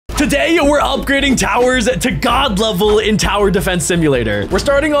Today, we're upgrading towers to God level in Tower Defense Simulator. We're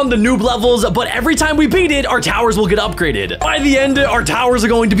starting on the noob levels, but every time we beat it, our towers will get upgraded. By the end, our towers are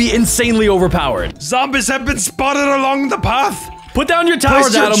going to be insanely overpowered. Zombies have been spotted along the path. Put down your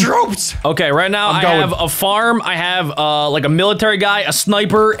towers, Adam. Troops. Okay, right now I have a farm, I have like a military guy, a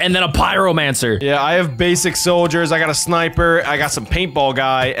sniper, and then a pyromancer. Yeah, I have basic soldiers. I got a sniper. I got some paintball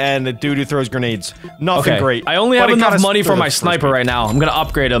guy, and a dude who throws grenades. Nothing great. I only have enough money for my sniper right now. I'm gonna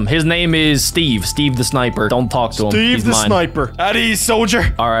upgrade him. His name is Steve. Steve the sniper. Don't talk to him. Steve the sniper. At ease,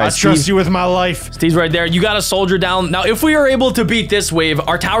 soldier. All right, I trust you with my life. Steve's right there. You got a soldier down. Now, if we are able to beat this wave,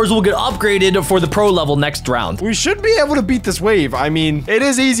 our towers will get upgraded for the pro level next round. We should be able to beat this wave. I mean, it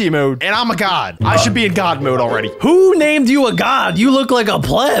is easy mode, and I'm a god. I should be in god mode already. Who named you a god? You look like a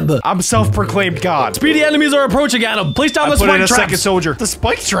pleb. I'm self-proclaimed god. Speedy enemies are approaching, Adam. Place down the spike traps. Second soldier. The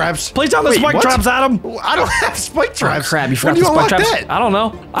spike traps? Place down the spike traps, Adam. I don't have spike traps. Oh, crap, you forgot the spike traps. I don't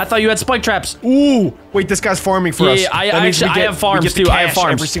know. I thought you had spike traps. Ooh. Wait, this guy's farming for us. Yeah, I have farms too. I have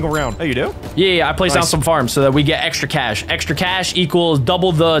farms every single round. Oh, you do? Yeah, I placed down some farms so that we get extra cash. Extra cash equals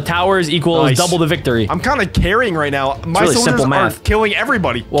double the towers equals double the victory. I'm kind of carrying right now. My soldiers are killing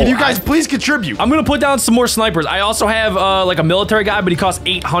everybody. Can you guys please contribute? I'm gonna put down some more snipers. I also have like a military guy, but he costs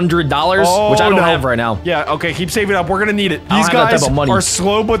 $800, which I don't have right now. Yeah, okay, keep saving up. We're gonna need it. These guys are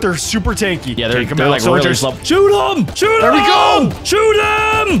slow, but they're super tanky. Yeah, they're like really slow. Shoot them! Shoot them! There we go! Shoot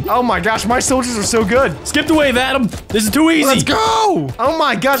them! Oh my gosh, my soldiers are so good. Skip the wave, Adam. This is too easy. Let's go! Oh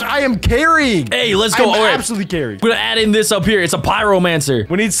my gosh, I am carrying. Hey, let's go. I'm absolutely carrying. I'm gonna add in this up here. It's a pyromancer.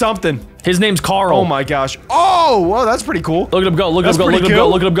 We need something. His name's Carl. Oh my gosh. Oh, well, that's pretty cool. Look at him go. Look at him go. Look at him go.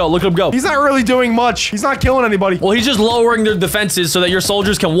 Look at him go. Look at him go. He's not really doing much. He's not killing anybody. Well, he's just lowering their defenses so that your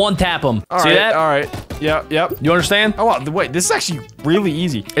soldiers can one-tap them. See that? All right. Yeah, yep. You understand? Oh, wow. Wait, this is actually really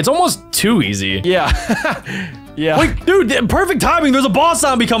easy. It's almost too easy. Yeah. Yeah. Wait, dude, perfect timing. There's a boss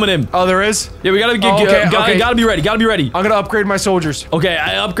zombie coming in. Oh, there is? Yeah, we gotta get, gotta be ready. Gotta be ready. I'm gonna upgrade my soldiers. Okay,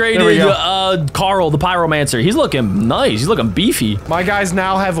 I upgraded Carl, the pyromancer. He's looking nice. He's looking beefy. My guys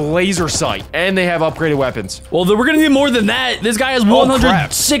now have laser sight, and they have upgraded weapons. Well, we're gonna need more than that. This guy has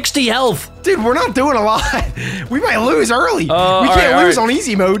 160 health. Dude, we're not doing a lot. We might lose early. We can't lose on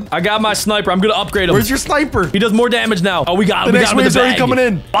easy mode. I got my sniper. I'm gonna upgrade him. Where's your sniper? He does more damage now. Oh, we got him. The next wave's already coming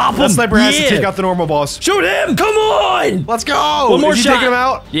in. Bop him. That sniper has to take out the normal boss. Shoot him. Come on. Let's go. One more shot. Is he taking him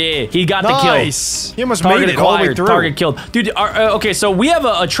out? Yeah, he got the kill. Nice. He almost made it all the way through. Target killed. Dude, okay, so we have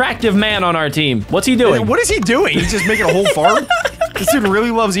an attractive man on our team. What's he doing? What is he doing? He's just making a whole farm? This dude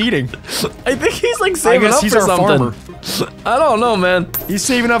really loves eating. I think he's like saving up for something. I don't know, man. He's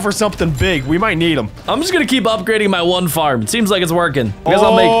saving up for something big. We might need him. I'm just gonna keep upgrading my one farm. It seems like it's working. I guess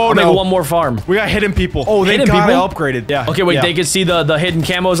I'll make one more farm. We got hidden people. Oh, thank God I upgraded. Yeah. Okay, wait, they can see the hidden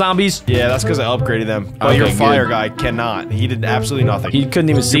camo zombies? Yeah, that's because I upgraded them. But your fire guy cannot. He did absolutely nothing. He couldn't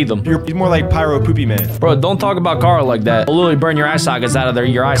even see them. He's more like Pyro Poopy Man. Bro, don't talk about Carl like that. I'll literally burn your eye sockets out of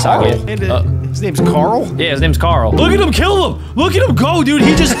your eye socket. His name's Carl? Yeah, his name's Carl. Look at him kill him. Look at him go, dude.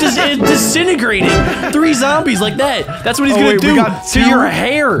 He just disintegrated 3 zombies like that. That's what he's gonna do to your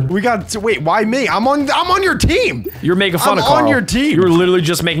hair. Wait, why me? I'm on your team. You're making fun of Carl. I'm on your team. You're literally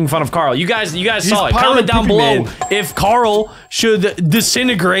just making fun of Carl. You guys saw it. Comment down below if Carl should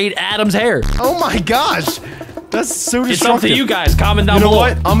disintegrate Adam's hair. Oh my gosh. That's so destructive. It's up to you guys. Comment down below.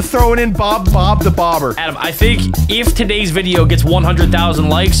 You know what? I'm throwing in Bob the Bobber. Adam, I think if today's video gets 100,000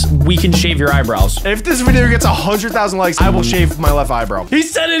 likes, we can shave your eyebrows. If this video gets 100,000 likes, I will shave my left eyebrow. He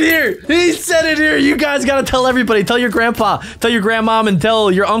said it here. He said it here. You guys gotta tell everybody. Tell your grandpa. Tell your grandmom and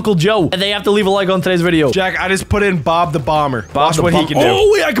tell your Uncle Joe. And they have to leave a like on today's video. Jack, I just put in Bob the Bomber. Watch what he can do.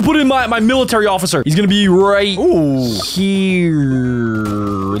 Oh, wait, I can put in my military officer. He's gonna be right here.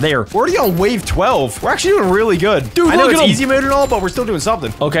 There. We're already on wave 12. We're actually doing really good. Dude, I know it's easy mode and all, but we're still doing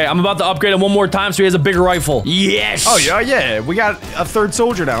something. Okay, I'm about to upgrade him one more time so he has a bigger rifle. Yes! Oh, yeah. We got a 3rd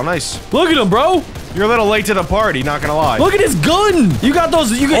soldier now. Nice. Look at him, bro. You're a little late to the party, not gonna lie. Look at his gun. You got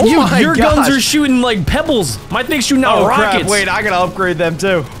those. Your guns are shooting like pebbles. My thing's shooting out rockets. Crap. Wait, I gotta upgrade them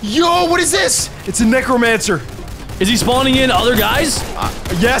too. Yo, what is this? It's a necromancer. Is he spawning in other guys?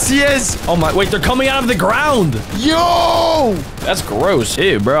 Yes, he is. Oh my, wait, they're coming out of the ground. Yo! That's gross.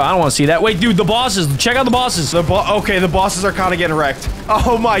 Ew, bro, I don't want to see that. Wait, dude, the bosses. Check out the bosses. Okay, the bosses are kind of getting wrecked.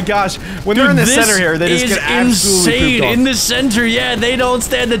 Oh my gosh. When they're in the center here, they just get absolutely pooped on. In the center, yeah, they don't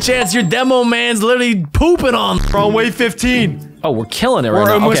stand a chance. Your demo man's literally pooping on. We're on wave 15. Oh, we're killing it right We're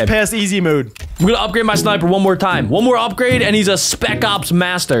now. almost Okay. past easy mode. I'm gonna upgrade my sniper one more time. One more upgrade, and he's a Spec Ops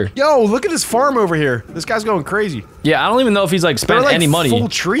master. Yo, look at this farm over here. This guy's going crazy. Yeah, I don't even know if he's like spent They're like any money. full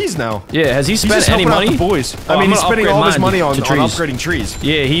trees now. Yeah, has he He's spent just any helping money? out the boys. Oh, I mean, I'm he's gonna spending upgrade all his mine money on to trees. upgrading trees.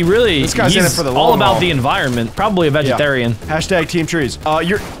 Yeah, he really. This guy's in it for the all long about haul. the environment. Probably a vegetarian. Yeah. Hashtag team trees.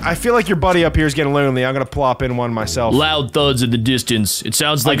 I feel like your buddy up here is getting lonely. I'm gonna plop in one myself. Loud thuds in the distance. It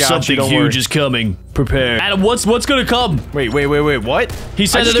sounds like got you, something don't huge worry. is coming. Prepare. Adam, what's gonna come? Wait, what? He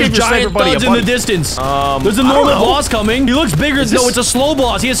said I that just there's gave your sniper giant buddy a thuds in the bunch- distance. There's a I don't normal know. boss coming. He looks bigger. Is No, this- it's a slow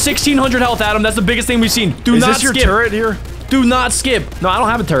boss. He has 1600 health, Adam. That's the biggest thing we've seen. Do Is not this your skip. turret here? Do not skip. No, I don't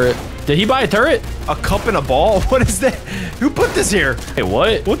have a turret. Did he buy a turret? A cup and a ball? What is that? Who put this here? Hey,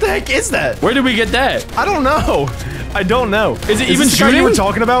 what? What the heck is that? Where did we get that? I don't know. I don't know. Is it even this the guy you shooting? were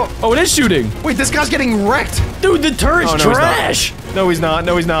talking about? Oh, it is shooting. Wait, this guy's getting wrecked. Dude, the turret's Oh, no, he's not. trash. No, he's not.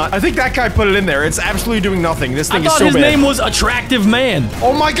 No, he's not. I think that guy put it in there. It's absolutely doing nothing. This I thing is thought so his bad. name was Attractive Man.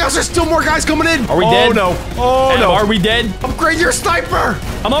 Oh my gosh, there's still more guys coming in. Are we oh, dead? No. Oh Adam, no. are we dead? Upgrade your sniper.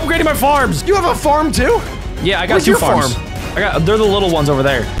 I'm upgrading my farms. You have a farm too? Yeah, I got Where's two your farms. farm? They're the little ones over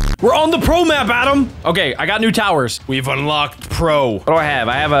there. We're on the pro map, Adam. Okay, I got new towers. We've unlocked pro. What do I have?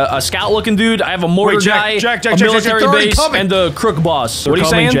 I have a scout-looking dude. I have a mortar Wait, Jack, guy, Jack, a military they're already base, coming. and the crook boss. What are you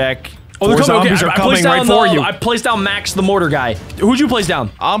coming, saying? Jack? Oh, they're Four coming. zombies Okay, are I coming placed right down for you. I placed down Max, the mortar guy. Who'd you place down?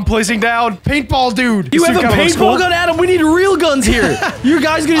 I'm placing down paintball dude. You This have dude a kinda looks paintball cool. gun, Adam. We need real guns here. You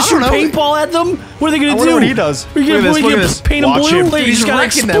guys gonna I shoot don't know. paintball at them? What are they gonna I do? wonder what he does. Are you Look at gonna, this, what, look you at gonna this. paint him Watch blue? him. Wait, Dude, he he's just got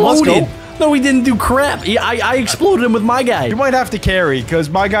wrecking them. Let's exploded. go. No, he didn't do crap. I exploded him with my guy. You might have to carry, because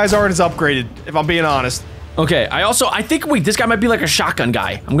my guys aren't as upgraded, if I'm being honest. Okay, I think, wait, this guy might be like a shotgun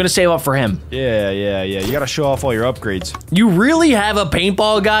guy. I'm gonna save up for him. Yeah. You gotta show off all your upgrades. You really have a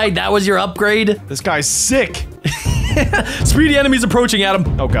paintball guy? That was your upgrade? This guy's sick. Speedy enemies approaching,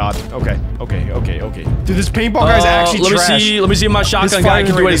 Adam. Oh god. Okay. Dude, this paintball guy's actually let trash. Let me see if my This shotgun guy firing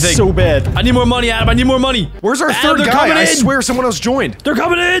can do rate is anything. so bad. I need more money, Adam. I need more money. Where's our Adam, third they're guy? coming I in. swear someone else joined. They're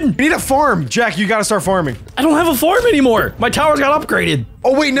coming in. We need a farm. Jack, you gotta start farming. I don't have a farm anymore. My towers got upgraded.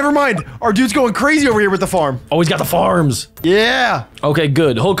 Oh wait, never mind. Our dude's going crazy over here with the farm. Oh, he's got the farms. Yeah. Okay,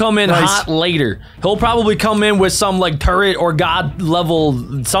 good. He'll come in Nice. hot later. He'll probably come in with some like turret or god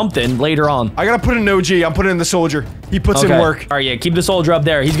level something later on. I gotta put in an OG. I'm putting in the soldier. He puts in work. All right, yeah, keep the soldier up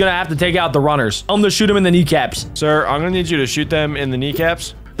there. He's gonna have to take out the runners. I'm gonna shoot him in the kneecaps. Sir, I'm gonna need you to shoot them in the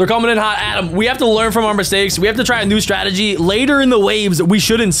kneecaps. They're coming in hot. Adam, we have to learn from our mistakes. We have to try a new strategy. Later in the waves, we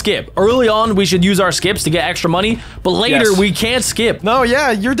shouldn't skip. Early on, we should use our skips to get extra money, but later, Yes. we can't skip. No, yeah,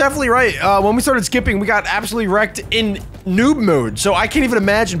 you're definitely right. When we started skipping, we got absolutely wrecked in noob mode, so I can't even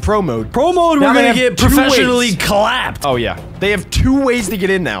imagine pro mode. Pro mode, Now we're they gonna have get two professionally ways. clapped. Oh yeah, they have 2 ways to get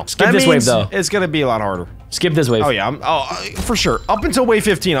in now. Skip this wave, means though. It's gonna be a lot harder. Skip this wave. Oh yeah, for sure. Up until wave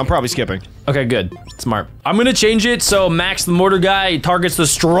 15, I'm probably skipping. Okay, good. Smart. I'm gonna change it so Max the mortar guy targets the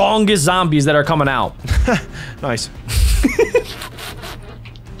strongest zombies that are coming out. Nice.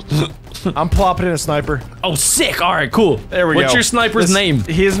 I'm plopping in a sniper. Oh, sick. All right, cool. There we go. What's your sniper's name?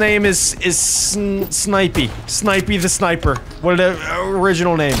 His name is Snipey. Snipey the sniper. What the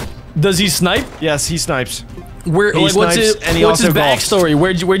original name? Does he snipe? Yes, he snipes. Where? He Like, what's snipes, his, and he what's his also golfs. backstory?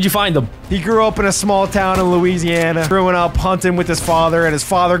 Where'd you find him? He grew up in a small town in Louisiana, growing up hunting with his father, and his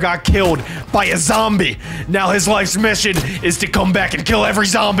father got killed by a zombie. Now his life's mission is to come back and kill every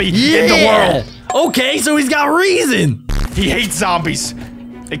zombie in the world. Okay, so he's got reason. He hates zombies,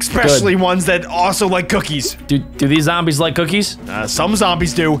 especially ones that also like cookies. Do these zombies like cookies? Some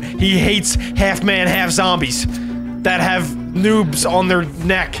zombies do. He hates half man, half zombies that have noobs on their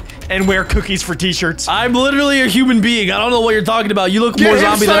neck and wear cookies for t-shirts. I'm literally a human being. I don't know what you're talking about. You look more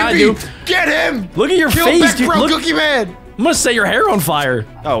zombie than I do. Get him! Look at your Kill face, Beck dude. Bro, Look, Cookie Man! I'm gonna set your hair on fire.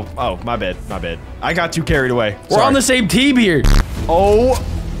 Oh, my bad. I got too carried away. We're on the same team here. Oh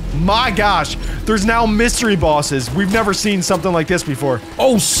my gosh, there's now mystery bosses. We've never seen something like this before.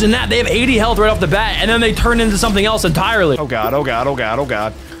 Oh snap! They have 80 health right off the bat, and then they turn into something else entirely. Oh god.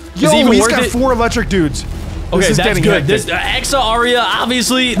 Is Yo, it even he's worth got it? 4 electric dudes. Okay, This is that's getting good. hectic. This Exa Aria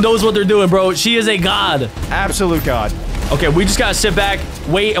obviously knows what they're doing, bro. She is a god. Absolute god. Okay, we just gotta sit back,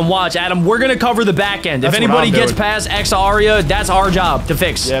 wait, and watch. Adam, we're gonna cover the back end. That's If what anybody I'm gets doing. past Exa Aria, that's our job to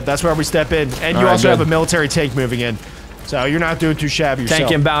fix. Yeah, that's where we step in. And All you right, also good. have a military tank moving in. So you're not doing too shabby yourself.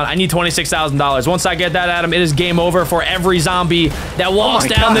 Tank inbound. I need $26,000. Once I get that, Adam, it is game over for every zombie that walks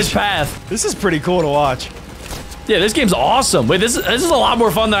my down gosh. this path. This is pretty cool to watch. Yeah, this game's awesome. Wait, this is a lot more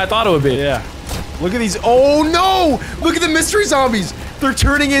fun than I thought it would be. Yeah. Look at these. Oh no! Look at the mystery zombies. They're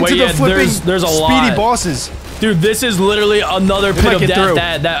turning into Wait, the yeah, flipping there's a speedy lot. bosses. Dude, this is literally another pit might of get death through.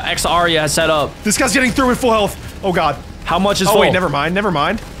 that Exa Aria has set up. This guy's getting through with full health. Oh god. How much is Oh full? wait, never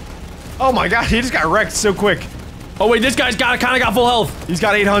mind. Oh my god, he just got wrecked so quick. Oh, wait, this guy's kind of got full health. He's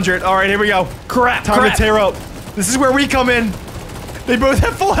got 800. All right, here we go. Crap, Time to tear up. This is where we come in. They both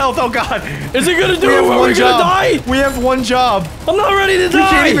have full health. Oh, God. Is he going to do it? Are we going to die? We have one job. I'm not ready to die. We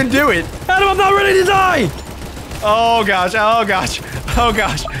can't even do it. Adam, I'm not ready to die. Oh, gosh. Oh, gosh. Oh,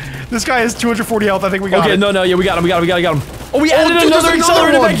 gosh. This guy has 240 health. I think we got it. Okay, no, yeah, we got him. Oh, we added another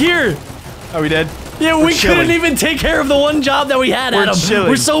accelerator back here. Oh, we did? Yeah, we couldn't even take care of the one job that we had, Adam. Chilling.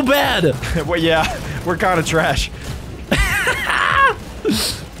 We're so bad. Well, yeah, we're kind of trash.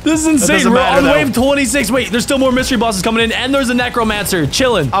 This is insane. We're on wave 26. Wait, there's still more mystery bosses coming in, and there's a necromancer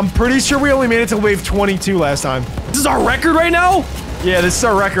chilling. I'm pretty sure we only made it to wave 22 last time. This is our record right now? Yeah, this is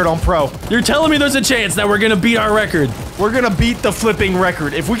our record on Pro. You're telling me there's a chance that we're gonna beat our record? We're gonna beat the flipping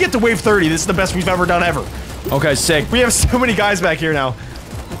record. If we get to wave 30, this is the best we've ever done ever. Okay, sick. We have so many guys back here now.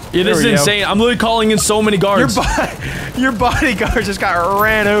 Yeah, this is insane. I'm literally calling in so many guards. Your bodyguard just got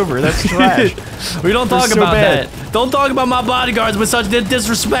ran over. That's trash. We don't talk about that. Don't talk about my bodyguards with such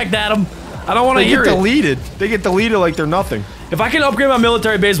disrespect, Adam. I don't want to hear it. They get deleted like they're nothing. If I can upgrade my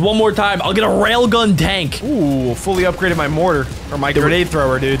military base one more time, I'll get a railgun tank. Ooh, fully upgraded my mortar. Or my grenade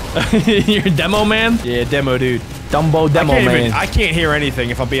thrower, dude. You're a demo man? Yeah, demo dude. Dumbo demo man. I can't hear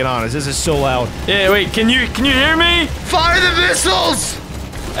anything if I'm being honest. This is so loud. Yeah, wait, can you hear me? Fire the missiles!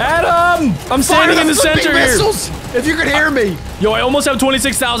 Adam! I'm standing in the center missiles, here. If you could hear me. Yo, I almost have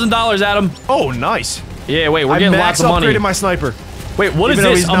 $26,000, Adam. Oh, nice. Yeah, wait, we're getting lots of money. I upgraded my sniper. Wait, what is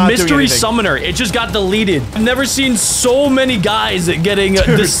this? A mystery summoner. It just got deleted. I've never seen so many guys getting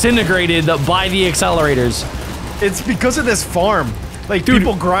disintegrated by the accelerators. It's because of this farm. Like,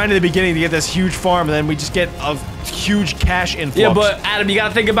 people grind in the beginning to get this huge farm, and then we just get a huge cash influx. Yeah, but Adam, you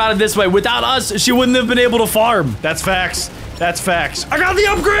gotta think about it this way. Without us, she wouldn't have been able to farm. That's facts. That's facts. I got the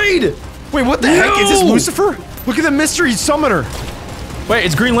upgrade! Wait, what the heck? Is this Lucifer? Look at the mystery summoner. Wait,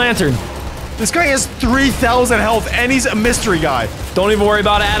 it's Green Lantern. This guy has 3,000 health, and he's a mystery guy. Don't even worry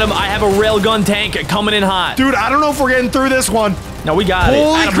about it, Adam. I have a railgun tank coming in hot. Dude, I don't know if we're getting through this one. No, we got it.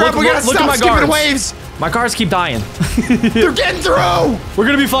 Holy crap, we gotta stop skipping waves. My cars keep dying. They're getting through. We're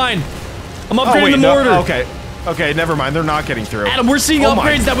gonna be fine. I'm upgrading the mortar. No, okay. Okay, never mind. They're not getting through. Adam, we're seeing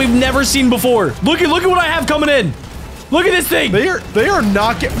upgrades that we've never seen before. Look at what I have coming in. Look at this thing. They are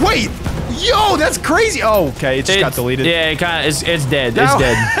not getting. Wait. Yo, that's crazy. Oh, okay. It just got deleted. Yeah, it kind of. It's dead. It's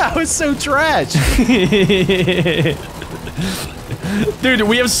dead. That was so trash. Dude,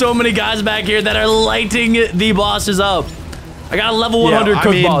 we have so many guys back here that are lighting the bosses up. I got a level 100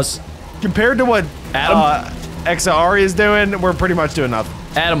 cook boss. Compared to what Adam XR is doing, we're pretty much doing nothing.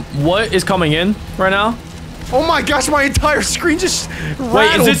 Adam, what is coming in right now? Oh my gosh, my entire screen just rattled.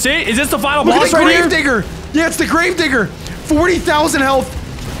 Wait, is this it? Is this the final boss right here? Look at the Gravedigger. Yeah, it's the Gravedigger. 40,000 health.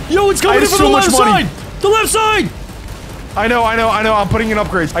 Yo, it's coming in from the left side. The left side. I know. I'm putting in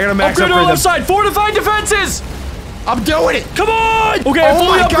upgrades. I gotta max upgrade on the left side. Fortified defenses. I'm doing it. Come on. Okay, I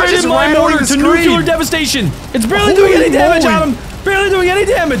fully upgraded my mortar to nuclear devastation. It's barely doing any damage, Adam. Barely doing any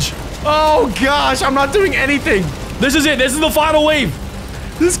damage. Oh gosh, I'm not doing anything. This is it. This is the final wave.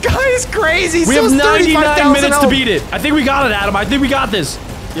 This guy is crazy. We have 99 minutes to beat it. I think we got it, Adam. I think we got this.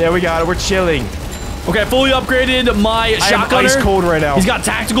 Yeah, we got it. We're chilling. Okay, I fully upgraded my shotgunner. I'm ice cold right now. He's got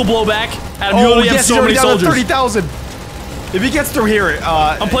tactical blowback. Adam, you only have so many soldiers. 30,000. If he gets through here,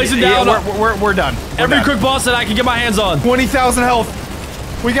 I'm placing down. We're done. Every quick boss that I can get my hands on. 20,000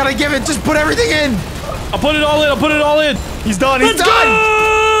 health. We gotta give it. Just put everything in. I'll put it all in. I'll put it all in. He's done. He's done.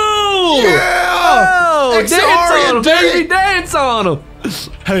 Go! Yeah! Oh, dance on him, baby. Dance on him.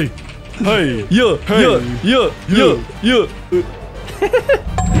 Hey. Yeah.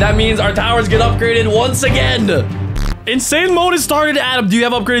 That means our towers get upgraded once again. Insane mode has started. Adam, do you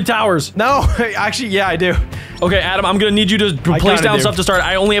have upgraded towers? No, actually, yeah, I do. Okay, Adam, I'm gonna need you to place down stuff to start.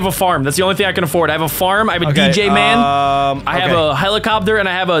 I only have a farm. That's the only thing I can afford. I have a farm. I have a DJ man. I have a helicopter, and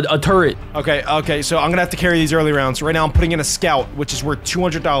I have a turret. Okay. So I'm gonna have to carry these early rounds. Right now, I'm putting in a scout, which is worth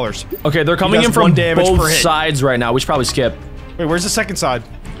 $200. Okay, they're coming in from both sides right now. We should probably skip. Wait, where's the second side?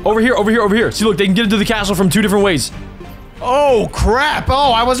 Over here. See, look, they can get into the castle from 2 different ways. Oh, crap.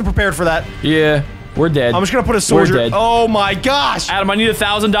 Oh, I wasn't prepared for that. Yeah, we're dead. I'm just gonna put a soldier. We're dead. Oh my gosh. Adam, I need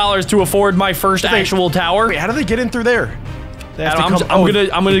 $1,000 to afford my first actual tower. Wait, how do they get in through there? Adam,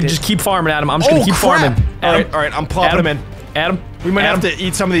 I'm gonna just keep farming, Adam. I'm just gonna keep farming. All right, I'm plopping them in. Adam, we might have to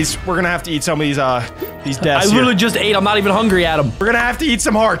eat some of these. We're gonna have to eat some of these deaths. I literally just ate. I'm not even hungry, Adam. We're gonna have to eat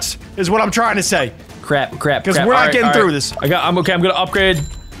some hearts, is what I'm trying to say. Crap. Because we're not getting through this. I'm okay. I'm gonna upgrade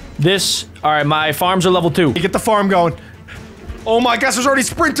this. All right, my farms are level 2. You get the farm going. Oh my gosh, there's already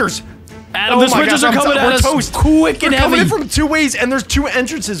sprinters. Adam, the switches are coming at us quick and heavy. Coming in from 2 ways, and there's 2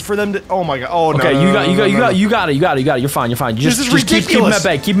 entrances for them to. Oh my god! Oh no! Okay, you got it. You're fine. This is ridiculous. Keep him at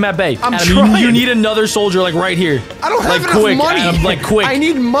bay. Keep him at bay. I'm Adam, trying. you need another soldier like right here. I don't have enough money. Adam, like quick. I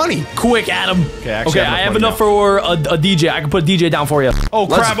need money. Quick, Adam. Okay, actually, I have enough for a DJ. I can put a DJ down for you. Oh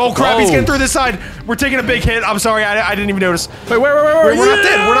crap! Oh crap! He's getting through this side. We're taking a big hit. I'm sorry. I didn't even notice. Wait. We're not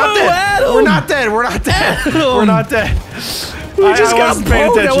dead. We're not dead. Adam. We're not dead. We're not dead. Adam. We're not dead. We just got wasn't paying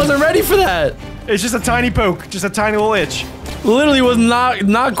poked. I attention. wasn't ready for that. It's just a tiny poke. Just a tiny little itch. Literally was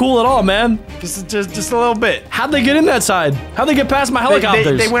not cool at all, man. Just a little bit. How'd they get in that side? How'd they get past my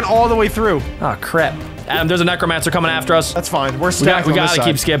helicopters? They went all the way through. Oh crap! Adam, there's a necromancer coming after us. That's fine. We're We stacked on this gotta side.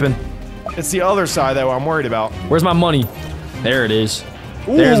 keep skipping. It's the other side that I'm worried about. Where's my money? There it is.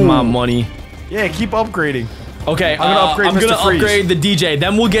 There's Ooh. my money. Yeah, keep upgrading. Okay, I'm gonna upgrade the DJ.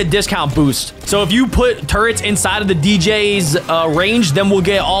 Then we'll get discount boost. So if you put turrets inside of the DJ's range, then we'll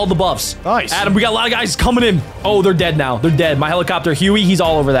get all the buffs. Nice. Adam, we got a lot of guys coming in. Oh, they're dead now. They're dead. My helicopter, Huey, he's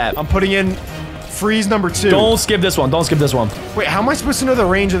all over that. I'm putting in freeze number 2. Don't skip this one. Don't skip this one. Wait, how am I supposed to know the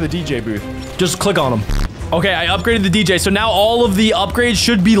range of the DJ booth? Just click on them. Okay, I upgraded the DJ, so now all of the upgrades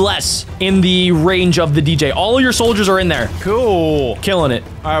should be less in the range of the DJ. All of your soldiers are in there. Cool. Killing it.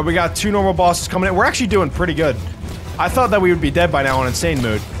 All right, we got 2 normal bosses coming in. We're actually doing pretty good. I thought that we would be dead by now on insane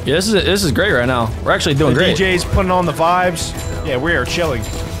mode. Yeah, this is great right now. We're actually doing The great. DJ's putting on the vibes. Yeah, we are chilling.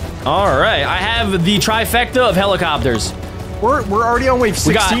 All right, I have the trifecta of helicopters. We're already on wave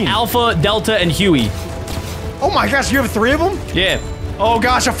 16. We got Alpha, Delta, and Huey. Oh my gosh, you have 3 of them? Yeah. Oh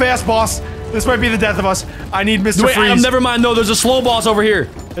gosh, a fast boss. This might be the death of us. I need Mr. Wait, Freeze. Adam, never mind. No, there's a slow boss over here.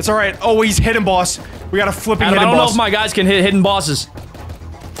 It's all right. Oh, he's hidden boss. We got a flipping Adam, I hidden don't know boss. if my guys can hit hidden bosses.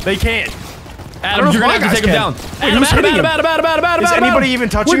 They can't. Adam, you're gonna have to take him down. Wait, who's hitting him? Is anybody even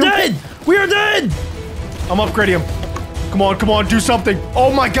touching him? We're dead. We are dead. I'm upgrading him. Come on, do something.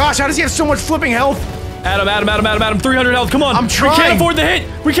 Oh my gosh, how does he have so much flipping health? Adam, 300 health. Come on. I'm trying. We can't afford the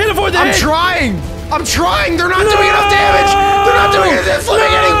hit. We can't afford the hit. I'm trying. They're not doing enough damage. They're not doing enough. They're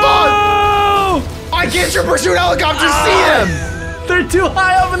flipping hitting boss. I can't your pursuit helicopters see them. They're too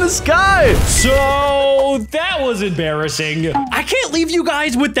high up in the sky. So that was embarrassing. I can't leave you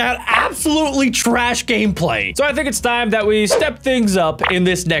guys with that absolutely trash gameplay. So I think it's time that we step things up in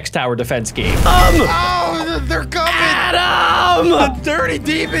this next tower defense game. Oh, they're coming. Adam! The dirty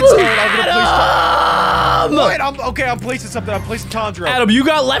demons. I'm placing something. I'm placing Tanjiro. Adam, you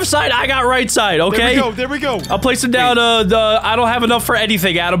got left side, I got right side, okay? There we go. I'll place it down, I don't have enough for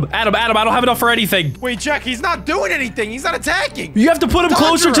anything, Adam. Adam, I don't have enough for anything. Wait, Jack, he's not doing anything. He's not attacking. You have to put him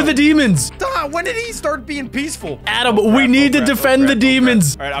closer to the demons. Don, when did he start being peaceful? Adam, we need to defend the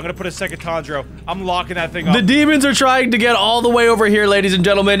demons. All right, I'm gonna put a second Tanjiro. I'm locking that thing up. The demons are trying to get all the way over here, ladies and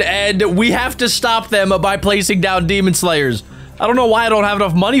gentlemen, and we have to stop them by placing down demon slayers. I don't know why I don't have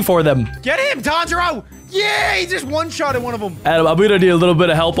enough money for them. Get him, Tanjiro! Yeah, he just one-shotted one of them. Adam, I'm gonna need a little bit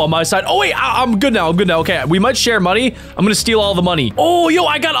of help on my side. Oh, wait, I'm good now. Okay, we might share money. I'm gonna steal all the money. Oh, yo,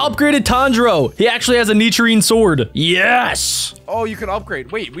 I got upgraded Tanjiro. He actually has a Nichirin sword. Yes! Oh, you can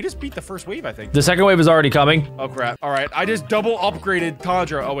upgrade. Wait, we just beat the first wave, I think. The second wave is already coming. Oh, crap. All right, I just double upgraded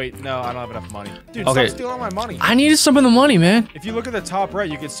Tanjiro. Oh, wait, no, I don't have enough money. Dude, Okay. stop stealing all my money. I needed some of the money, man. If you look at the top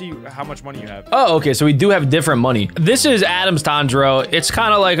right, you can see how much money you have. Oh, okay, so we do have different money. This is Adam's Tanjiro. It's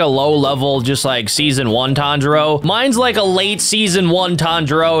kind of like a low level, just like season 1 Tanjiro. Mine's like a late season 1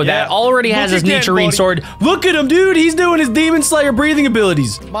 Tanjiro that already has his Nichirin sword. Look at him, dude. He's doing his Demon Slayer breathing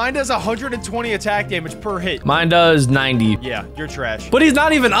abilities. Mine does 120 attack damage per hit. Mine does 90. Yeah, you're trash. But he's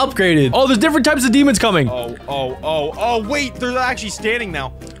not even upgraded. Oh, there's different types of demons coming. Oh, wait, they're actually standing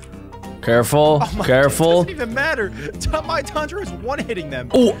now. Careful, careful. It doesn't even matter. My Tanjiro is one-hitting them.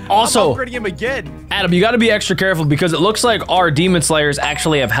 Oh, also, I'm upgrading him again. Adam, you got to be extra careful because it looks like our Demon Slayers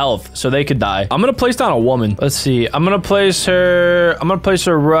actually have health, so they could die. I'm gonna place down a woman. Let's see. I'm gonna place her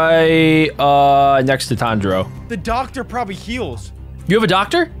right next to Tanjiro. The doctor probably heals. You have a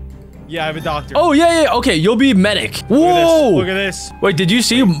doctor? Yeah, I have a doctor. Oh, yeah. Okay, you'll be medic. Whoa! Look at this. Wait, did you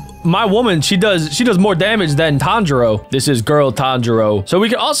see my woman? She does more damage than Tanjiro. This is girl Tanjiro. So we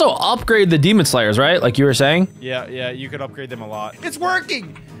can also upgrade the Demon Slayers, right? Like you were saying? Yeah, you could upgrade them a lot. It's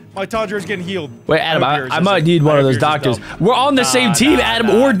working! My Tanjiro's getting healed. Wait, Adam, I might need one of those doctors. We're on the same team,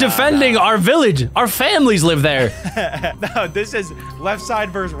 Adam. We're defending our village. Our families live there. No, this is left side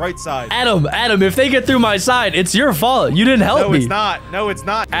versus right side. Adam, if they get through my side, it's your fault. You didn't help me. No, it's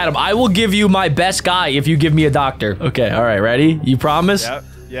not. Adam, I will give you my best guy if you give me a doctor. Okay, all right, ready? You promise? Yep.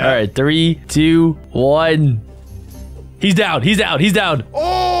 All right, 3, 2, 1. He's down.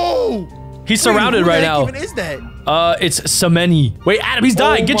 Oh! He's surrounded right now. Who even is that? It's Sameni. Wait, Adam, he's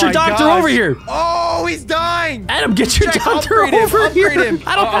dying. Get your doctor over here. Oh, No, he's dying. Adam, get your Jack, doctor upgrade over him, here. upgrade him.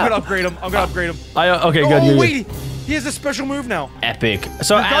 I don't I'm gonna upgrade him. I'm gonna upgrade him. Okay, good. Oh, good. wait. He has a special move now. Epic.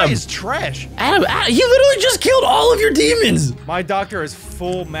 So That guy Adam, is trash. Adam, he literally just killed all of your demons. My doctor is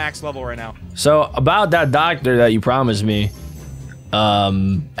full max level right now. So about that doctor that you promised me,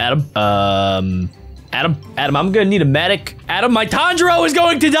 Adam, I'm gonna need a medic. Adam, my Tanjiro is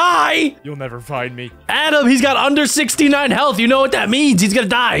going to die. You'll never find me. Adam, he's got under 69 health. You know what that means? He's gonna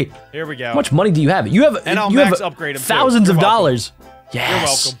die. Here we go. How much money do you have? You have And I'll you max have upgrade him too. thousands of You're welcome. dollars. Yes. You're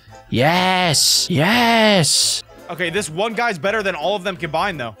welcome. Yes. Yes. Okay, this one guy's better than all of them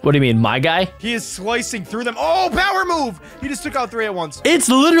combined, though. What do you mean, my guy? He is slicing through them. Oh, power move! He just took out 3 at once. It's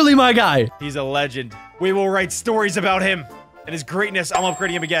literally my guy. He's a legend. We will write stories about him and his greatness. I'm upgrading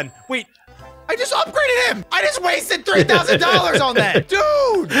him again. Wait, I just upgraded him! I just wasted $3,000 on that!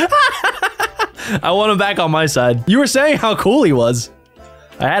 Dude! I want him back on my side. You were saying how cool he was.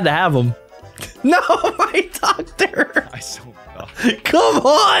 I had to have him. No, my doctor. I so... Come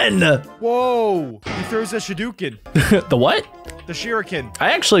on. Whoa! He throws a Shadouken. The what? The Shuriken.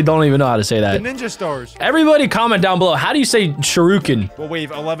 I actually don't even know how to say The that. Ninja Stars. Everybody comment down below. How do you say shuriken? Well,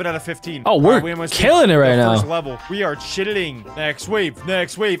 wave 11 out of 15. Oh, we're we almost killing hit it right the now. First level. We are chilling. Next wave.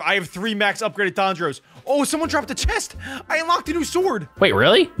 Next wave. I have 3 max upgraded Tanjiros. Oh, someone dropped a chest. I unlocked a new sword. Wait,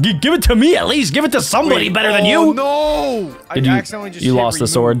 really? Give it to me at least. Give it to somebody Wait, better than oh, you. No! Did I accidentally just you hit lost the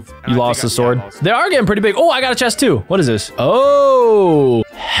sword? remove, and You I lost the think I- yeah, I sword? lost. They are getting pretty big. Oh, I got a chest too. What is this? Oh,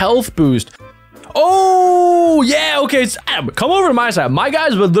 health boost. Oh, yeah, okay. Adam, come over to my side. My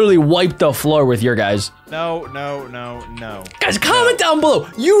guys would literally wipe the floor with your guys. No, no, no, no. Guys, comment down below.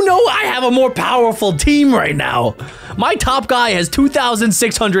 You know I have a more powerful team right now. My top guy has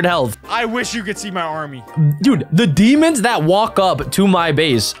 2,600 health. I wish you could see my army. Dude, the demons that walk up to my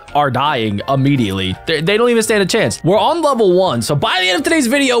base are dying immediately. They don't even stand a chance. We're on level 1, so by the end of today's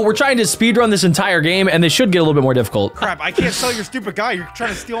video, we're trying to speedrun this entire game, and they should get a little bit more difficult. Crap, I can't sell your stupid guy. You're trying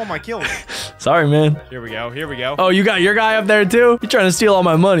to steal all my kills. Sorry, man. Here we go, here we go. Oh, you got your guy up there too? You're trying to steal all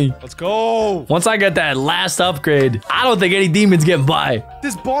my money. Let's go. Once I get that last upgrade, I don't think any demons get by.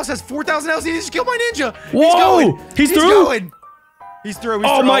 This boss has 4,000 health. He just killed my ninja. Whoa! He's going. He's through? Going. He's through.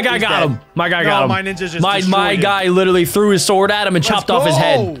 Oh, my guy he's got dead. him. My guy No, got him. my ninja just My destroyed him. guy literally threw his sword at him and chopped off his go.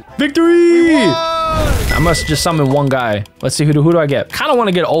 head. Victory! Won. I must just summon one guy. Let's see, who do I get? Kind of want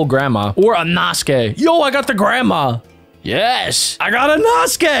to get old grandma or a Nasuke. Yo, I got the grandma. Yes, I got a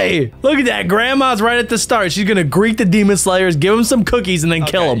Nasuke. Look at that. Grandma's right at the start. She's going to greet the demon slayers, give them some cookies, and then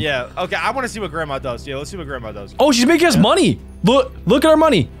kill them. Yeah, okay, I want to see what grandma does. Yeah, let's see what grandma does. Oh, she's making us money. Look at our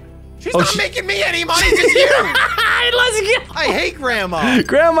money. She's not making me any money, just you. Let's get. I hate grandma.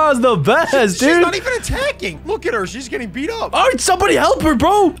 Grandma's the best, dude. She's not even attacking. Look at her. She's getting beat up. Oh, somebody help her,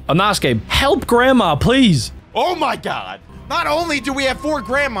 bro. Nasuke, help grandma, please. Oh my god. Not only do we have 4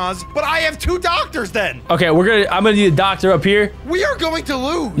 grandmas, but I have 2 doctors then. Okay, I'm gonna need a doctor up here. We are going to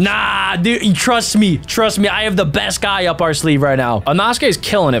lose. Nah, dude, trust me. I have the best guy up our sleeve right now. Nasuke is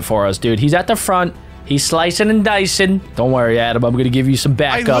killing it for us, dude. He's at the front. He's slicing and dicing. Don't worry, Adam. I'm gonna give you some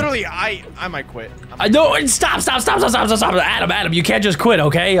backup. I might quit. I know. Stop. Adam, you can't just quit,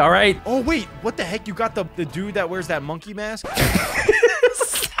 okay? All right? Oh, wait. What the heck? You got the dude that wears that monkey mask?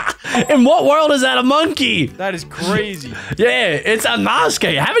 In what world is that a monkey? That is crazy. Yeah, it's a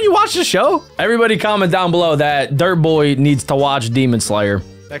Nasuke. Haven't you watched the show? Everybody comment down below that Dirt Boy needs to watch Demon Slayer.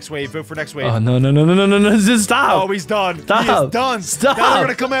 Next wave. Vote for next wave. Oh, no. Just stop. Oh, he's done. Stop. He is done. Stop. Now they're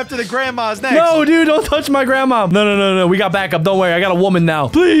gonna come after the grandmas next. No, dude, don't touch my grandma. No. We got backup. Don't worry. I got a woman now.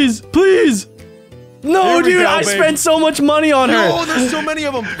 Please. No, There we dude, go, I baby. spent so much money on her. No, there's so many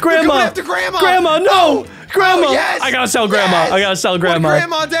of them. Grandma. They're coming after grandma. Grandma, no. Grandma. Oh, yes. I gotta sell grandma. Yes. I gotta sell grandma. Put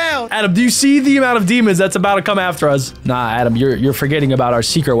grandma down. Adam, do you see the amount of demons that's about to come after us? Nah, Adam, you're forgetting about our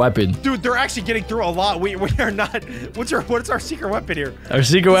secret weapon. Dude, they're actually getting through a lot. We are not. What's our secret weapon here? Our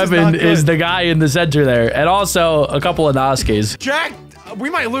secret This is weapon not good. is the guy in the center there, and also a couple of Nasukes. Jack, we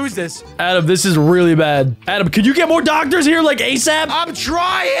might lose this. Adam, this is really bad. Adam, could you get more doctors here like ASAP? I'm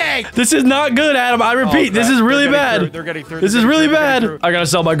trying. This is not good, Adam. I repeat, Oh, this crap. is really They're getting bad. through. They're getting through. This They're is really getting through. They're bad. getting through. I gotta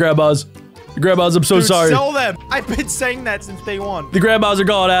sell my grandmas. The grandmas, I'm so Dude, sorry. sell them. I've been saying that since day one. The grandmas are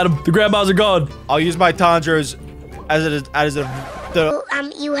gone, Adam. The grandmas are gone. I'll use my Tanjiros as a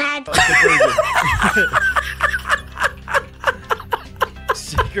the You had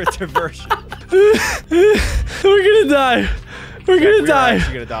secret diversion. We're gonna die. We're gonna We're die.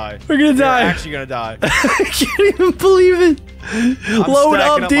 actually gonna die. We're gonna We're die. actually gonna die. I can't even believe it. Load stacking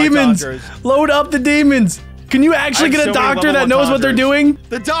up up my demons. Tanjiros. Load up the demons. Can you actually I have get a so many doctor level that one knows what they're Tanjiros. doing?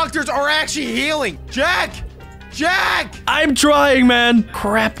 The doctors are actually healing. Jack! I'm trying, man.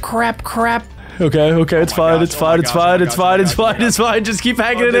 Crap. Okay. It's fine. It's fine. It's fine. It's fine. It's fine. It's fine. Just keep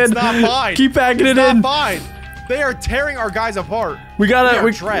hacking it in. It's not fine. Keep hacking it in. It's not fine. They are tearing our guys apart. We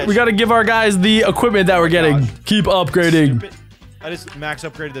gotta give our guys the equipment that we're getting. Keep upgrading. Stupid. I just max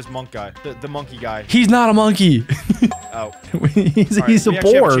upgraded this monk guy, the monkey guy. He's not a monkey. Oh, he's a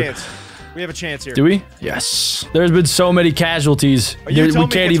boar. We have a chance here. Do we? Yes. There's been so many casualties. Are you We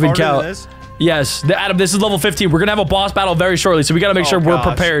can't even count. Yes, Adam, this is level 15. We're gonna have a boss battle very shortly, so we gotta make sure we're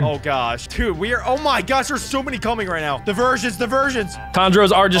prepared. Oh gosh, dude, oh my gosh, there's so many coming right now. Diversions.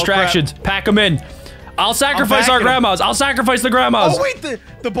 Chondros are distractions. Pack them in. I'll sacrifice our grandmas. I'll sacrifice the grandmas. Oh wait,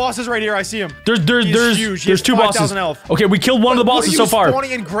 the boss is right here. I see him. There's two bosses. Okay, we killed one of the bosses so far. What are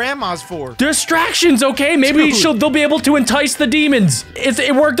you spawning in grandmas for? Distractions, okay? Maybe they'll be able to entice the demons.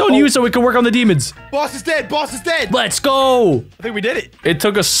 It worked on you, so it can work on the demons. Boss is dead. Let's go. I think we did it. It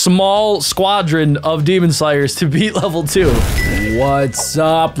took a small squadron of demon slayers to beat level 2. What's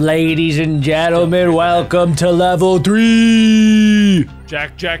up, ladies and gentlemen? Welcome to level 3.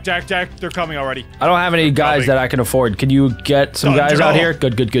 Jack. They're coming already. I don't have any guys that I can afford. Can you get some guys out here?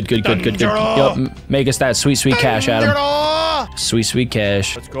 Good. Yup, make us that sweet cash, Adam. Sweet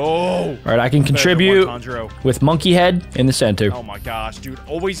cash. Let's go. All right, I can contribute with Monkey Head in the center. Oh my gosh, dude.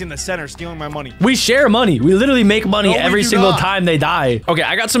 Always in the center, stealing my money. We share money. We literally make money every single time they die. Okay,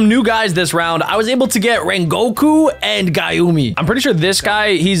 I got some new guys this round. I was able to get Rengoku and Gayumi. I'm pretty sure this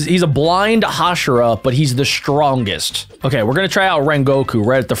guy, he's a blind Hashira, but he's the strongest. Okay, we're gonna try out Rengoku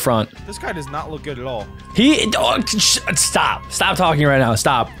right at the front. This guy does not look good at all. Stop talking right now.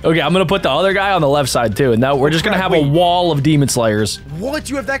 Stop. Okay, I'm gonna put the other guy on the left side too, and now we're just gonna have a wall of demon slayers. What?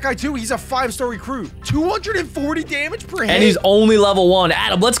 You have that guy too? He's a 5-star recruit. 240 damage per hit. And he's only level 1.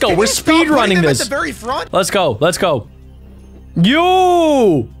 Adam, let's go. We're speed running this. At the very front. Let's go.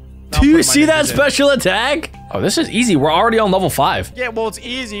 Yo! Do you see that special attack? Oh, this is easy. We're already on level 5. Yeah, well, it's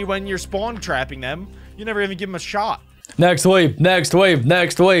easy when you're spawn trapping them. You never even give them a shot. Next wave.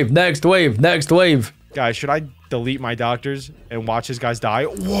 Guys, should I delete my doctors and watch his guys die?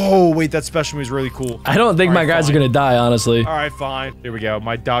 Whoa, wait, that special move is really cool. I don't think my guys are gonna die, honestly. All right, fine. Here we go.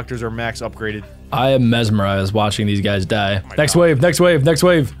 My doctors are max upgraded. I am mesmerized watching these guys die. Next wave. Yes,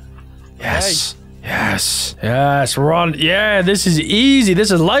 we're on. Yeah, this is easy.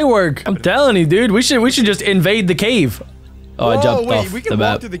 This is light work. I'm telling you, dude. We should just invade the cave. Oh, I jumped off we can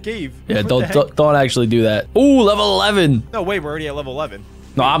walk through the cave. Yeah, don't actually do that. Ooh, level 11. No, wait, we're already at level 11.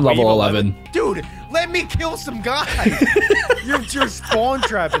 No, I'm level 11. Dude, let me kill some guys. you're spawn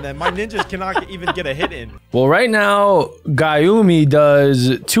trapping them. My ninjas cannot even get a hit in. Well, right now, Gayumi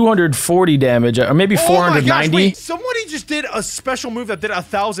does 240 damage, or maybe 490. Oh my gosh, wait, somebody just did a special move that did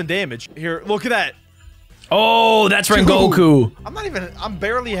 1,000 damage. Here, look at that. Oh, that's Rengoku. I'm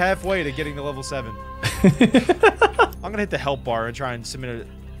barely halfway to getting to level 7. I'm gonna hit the help bar and try and submit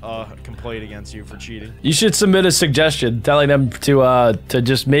a complaint against you for cheating. You should submit a suggestion telling them to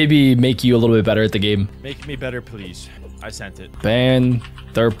just maybe make you a little bit better at the game. Make me better, please. I sent it. Ban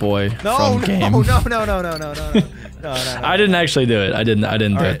Dirt Boy from game. No. I didn't actually do it. I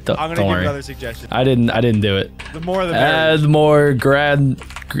didn't do it. Don't I'm gonna give worry. another suggestion. I didn't do it. The more the better. Add more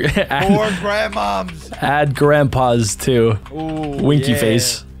more grandmoms. Add grandpas too. Ooh, Winky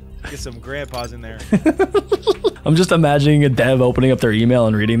face. Get some grandpas in there. I'm just imagining a dev opening up their email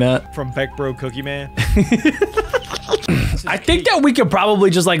and reading that. From Beck Bro Cookie Man. I think that we could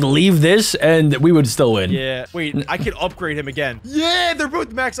probably just like leave this and we would still win. Yeah. Wait, I can upgrade him again. Yeah, they're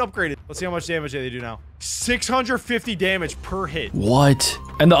both max upgraded. Let's see how much damage they do now. 650 damage per hit. What?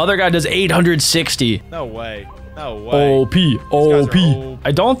 And the other guy does 860. No way. No way. OP.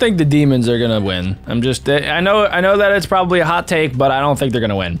 I don't think the demons are gonna win. I know that it's probably a hot take, but I don't think they're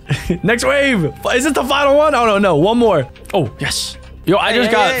gonna win. Next wave. Is it the final one? Oh no, one more. Oh yes. Yo, I just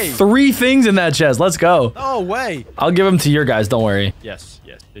got 3 things in that chest. Let's go. No way. I'll give them to your guys. Don't worry. Yes.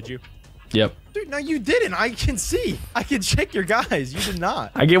 Did you? Yep. Dude, no, you didn't. I can see. I can check your guys. You did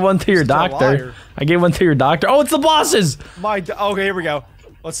not. I gave one to your doctor. Oh, it's the bosses. Okay, here we go.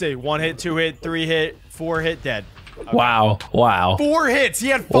 Let's see. 1 hit, 2 hit, 3 hit, 4 hit, dead. Okay. Wow. 4 hits. He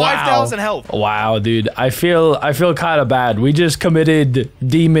had 5,000 health. Wow, dude. I feel kind of bad. We just committed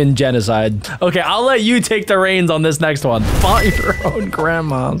demon genocide. Okay, I'll let you take the reins on this next one. Find your own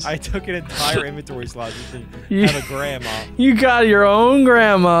grandmas. I took an entire inventory slot to have a grandma. You got your own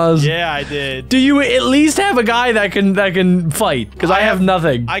grandmas. Yeah, I did. Do you at least have a guy that can fight? Because I have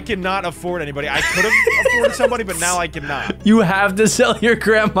nothing. I cannot afford anybody. I could have afforded somebody, but now I cannot. You have to sell your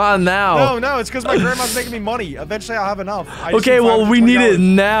grandma now. No, it's because my grandma's making me money. Eventually, I'll have enough. Okay, well, we need it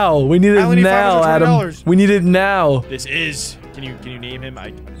now. We need it now, Adam. We need it now. This is Can you name him?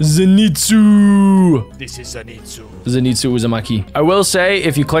 Zenitsu. This is Zenitsu. Zenitsu Uzumaki. I will say,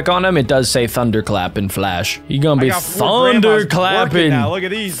 if you click on him, it does say Thunderclap in Flash. He's gonna be thunderclapping. Look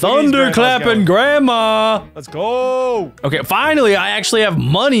at these. Thunderclapping grandma. Let's go. Okay, finally, I actually have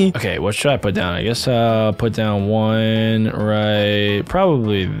money. Okay, what should I put down? I guess I'll put down one right,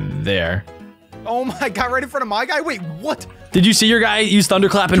 probably there. Oh my God, right in front of my guy? Wait, what? Did you see your guy use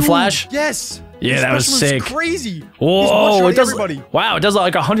Thunderclap in Flash? Yes. Yeah, that was sick. Crazy. Whoa, it does. Everybody. Wow, it does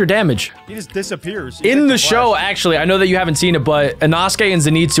like 100 damage. He just disappears. In the show, actually, I know that you haven't seen it, but Inosuke and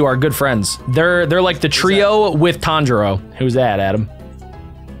Zenitsu are good friends. They're like the trio with Tanjiro. Who's that, Adam?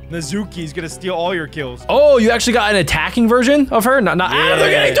 Nezuki's gonna steal all your kills. Oh, you actually got an attacking version of her? Not Adam, they're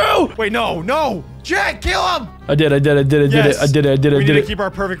getting through! Wait, no. Jack, kill him! I did it. We need to keep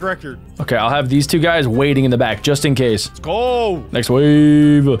our perfect record. Okay, I'll have these two guys waiting in the back, just in case. Let's go! Next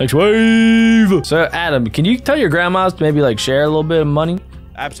wave. So, Adam, can you tell your grandmas to maybe, like, share a little bit of money?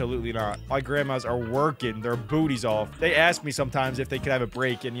 Absolutely not. My grandmas are working their booties off. They ask me sometimes if they could have a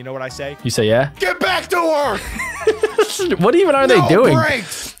break, and you know what I say? You say yeah? Get back to work! What even are they doing? No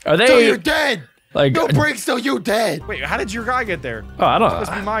breaks! Are they... Till you're dead! Like, no breaks till you dead! Wait, how did your guy get there? Oh, I don't know.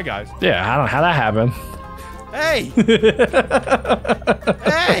 Must be my guys. Yeah, I don't know how that happened. Hey!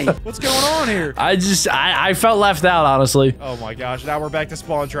 Hey! What's going on here? I felt left out, honestly. Oh my gosh, now we're back to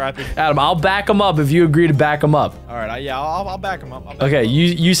spawn trapping. Adam, I'll back him up if you agree to back him up. All right, yeah, I'll back him up. Okay,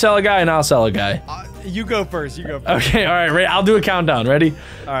 you sell a guy and I'll sell a guy. You go first, Okay, all right, I'll do a countdown. Ready?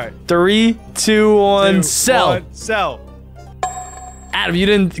 All right. 3, 2, 1, sell. Sell. Adam, you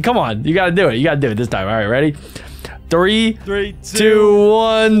didn't, come on, you gotta do it. You gotta do it this time. All right, ready? 3, 2,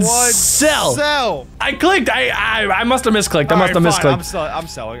 1, sell. Sell. I clicked. I must have misclicked. I must have misclicked. I'm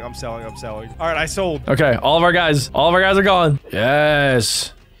selling. All right, I sold. Okay, all of our guys are gone.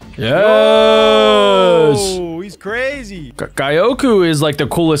 Yes. Oh, he's crazy. Gaioku is like the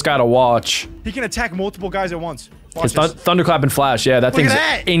coolest guy to watch. He can attack multiple guys at once. It's Thunderclap and Flash. Yeah, that thing's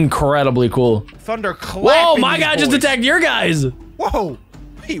incredibly cool. Thunderclap. Whoa, my guy just attacked your guys. Whoa.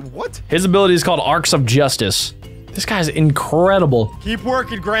 Wait, what? His ability is called Arcs of Justice. This guy's incredible. Keep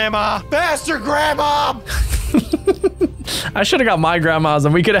working, Grandma. Faster, Grandma. I should have got my grandmas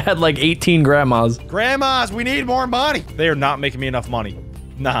and we could have had like 18 grandmas. Grandmas, we need more money. They are not making me enough money.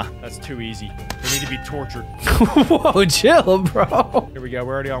 Nah, that's too easy. They need to be tortured. Whoa, chill, bro. Here we go.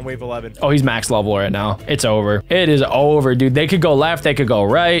 We're already on wave 11. Oh, he's max level right now. It's over. It is over, dude. They could go left. They could go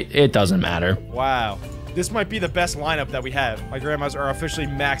right. It doesn't matter. Wow. This might be the best lineup that we have. My grandmas are officially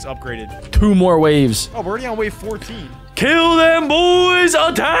max upgraded. 2 more waves. Oh, we're already on wave 14. Kill them, boys!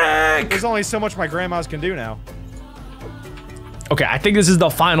 Attack! There's only so much my grandmas can do now. Okay, I think this is the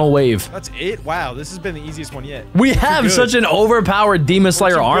final wave. That's it? Wow, this has been the easiest one yet. We have such an overpowered Demon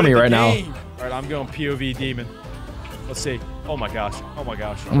Slayer army right now. All right, I'm going POV Demon. Let's see. Oh my gosh. Oh my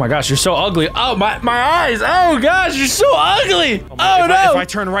gosh. Oh my gosh, you're so ugly. Oh, my eyes. Oh gosh, you're so ugly. Oh no. If I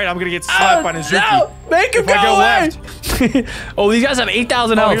turn right, I'm going to get slapped by Nezuki. No, make him go away. Left. Oh, these guys have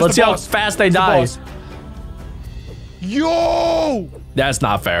 8,000 health. Let's see how fast they die. Yo! That's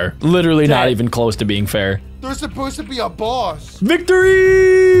not fair. Literally not even close to being fair. They're supposed to be a boss.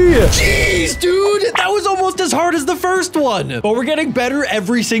 Victory! Jeez, dude, that was almost as hard as the first one. But we're getting better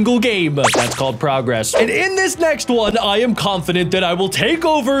every single game. That's called progress. And in this next one, I am confident that I will take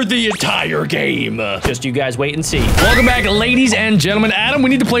over the entire game. Just you guys wait and see. Welcome back, ladies and gentlemen. Adam,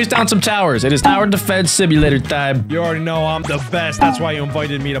 we need to place down some towers. It is Tower Defense Simulator time. You already know I'm the best. That's why you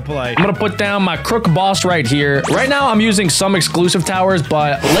invited me to play. I'm gonna put down my crook boss right here. Right now, I'm using some exclusive towers,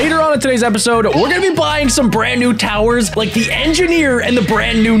 but later on in today's episode, we're gonna be buying some brand new towers like the Engineer and the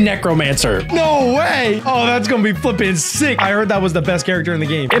brand new Necromancer. No way! Oh, that's gonna be flipping sick. I heard that was the best character in the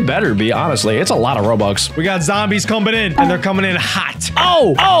game. It better be, honestly. It's a lot of Robux. We got zombies coming in, and they're coming in hot.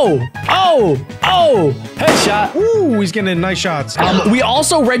 Oh! Headshot. Ooh, he's getting nice shots. We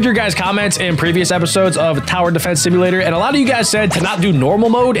also read your guys' comments in previous episodes of Tower Defense Simulator, and a lot of you guys said to not do normal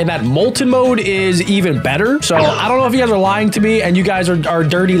mode, and that molten mode is even better. So I don't know if you guys are lying to me, and you guys are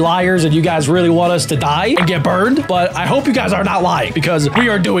dirty liars, and you guys really want us to die and get burned, but I hope you guys are not lying, because we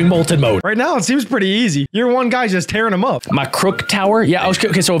are doing molten mode. Right now, it seems pretty easy. Your one guy's just tearing him up. My crook tower? Yeah,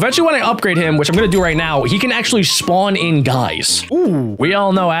 okay, so eventually when I upgrade him, which I'm gonna do right now, he can actually spawn in guys. Ooh. We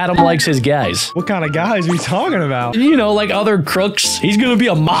all know Adam likes his guys. What kind of guys are you talking about? You know, like other crooks. He's gonna be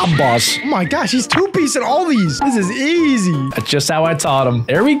a mob boss. Oh my gosh, he's two-piecing all these. This is easy. That's just how I taught him.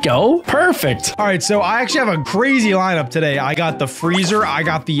 There we go. Perfect. All right, so I actually have a crazy lineup today. I got the Freezer, I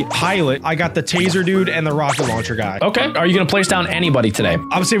got the Pilot, I got the Taser Dude, and the the rocket launcher guy. Okay. Are you gonna place down anybody today?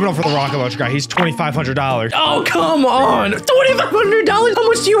 I'm saving up for the rocket launcher guy. He's $2,500. Oh, come on. $2,500? How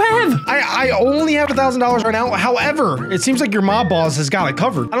much do you have? I only have $1,000 right now. However, it seems like your mob boss has got it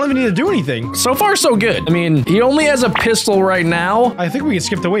covered. I don't even need to do anything. So far, so good. I mean, he only has a pistol right now. I think we can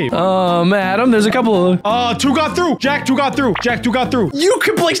skip the wave. Adam, there's a couple of... two got through. Jack, two got through. Jack, two got through. You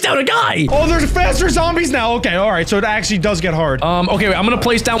can place down a guy. Oh, there's faster zombies now. Okay, all right. So it actually does get hard. Okay, wait, I'm gonna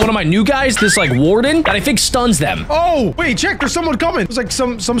place down one of my new guys, this like warden, that I think stuns them. Oh, wait, check. There's someone coming. It's like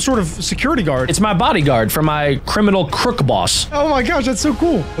some sort of security guard. It's my bodyguard for my criminal crook boss. Oh my gosh, that's so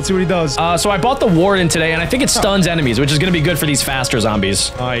cool. Let's see what he does. So I bought the warden today, and I think it stuns enemies, which is gonna be good for these faster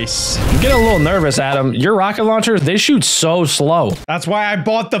zombies. Nice. I'm getting a little nervous, Adam. Your rocket launchers, they shoot so slow. That's why I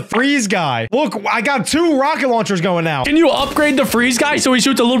bought the freeze guy. Look, I got 2 rocket launchers going now. Can you upgrade the freeze guy so he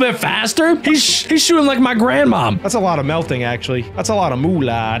shoots a little bit faster? He's shooting like my grandmom. That's a lot of melting, actually. That's a lot of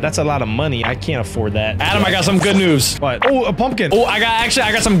moolah. That's a lot of money. I can't afford that. Adam, I got some good news. What? Oh, a pumpkin. Oh, I got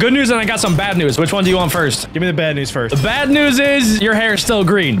some good news and I got some bad news. Which one do you want first? Give me the bad news first. The bad news is your hair is still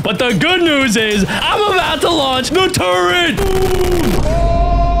green, but the good news is I'm about to launch the turret.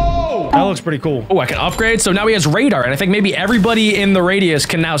 That looks pretty cool. Oh, I can upgrade. So now he has radar, and I think maybe everybody in the radius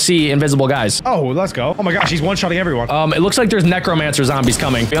can now see invisible guys. Oh, let's go. Oh my gosh, he's one-shotting everyone. It looks like there's necromancer zombies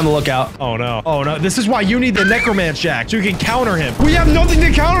coming. Be on the lookout. Oh no. Oh no. This is why you need the necromancer, Jack, so you can counter him. We have nothing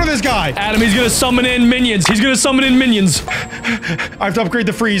to counter this guy. Adam, he's gonna summon in minions. He's gonna summon in minions. I have to upgrade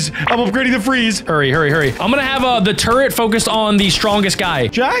the freeze. I'm upgrading the freeze. Hurry, hurry, hurry. I'm gonna have the turret focused on the strongest guy.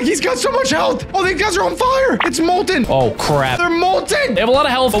 Jack, he's got so much health. Oh, these guys are on fire. It's molten. Oh, crap. They're molten. They have a lot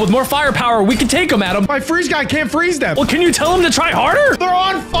of health, but with more firepower, we can take them, Adam. My freeze guy can't freeze them. Well, can you tell him to try harder? They're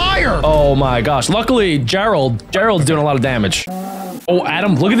on fire. Oh my gosh. Luckily, Gerald's doing a lot of damage. Oh,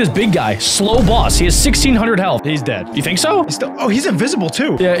 Adam, look at this big guy. Slow boss. He has 1,600 health. He's dead. You think so? He's invisible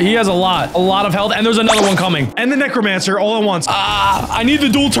too. Yeah, he has a lot of health, and there's another one coming. And the necromancer all at once. I need the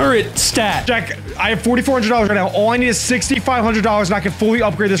dual turret stat. Jack, I have $4,400 right now. All I need is $6,500 and I can fully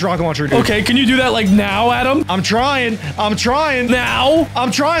upgrade this rocket launcher, dude. Okay, can you do that like now, Adam? I'm trying. Now?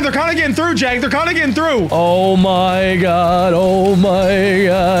 I'm trying. They're kind of getting through, Jack. They're kind of getting through. Oh my god. Oh my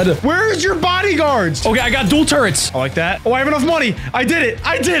god. Where's your bodyguards? Okay, I got dual turrets. I like that. Oh, I have enough money. I did it.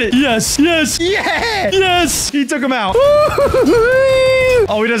 Yes. Yeah. Yes. He took him out.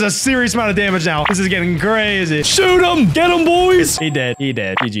 Oh, he does a serious amount of damage now. This is getting crazy. Shoot him. Get him, boys. He dead.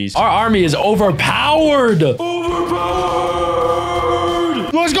 GG's. Our army is overpowered.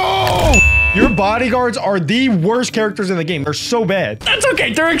 Let's go. Your bodyguards are the worst characters in the game. They're so bad. That's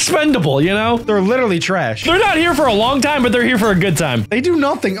okay. They're expendable, you know? They're literally trash. They're not here for a long time, but they're here for a good time. They do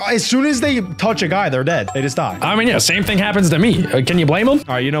nothing. As soon as they touch a guy, they're dead. They just die. I mean, yeah, same thing happens to me. Can you blame them?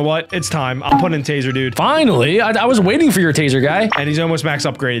 All right, you know what? It's time. I'm putting in taser, dude. Finally. I was waiting for your taser guy. And he's almost max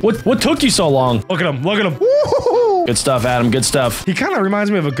upgraded. What took you so long? Look at him. Good stuff, Adam. Good stuff. He kind of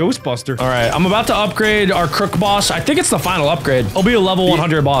reminds me of a Ghostbuster. All right, I'm about to upgrade our crook boss. I think it's the final upgrade. He'll be a level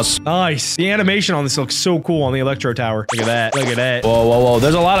 100 boss. Nice. The animation on this looks so cool on the electro tower. Look at that. Whoa.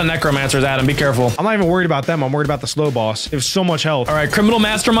 There's a lot of necromancers, Adam. Be careful. I'm not even worried about them. I'm worried about the slow boss. They have so much health. All right, criminal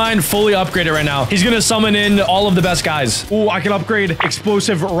mastermind fully upgraded right now. He's gonna summon in all of the best guys. Ooh, I can upgrade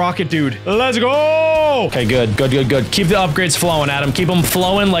explosive rocket dude. Let's go. Okay, good. Keep the upgrades flowing, Adam. Keep them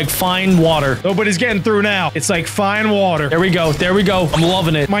flowing like fine water. Nobody's getting through now. It's like fine water. There we go. I'm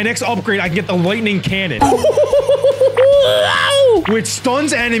loving it. My next upgrade, I can get the lightning cannon. Which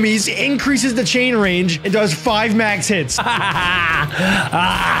stuns enemies, increases the chain range, and does 5 max hits.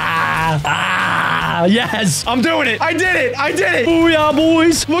 Yes. I'm doing it. I did it. Booyah,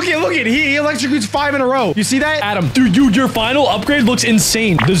 boys. Look at. He electrocutes 5 in a row. You see that? Adam, dude, your final upgrade looks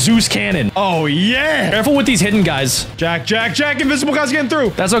insane. The Zeus cannon. Oh, yeah. Careful with these hidden guys. Jack. Invisible guy's getting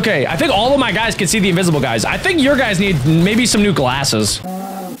through. That's okay. I think all of my guys can see the invisible guys. I think your guys need maybe some new glasses.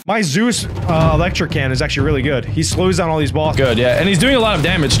 My Zeus electric cannon is actually really good. He slows down all these bosses. Good, yeah. And he's doing a lot of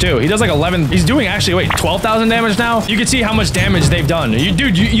damage, too. He does like 11. He's doing actually, wait, 12,000 damage now? You can see how much damage they've done.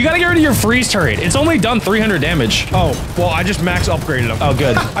 Dude, you gotta get rid of your freeze turret. It's only done 300 damage. Oh, well, I just max upgraded him. Oh,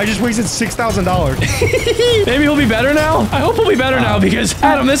 good. I just wasted $6,000. Maybe he'll be better now? I hope he'll be better now because,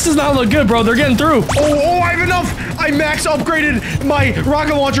 Adam, this does not look good, bro. They're getting through. Oh, I have enough. I max upgraded my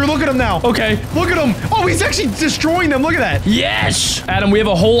rocket launcher. Look at him now. Okay. Look at him. Oh, he's actually destroying them. Look at that. Yes. Adam, we have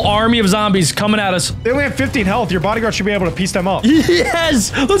a whole army of zombies coming at us. They only have 15 health. Your bodyguard should be able to piece them up.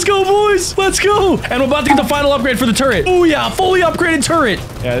 Yes. Let's go, boys. Let's go. And we're about to get the final upgrade for the turret. Oh, yeah. Fully upgraded turret.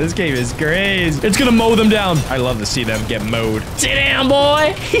 Yeah, this game is crazy. It's gonna mow them down. I love to see them get mowed. Sit down,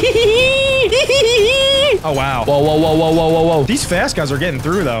 boy. Oh, wow. Whoa, whoa, whoa, whoa, whoa, whoa, whoa. These fast guys are getting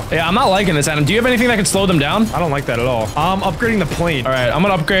through, though. Yeah, I'm not liking this, Adam. Do you have anything that can slow them down? I don't like that at all. I'm upgrading the plane. All right, I'm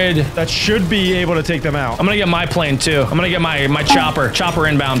gonna upgrade. That should be able to take them out. I'm gonna get my plane too. I'm gonna get my chopper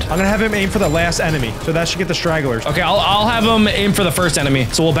inbound. I'm gonna have him aim for the last enemy, so that should get the stragglers. Okay, I'll have him aim for the first enemy,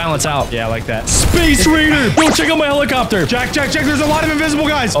 so we'll balance out. Yeah, I like that. Space Raider! Yo, check out my helicopter. Jack, there's a lot of invisible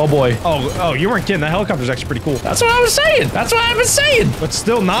guys. Oh boy. Oh, you weren't kidding. That helicopter's actually pretty cool. That's what I was saying. That's what I was saying. But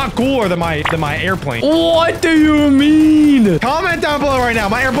still not cooler than my airplane. What do you mean? Comment down below right now.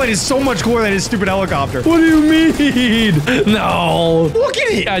 My airplane is so much cooler than his stupid helicopter. What do you mean? No. Look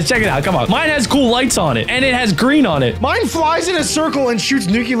at it. Guys, check it out. Come on. Mine has cool lights on it, and it has green on it. Mine flies in a circle and shoots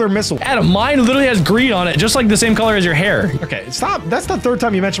nuclear missiles. Adam, mine literally has green on it, just like the same color as your hair. Okay, stop. That's the third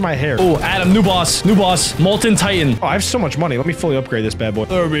time you mentioned my hair. Oh, Adam, new boss, Molten Titan. Oh, I have so much money. Let me fully upgrade this bad boy.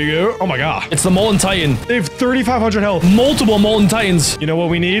 There we go. Oh my god. It's the Molten Titan. They have 3,500 health. Multiple Molten Titans. You know what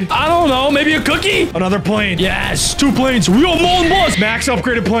we need? I don't know. Maybe a cookie? Another plane. Yes, 2 planes. Real Molten boss. Max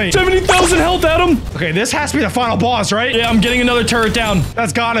upgraded plane. 70,000 health, Adam. Okay, this has to be the final boss, right? Yeah, I'm getting another turret down.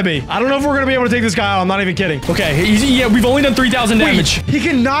 That's gotta be. I don't know if we're gonna be able to take this guy out. I'm not even kidding. Okay, yeah, we've only done 3,000 damage. He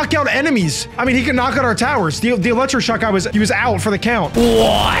can knock out enemies. I mean, he can knock out our towers. The electroshock guy was out for the count.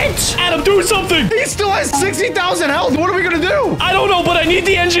 What? Adam, do something. He still has 60,000 health. What are we gonna do? I don't know, but I need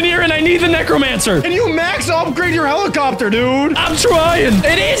the engineer and I need the necromancer. Can you max upgrade your helicopter, dude? I'm trying.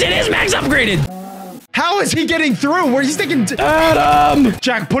 It is max upgraded. How is he getting through? Where he's thinking? Adam!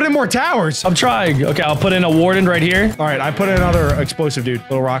 Jack, put in more towers. I'm trying. Okay, I'll put in a warden right here. All right, I put in another explosive dude.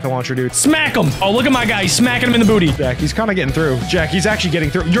 Little rocket launcher dude. Smack him. Oh, look at my guy. He's smacking him in the booty. Jack, he's kind of getting through. Jack, he's actually getting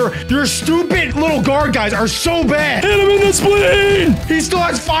through. Your stupid little guard guys are so bad. Hit him in the spleen. He still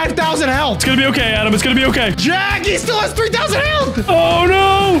has 5,000 health. It's gonna be okay, Adam. It's gonna be okay. Jack, he still has 3,000 health. Oh,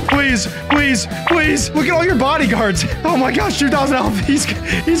 no. Please. Look at all your bodyguards. Oh my gosh, 2,000 health.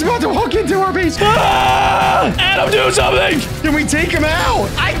 He's about to walk into our base. Ah! Adam, do something! Can we take him out?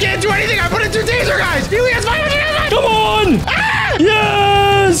 I can't do anything. I put in 2 taser guys. He only has 500 health. Come on! Ah!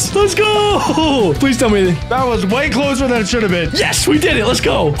 Yes! Let's go! Please tell me. That was way closer than it should have been. Yes, we did it. Let's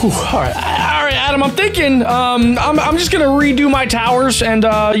go. Whew. All right, Adam. I'm thinking. I'm just gonna redo my towers, and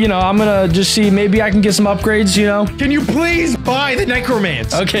you know, I'm gonna just see maybe I can get some upgrades. You know. Can you please buy the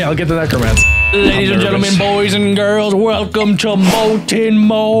necromance? Okay, I'll get the necromance. Ladies and gentlemen, boys and girls, welcome to Molten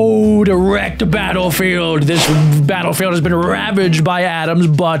Mode. Wreck the battlefield. This battlefield has been ravaged by Adam's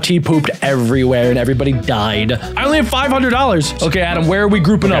butt. He pooped everywhere and everybody died. I only have $500. Okay, Adam, where are we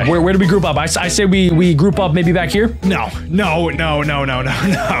grouping up? Where do we group up? I say we group up maybe back here? No.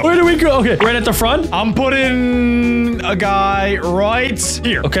 Where do we go? Okay, right at the front? I'm putting a guy right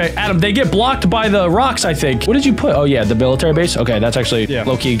here. Okay, Adam, they get blocked by the rocks, I think. What did you put? Oh, yeah, the military base? Okay, that's actually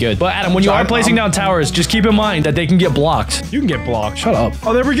low-key good. But Adam, when you are placing down towers, just keep in mind that they can get blocked. You can get blocked. Shut up.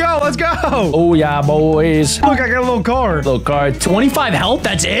 Oh, there we go. Let's go. Oh, yeah, boys. Look, I got a little card. 25 health?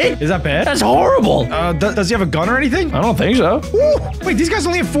 That's it? Is that bad? That's horrible. Does he have a gun or anything? I don't think so. Ooh, wait, these guys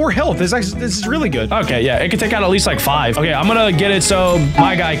only have 4 health. This is really good. Okay, yeah, it can take out at least like 5. Okay, I'm gonna get it so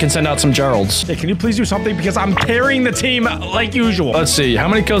my guy can send out some Geralds. Hey, can you please do something? Because I'm carrying the team like usual. Let's see. How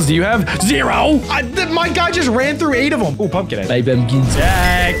many kills do you have? 0. My guy just ran through 8 of them. Ooh, pumpkin egg. Hey, pumpkins.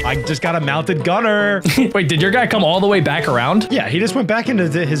 Jack, I just got a mounted gunner. Wait, did your guy come all the way back around? Yeah, he just went back into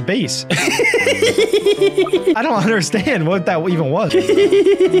his base. I don't understand what that even was.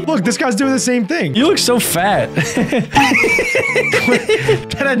 Look, this guy's doing the same thing. You look so fat.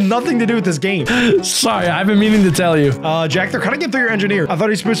 That had nothing to do with this game. Sorry, I've been meaning to tell you. Jack, they're kind of getting through your engineer. I thought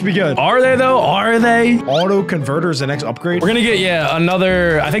he's supposed to be good. Are they though? Are they? Auto converters, the next upgrade. We're gonna get,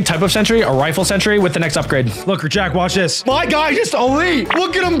 another, I think, type of sentry, a rifle sentry with the next upgrade. Look, Jack, watch this. My guy just elite.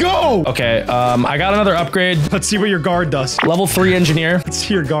 Look at him go. Okay, I got another upgrade. Let's see what your guard does. Level 3 engineer. Let's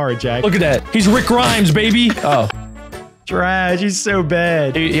see your guard, Jack. Look at that. He's Rick Grimes, baby. Oh. Trash. He's so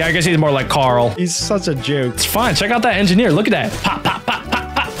bad. Yeah, I guess he's more like Carl. He's such a joke. It's fine. Check out that engineer. Look at that. Pop, pop, pop,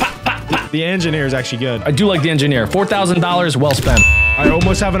 pop, pop, pop, pop, pop. The engineer is actually good. I do like the engineer. $4,000 well spent. I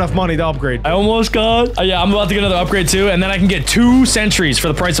almost have enough money to upgrade. I almost got. Yeah, I'm about to get another upgrade too, and then I can get 2 sentries for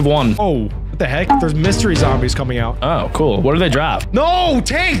the price of 1. Oh. What the heck? There's mystery zombies coming out. Oh, cool. What do they drop? No,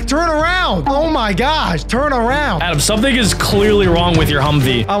 tank, turn around. Oh my gosh, turn around. Adam, something is clearly wrong with your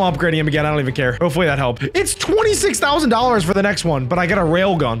Humvee. I'm upgrading him again. I don't even care. Hopefully that helped. It's $26,000 for the next one, but I get a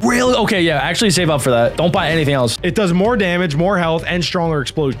rail gun. Really? Okay, yeah, actually save up for that. Don't buy anything else. It does more damage, more health, and stronger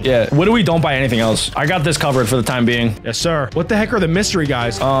explosion. Yeah, what do we don't buy anything else? I got this covered for the time being. Yes, sir. What the heck are the mystery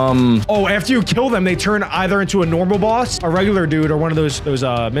guys? Oh, after you kill them, they turn either into a normal boss, a regular dude, or one of those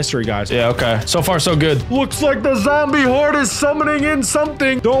mystery guys. Yeah, okay. Okay, so far so good. Looks like the zombie horde is summoning in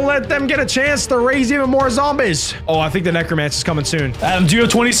something. Don't let them get a chance to raise even more zombies. Oh, I think the necromancer's coming soon. Adam, do you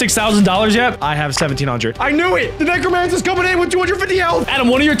have $26,000 yet? I have 1,700. I knew it. The necromancer's coming in with 250 health. Adam,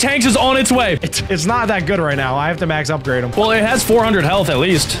 one of your tanks is on its way. It's not that good right now. I have to max upgrade him. Well, it has 400 health at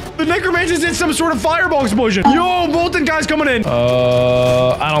least. The necromancer's did some sort of fireball explosion. Yo, molten guy's coming in.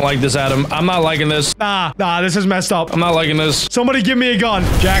 I don't like this, Adam. I'm not liking this. Nah, this is messed up. I'm not liking this. Somebody give me a gun.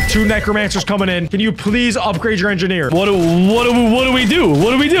 Jack, 2 necromancers coming in. Can you please upgrade your engineer? What do we do?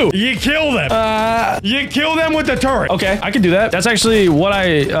 What do we do? You kill them. You kill them with the turret. Okay, I can do that. That's actually what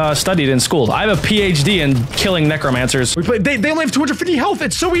I studied in school. I have a PhD in killing necromancers. They only have 250 health.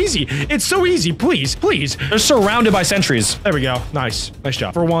 It's so easy. It's so easy. Please, please. They're surrounded by sentries. There we go. Nice. Nice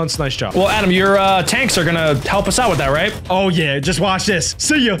job. For once, nice job. Well, Adam, your tanks are gonna help us out with that, right? Oh, yeah. Just watch this.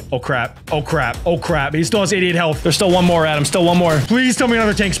 See ya. Oh, crap. Oh, crap. Oh, crap. He still has 88 health. There's still one more, Adam. Still one more. Please tell me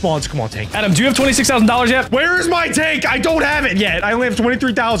another tank spawns. Come on, tank. Adam, do you have $26,000 yet? Where is my tank? I don't have it yet. I only have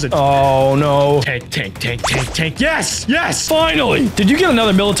 23,000. Oh, no. Tank. Yes. Yes. Finally. Did you get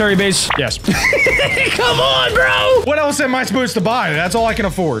another military base? Yes. Come on, bro. What else am I supposed to buy? That's all I can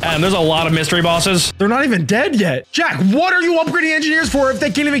afford. Adam, there's a lot of mystery bosses. They're not even dead yet. Jack, what are you upgrading engineers for if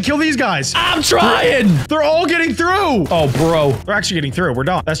they can't even kill these guys? I'm trying. They're all getting through. Oh, bro. They're actually getting through. We're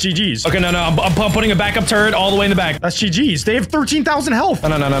done. That's GG's. Okay, no. I'm putting a backup turret all the way in the back. That's GG's. They have 13,000 health.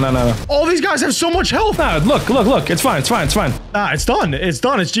 No. All these guys have so much health. Nah, look. It's fine. Nah, it's done. It's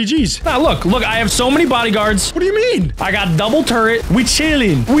done. It's GG's. Nah, look. I have so many bodyguards. What do you mean? I got double turret. We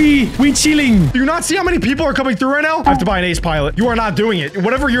chilling. We chilling. Do you not see how many people are coming through right now? I have to buy an ace pilot. You are not doing it.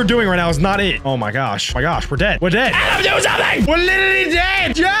 Whatever you're doing right now is not it. Oh my gosh. We're dead. We're dead. Adam, do something. We're literally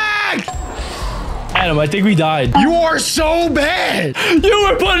dead. Jack! Adam, I think we died. You are so bad. You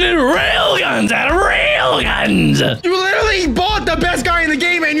were putting in real guns, Adam. Real guns. You literally bought the best guy in the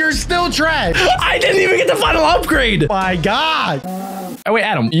game and you're still trash. I didn't even get the final upgrade. My God. Oh, wait,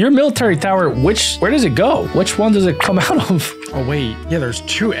 Adam, your military tower, where does it go? Which one does it come out of? Oh, wait. Yeah, there's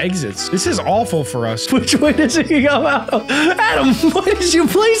 2 exits. This is awful for us. Which way does it come out of? Adam, why did you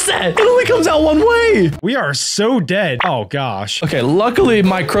place that? It only comes out one way. We are so dead. Oh, gosh. Okay, luckily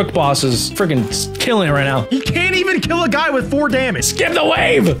my crook boss is freaking killing it right now. He can't even kill a guy with 4 damage. Skip the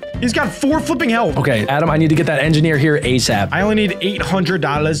wave. He's got 4 flipping health. Okay, Adam, I need to get that engineer here ASAP. I only need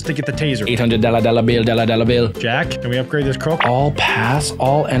 $800 to get the taser. $800 dollar bill. Jack, can we upgrade this crook? All pass.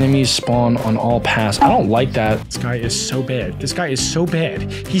 All enemies spawn on all pass. I don't like that. This guy is so bad. This guy is so bad.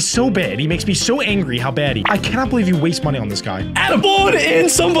 He's so bad. He makes me so angry how bad he. I cannot believe you waste money on this guy. Adam, spawn in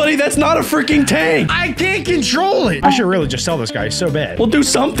somebody that's not a freaking tank. I can't control it. I should really just sell this guy. He's so bad. We'll do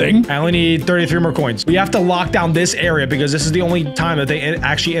something. I only need 33 more coins. We have to lock down this area because this is the only time that they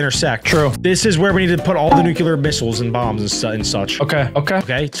actually intersect. True. This is where we need to put all the nuclear missiles and bombs and such.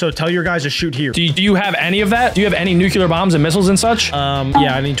 Okay. So tell your guys to shoot here. Do you have any of that? Do you have any nuclear bombs and missiles and such?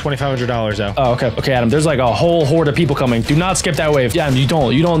 Yeah, I need $2,500 though. Oh, okay, Adam. There's like a whole horde of people coming. Do not skip that wave. Yeah, you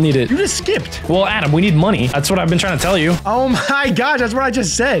don't need it. You just skipped. Well, Adam, we need money. That's what I've been trying to tell you. Oh my gosh, that's what I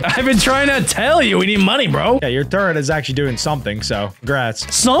just said. I've been trying to tell you we need money, bro. Yeah, your turret is actually doing something, so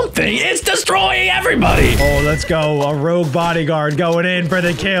congrats. Something? It's destroying everybody. Oh, let's go. A rogue bodyguard going in for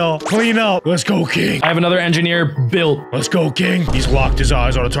the kill. Clean up. Let's go, King. I have another engineer built. Let's go, King. He's locked his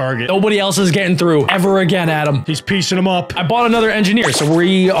eyes on a target. Nobody else is getting through ever again, Adam. He's piecing them up. I bought another engineer, so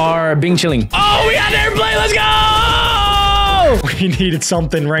we are being chilling. Oh, we got an airplane. Let's go! We needed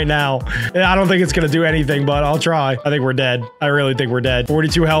something right now. I don't think it's gonna do anything, but I'll try. I think we're dead. I really think we're dead.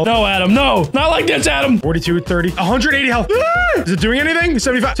 42 health. No, Adam, no. Not like this, Adam. 42, 30, 180 health. Is it doing anything?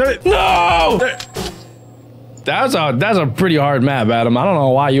 75, 70. No! That's a pretty hard map, Adam. I don't know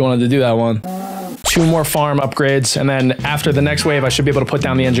why you wanted to do that one. 2 more farm upgrades, and then after the next wave, I should be able to put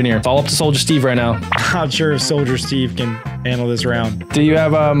down the engineer. It's all up to Soldier Steve right now. I'm not sure if Soldier Steve can handle this round. Do you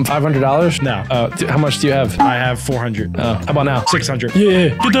have $500? No. How much do you have? I have 400. How about now? 600. Yeah,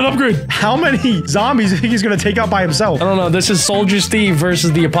 get that upgrade. How many zombies do you think he's gonna take out by himself? I don't know. This is Soldier Steve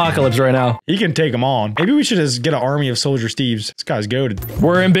versus the apocalypse right now. He can take them on. Maybe we should just get an army of Soldier Steves. This guy's goated.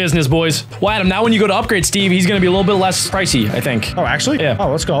 We're in business, boys. Well, Adam, now when you go to upgrade Steve, he's gonna be a little bit less pricey, I think. Oh, actually? Yeah. Oh,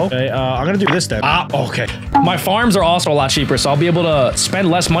 let's go. Okay, I'm gonna do this then. Okay. My farms are also a lot cheaper, so I'll be able to spend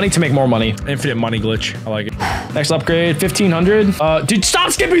less money to make more money. Infinite money glitch. I like it. Next upgrade, 1,500. Dude,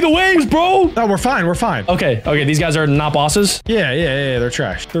 stop skipping the waves, bro! No, we're fine. We're fine. Okay, these guys are not bosses? Yeah, they're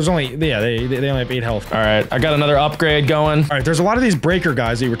trash. There's only, they only have 8 health. All right, I got another upgrade going. All right, there's a lot of these breaker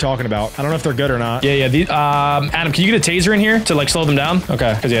guys that you were talking about. I don't know if they're good or not. Yeah, Adam, can you get a taser in here to like slow them down?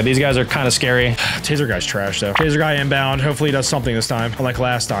 Okay, because yeah, these guys are kind of scary. Taser guy's trash though. Taser guy inbound. Hopefully he does something this time, unlike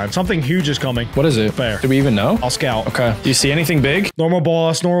last time. Something huge is coming. What is is it? Fair. Do we even know? I'll scout. Okay. Do you see anything big? Normal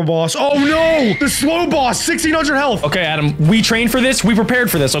boss, normal boss. Oh no! The slow boss, 1600 health. Okay, Adam, we trained for this. We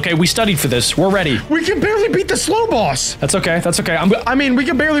prepared for this, okay? We studied for this. We're ready. We can barely beat the slow boss. That's okay. That's okay. I mean, we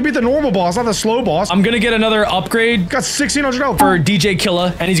can barely beat the normal boss, not the slow boss. I'm gonna get another upgrade Got 1600 health. for DJ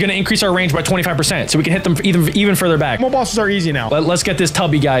Killa, and he's gonna increase our range by 25%, so we can hit them even further back. Normal bosses are easy now. Let's get this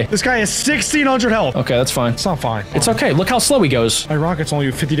tubby guy. This guy has 1600 health. Okay, that's fine. It's not fine. It's okay. Look how slow he goes. My rocket's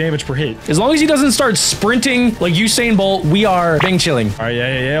only 50 damage per hit. As long as he doesn't start sprinting like Usain Bolt, we are bang chilling. All right,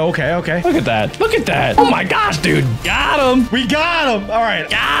 yeah. Okay. Look at that. Look at that. Oh my gosh, dude. Got him. We got him. All right.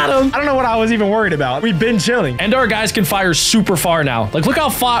 Got him. I don't know what I was even worried about. We've been chilling. And our guys can fire super far now. Like, look how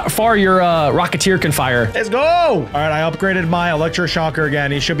far your Rocketeer can fire. Let's go. All right, I upgraded my electroshocker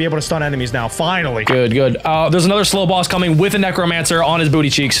again. He should be able to stun enemies now. Finally. Good. There's another slow boss coming with a necromancer on his booty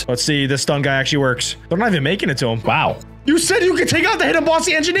cheeks. Let's see. This stun guy actually works. They're not even making it to him. Wow. You said you could take out the hidden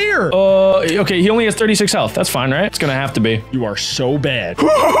bossy engineer. Okay, he only has 36 health. That's fine, right? It's gonna have to be. You are so bad.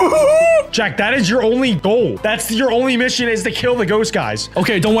 Jack, that is your only goal. That's your only mission is to kill the ghost guys.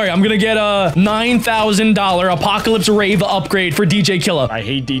 Okay, don't worry. I'm gonna get a $9,000 Apocalypse Rave upgrade for DJ Killa. I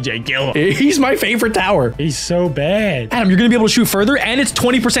hate DJ Killa. He's my favorite tower. He's so bad. Adam, you're gonna be able to shoot further, and it's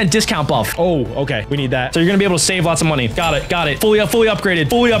 20% discount buff. Oh, okay. We need that. So you're gonna be able to save lots of money. Got it. Fully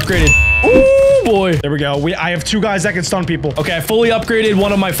upgraded. Ooh, boy. There we go. I have 2 guys that can stun people. Okay, I fully upgraded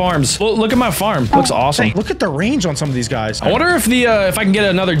one of my farms. Look at my farm. Looks awesome. Hey, look at the range on some of these guys. I wonder if if I can get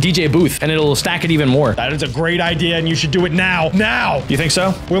another DJ booth and it'll stack it even more. That is a great idea, and you should do it now. Now. You think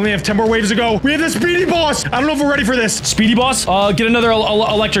so? We only have 10 more waves to go. We have the speedy boss. I don't know if we're ready for this. Speedy boss? Get another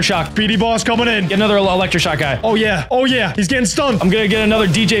electroshock. Speedy boss coming in. Get another electroshock guy. Oh yeah. He's getting stunned. I'm gonna get another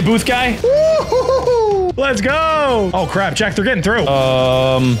DJ booth guy. Woo-hoo-hoo-hoo. Let's go. Oh crap, Jack, they're getting through.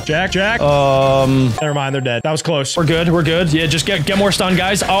 Jack. Never mind, they're dead. That was close. We're good. Yeah, just get more stun,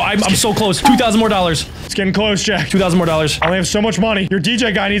 guys. Oh, I'm so close. $2,000 more. It's getting close, Jack. $2,000 more. I only have so much money. Your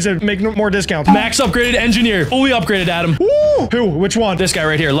DJ guy needs to make more discounts. Max upgraded engineer. Fully upgraded, Adam. Woo! Who? Which one? This guy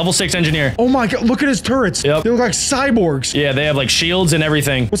right here. Level 6 engineer. Oh my god, look at his turrets. Yep. They look like cyborgs. Yeah, they have like shields and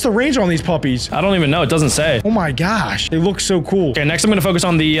everything. What's the range on these puppies? I don't even know. It doesn't say. Oh my gosh. They look so cool. Okay, next I'm gonna focus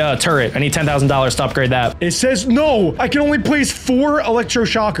on the turret. I need $10,000 to upgrade that. It says no. I can only place 4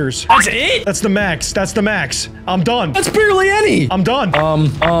 electroshockers. That's it? That's the max. I'm done. That's barely any. I'm done.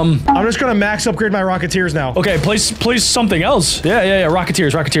 I'm just gonna max upgrade my Rocketeers now. Okay, place something else. Yeah.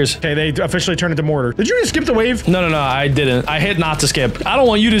 Rocketeers. Okay, they officially turned into mortar. Did you just skip the wave? No, I didn't. I hit not to skip. I don't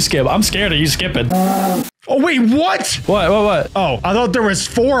want you to skip. I'm scared of you skipping. Oh wait, what? What? Oh, I thought there was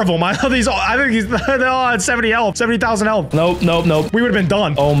 4 of them. I think they all had 70,000 health. Nope. We would have been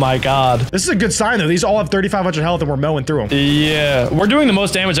done. Oh my god. This is a good sign though. These all have 3,500 health and we're mowing through them. Yeah, we're doing the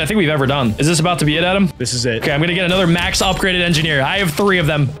most damage I think we've ever done. Is this about to be it, Adam? This is it. Okay, I'm gonna get another max upgraded engineer. I have 3 of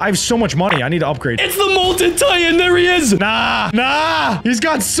them. I have so much money. I need to upgrade. It's the Molten Titan. There he is. Nah. He's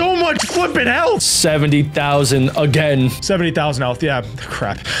got so much flipping health. 70,000 again. 70,000 health. Yeah,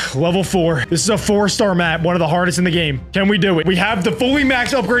 crap. Level 4. This is a 4-star map. One of the hardest in the game. Can we do it? We have the fully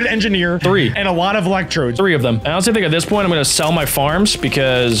max upgraded engineer. 3. And a lot of electrodes. 3 of them. I honestly think at this point I'm gonna sell my farms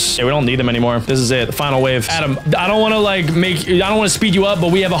because we don't need them anymore. This is it. The final wave. Adam, I don't want to I don't want to speed you up,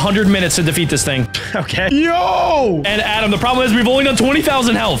 but we have 100 minutes to defeat this thing. Okay. Yo! And Adam, the problem is we've only done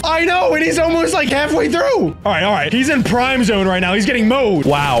 20,000 health. I know, and he's almost like halfway through. All right. He's in prime zone right now. He's getting mowed.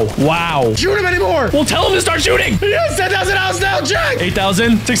 Wow. Shoot him anymore. Well, tell him to start shooting. He has 10,000 health now, Jack.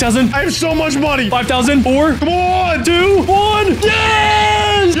 8,000, 6,000. I have so much money. 5,000, 4. Come on. 2, 1.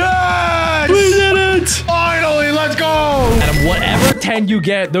 Yes! Yes! We did it! Finally, let's go! Adam, whatever 10 you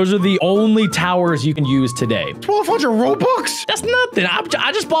get, those are the only towers you can use today. 1,200 Robux? That's nothing.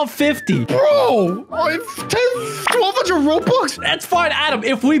 I just bought 50. Bro, 1,200 Robux? That's fine, Adam.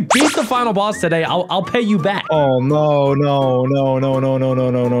 If we beat the final boss today, I'll pay you back. Oh, no.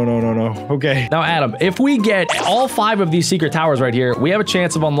 Okay. Now, Adam, if we get all 5 of these secret towers right here, we have a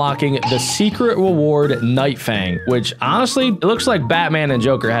chance of unlocking the secret reward Night Fang, which honestly, it looks like Batman and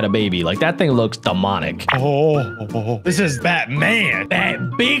Joker had a baby. Like that thing looks demonic. Oh, this is Batman.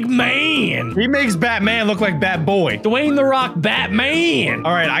 That big man. He makes Batman look like Batboy. Dwayne The Rock Batman.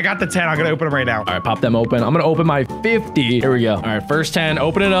 All right, I got the 10. I'm gonna open them right now. All right, pop them open. I'm gonna open my 50. Here we go. All right, first 10.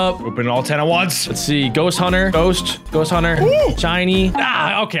 Open it up. Open all 10 at once. Let's see. Ghost Hunter. Ghost Hunter. Ooh. Shiny.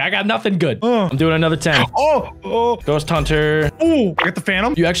 Okay. I got nothing good. I'm doing another 10. Oh. Ghost Hunter. Ooh. I got the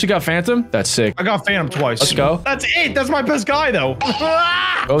Phantom. You actually got Phantom? That's sick. I got Phantom twice. Let's go. That's it. That's my best guy, though.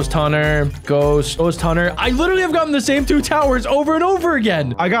 Ghost Hunter. Ghost Hunter. I literally have gotten the same 2 towers over and and over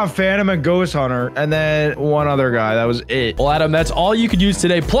again. I got Phantom and Ghost Hunter, and then one other guy. That was it. Well, Adam, that's all you could use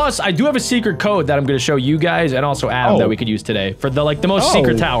today. Plus, I do have a secret code that I'm going to show you guys and also Adam that we could use today for the most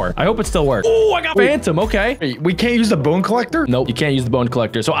secret tower. I hope it still works. Oh, I got Phantom. Okay. Hey, we can't use the bone collector? Nope, you can't use the bone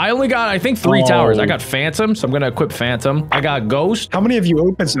collector. So I only got, I think, 3 towers. I got Phantom, so I'm going to equip Phantom. I got Ghost. How many have you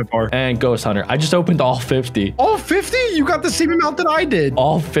opened so far? And Ghost Hunter. I just opened all 50. All 50? You got the same amount that I did.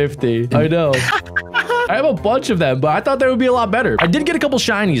 All 50. I know. I have a bunch of them, but I thought that would be a lot better. I did get a couple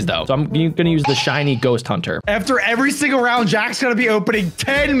shinies, though. So I'm going to use the shiny Ghost Hunter. After every single round, Jack's going to be opening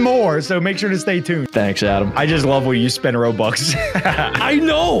 10 more, so make sure to stay tuned. Thanks, Adam. I just love when you spend Robux. I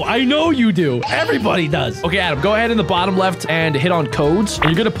know you do. Everybody does. Okay, Adam, go ahead in the bottom left and hit on codes. And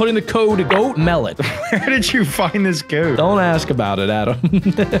you're going to put in the code GOAT Melon. Where did you find this code? Don't ask about it, Adam.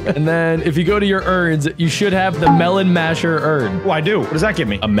 And then if you go to your urns, you should have the Melon Masher urn. Oh, I do. What does that give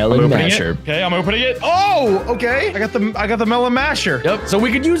me? A Melon Masher. Okay, I'm opening it. Oh, okay. I got the Melon Masher. Yep, so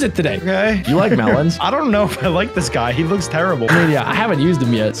we could use it today. Okay. You like melons? I don't know if I like this guy. He looks terrible. I mean, yeah, I haven't used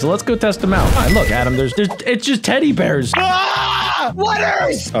him yet, so let's go test him out. All right, look, Adam, it's just teddy bears. Ah!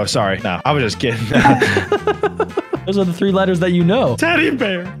 Letters! Oh, sorry. No, I was just kidding. Those are the 3 letters that you know. Teddy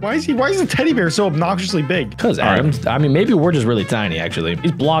bear. Why is the teddy bear so obnoxiously big? Because Adam, I mean, maybe we're just really tiny, actually.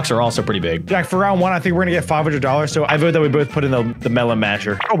 These blocks are also pretty big. Jack, for round 1, I think we're gonna get $500. So I vote that we both put in the Melon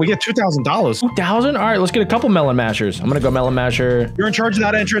Masher. Oh, we get $2,000. 2,000? All right, let's get a couple Melon Mashers. I'm gonna go Melon Masher. You're in charge of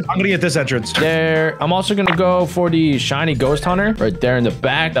that entrance. I'm gonna get this entrance. There. I'm also gonna go for the shiny Ghost Hunter right there in the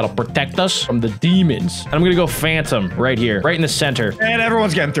back. That'll protect us from the demons. And I'm gonna go Phantom right here, right in the center. And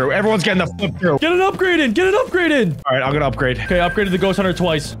everyone's getting through. Everyone's getting the flip through. Get an upgrade in. Get an upgrade in. All right, I'm gonna upgrade. Okay, upgraded the Ghost Hunter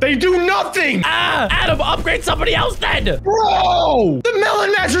twice. They do nothing! Ah! Adam, upgrade somebody else then! Bro! The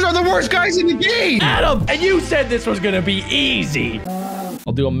Melon Mashers are the worst guys in the game! Adam, and you said this was gonna be easy.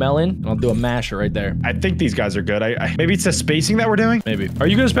 I'll do a melon, and I'll do a masher right there. I think these guys are good. Maybe it's the spacing that we're doing? Maybe. Are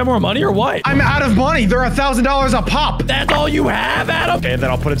you gonna spend more money or what? I'm out of money. They're $1,000 a pop. That's all you have, Adam? Okay, and then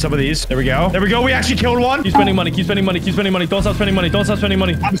I'll put in some of these. There we go. There we go. We actually killed one. Keep spending money. Keep spending money. Keep spending money. Don't stop spending money. Don't stop spending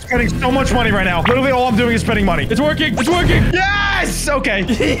money. I'm spending so much money right now. Literally all I'm doing is spending money. It's working. It's working. Yes! Okay.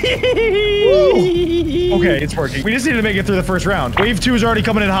 Okay, it's working. We just need to make it through the first round. Wave 2 is already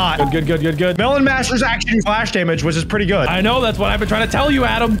coming in hot. Good. Melon Mashers actually do flash damage, which is pretty good. I know. That's what I've been trying to tell you,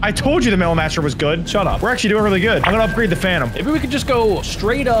 Adam. I told you the Melon Masher was good. Shut up. We're actually doing really good. I'm gonna upgrade the Phantom. Maybe we could just go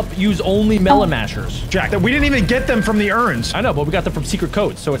straight up, use only melon mashers. Jack, we didn't even get them from the urns. I know, but we got them from secret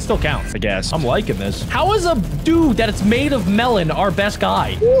codes, so it still counts. I guess. I'm liking this. How is a dude that it's made of melon our best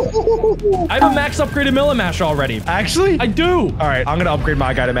guy? I have a max upgraded melon masher already. Actually? I do. All right, I'm gonna upgrade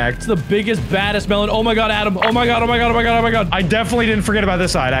my guy to max. It's the biggest, baddest melon. Oh my god, Adam. Oh my god, oh my god, oh my god, oh my god. I definitely didn't forget about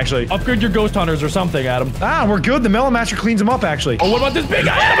this side, actually. Upgrade your ghost hunters or something, Adam. Ah, we're good. The Melon Masher cleans them up, actually. Oh, what about this big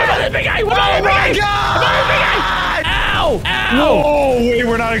guy? Adam, what about this big guy? What about this big guy? God! What about this big guy? Ow! Ow! Whoa, wait,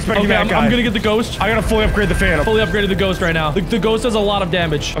 we're not expecting that guy. I'm gonna get the ghost. I gotta fully upgrade the Phantom. Fully upgraded the ghost right now. The ghost does a lot of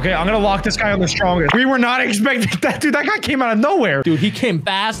damage. Okay, I'm gonna lock this guy on the strongest. We were not expecting that. Dude, that guy came out of nowhere. Dude, he came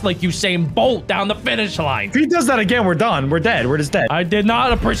fast like Usain Bolt down the finish line. If he does that again, we're done. We're dead. We're just dead. I did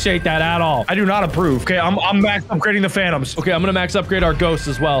not appreciate that at all. I do not approve. Okay, I'm max upgrading the Phantoms. Okay, I'm gonna max upgrade our ghosts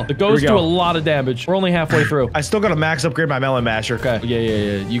as well. The ghosts do a lot of damage. We're only halfway through. I still gotta max upgrade my Melon Masher. Okay,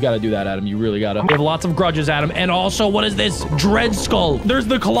 yeah. You gotta do that, Adam. You really gotta. We have lots of grudges, Adam. And also, what is this? Dread Skull. There's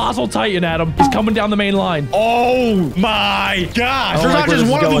the Colossal Titan, Adam. He's coming down the main line. Oh my gosh. There's not just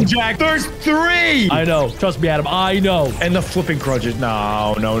one of them, Jack. There's 3. I know. Trust me, Adam. I know. And the flipping grudges.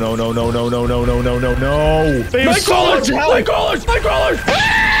 No. They have so much health. Nightcrawlers!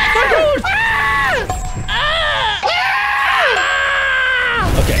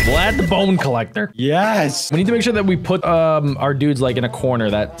 Okay, we'll add the bone collector. Yes. We need to make sure that we put our dudes like in a corner.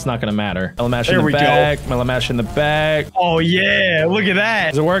 That's not gonna matter. Melon Mash in the back. Melon Mash in the back. Oh yeah, look at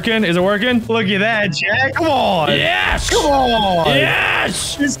that. Is it working? Is it working? Look at that, Jack. Come on. Yes. Come on.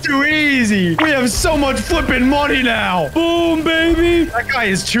 Yes. It's too easy. We have so much flipping money now. Boom, baby. That guy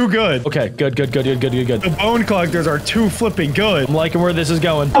is too good. Okay, good. The bone collectors are too flipping good. I'm liking where this is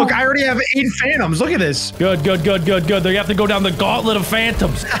going. Look, I already have 8 Phantoms. Look at this. Good. They have to go down the gauntlet of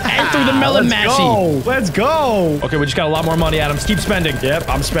Phantoms. And through the melon mashy. Let's go. Okay, we just got a lot more money, Adam. Keep spending. Yep,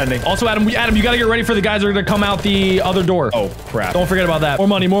 I'm spending. Also, Adam, you gotta get ready for the guys that are gonna come out the other door. Oh, crap. Don't forget about that. More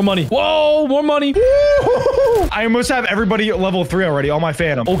money. Whoa, more money. I almost have everybody at level 3 already, all my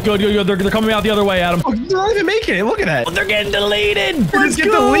Phantom. Oh, good. They're coming out the other way, Adam. Oh, they're not even making it. Look at that. Oh, they're getting deleted. Let's get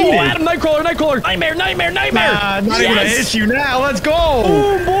deleted. Adam, Nightcrawler. Nightmare. Not even an issue now. Let's go.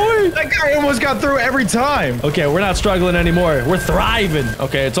 Oh, boy. That guy almost got through every time. Okay, we're not struggling anymore. We're thriving.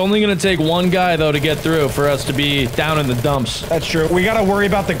 Okay, Okay, it's only gonna take one guy though to get through for us to be down in the dumps. That's true. We gotta worry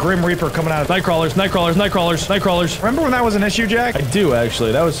about the Grim Reaper coming out of Nightcrawlers, Nightcrawlers, Nightcrawlers, Nightcrawlers. Remember when that was an issue, Jack? I do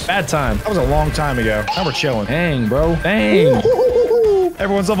actually. That was bad time. That was a long time ago. Now we're chilling. Dang, bro. Dang.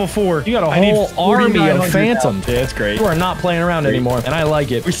 Everyone's level 4. You got a whole army of phantoms. Yeah, it's great. You are not playing around anymore, and I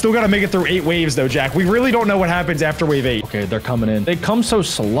like it. We still gotta make it through 8 waves though, Jack. We really don't know what happens after wave 8. Okay, they're coming in. They come so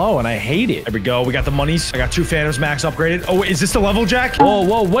slow, and I hate it. There we go. We got the monies. I got 2 phantoms max upgraded. Oh, is this the level, Jack? Whoa,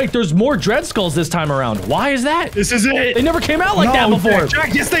 whoa, wait. There's more Dread Skulls this time around. Why is that? This is it. They never came out like that before.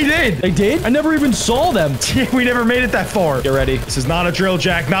 Jack, yes, they did. They did? I never even saw them. We never made it that far. Get ready. This is not a drill,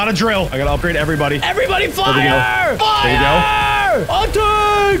 Jack. Not a drill. I gotta upgrade everybody. Everybody fire! Fire! There you go. Attack!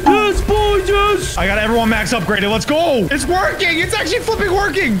 Yes, boys, yes! I got everyone max upgraded. Let's go. It's working. It's actually flipping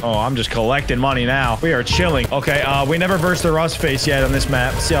working. Oh, I'm just collecting money now. We are chilling. Okay, we never versed the Rust face yet on this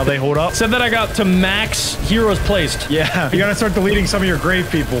map. See how they hold up? Said that I got to max heroes placed. Yeah, you gotta start deleting some of your grave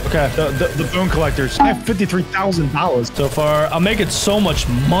people. Okay. The boon collectors. I have $53,000 so far. I'm making so much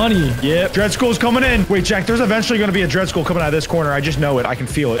money. Yep. Dread Skull's coming in. Wait, Jack, there's eventually gonna be a Dread Skull coming out of this corner. I just know it. I can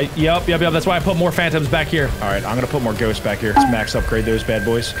feel it. Yep. That's why I put more phantoms back here. All right, I'm gonna put more ghosts back here. Let's max upgrade those bad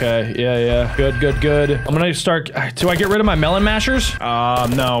boys. Okay, yeah. Good. I'm gonna start. Do I get rid of my melon mashers?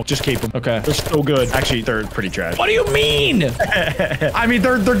 No, just keep them. Okay. They're still good. Actually, they're pretty trash. What do you mean? I mean,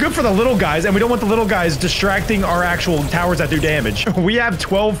 they're good for the little guys, and we don't want the little guys distracting our actual towers that do damage. We have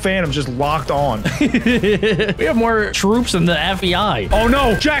 12 phantoms just locked on. We have more troops than the FBI. Oh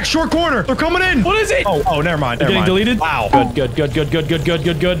no, Jack, short corner. They're coming in. What is it? Oh, never mind. Getting deleted? Wow.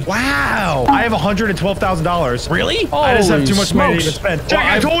 Good. Wow. I have $112,000. Really? I just have too much money to even spend. Jack,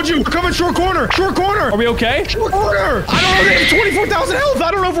 I told you. We're coming short corner. Short corner. Are we okay? Short corner. I don't know. They have 24,000 health.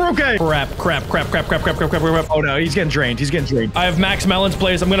 I don't know if we're okay. Crap. Oh no, he's getting drained. I have max melons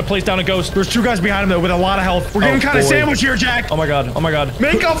placed. I'm gonna place down a ghost. There's 2 guys behind him though with a lot of health. We're getting kind of sandwiched here, Jack. Oh my god.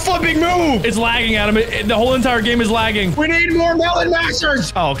 Make a flipping move. It's lagging, Adam. The whole entire game is lagging. We need more melon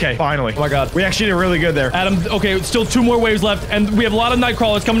masters. Oh, okay. Finally. Oh my god. We actually did really good there. Adam, okay, still 2 more waves left, and we have a lot of night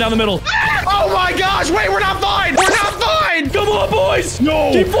crawlers coming down the middle. Oh my gosh, wait, we're not fine. We're not fine. Come on, boys.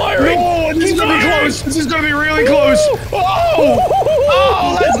 No. Keep firing. No, this is gonna be close. This is gonna be really close.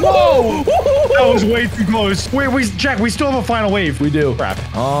 Oh, let's go. That was way too close. Wait, Jack, we still have a final wave. We do. Crap.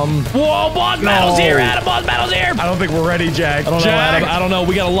 Whoa, boss battle's here, Adam. Boss battle's here. I don't think we're ready, Jack. I don't know, Adam. I don't know.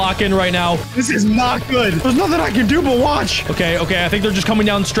 We gotta lock in right now. This is not good. There's nothing I can do but watch. Okay. I think they're just coming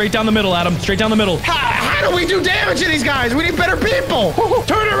down straight down the middle, Adam. Straight down the middle. How do we do damage to these guys? We need better people.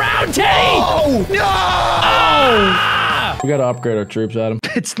 Turn around, Teddy. Oh, no. Oh. We gotta upgrade our troops, Adam.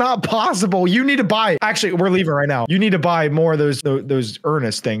 It's not possible. You need to buy. Actually, we're leaving right now. You need to buy more of those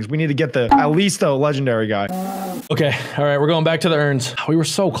Ernest things. We need to get at least the legendary guy. Okay. All right. We're going back to the urns. We were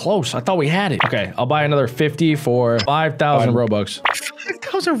so close. I thought we had it. Okay. I'll buy another 50 for 5,000 Robux.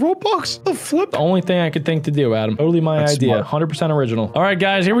 5,000 Robux? The flip. The only thing I could think to do, Adam. Totally my idea. 100% original. All right,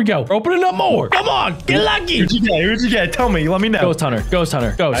 guys. Here we go. We're opening up more. Come on. Get lucky. Who'd you get? Tell me. Let me know. Ghost Hunter. Ghost.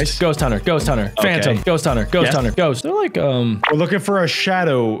 Nice. Ghost Hunter. Phantom. Okay. Ghost Hunter. Ghost. They're like, We're looking for a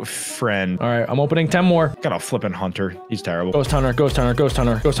shadow friend. All right. I'm opening 10 more. Got a flipping hunter. He's terrible. Ghost Hunter. Ghost.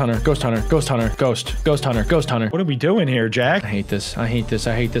 What are we doing here, Jack? I hate this.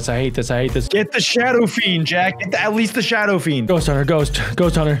 Get the Shadow Fiend, Jack. Get at least the Shadow Fiend. Ghost Hunter.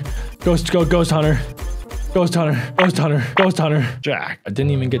 Jack. I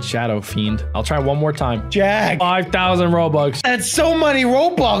didn't even get Shadow Fiend. I'll try one more time. Jack. 5,000 Robux. That's so many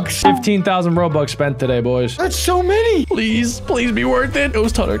Robux. 15,000 Robux spent today, boys. That's so many. Please be worth it.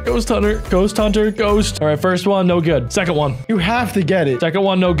 Ghost Hunter. All right, first one, no good. Second one. You have to get it. Second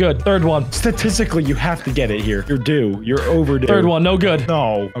one, no good. Third one. Statistically, you have to get it here. You're due. You're overdue. Third one, no good.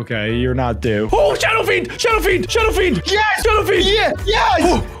 No. Okay, you're not due. Oh, Shadow Fiend. Yes. Shadow Fiend. Yeah.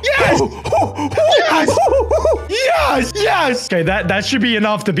 Yes. Okay, that should be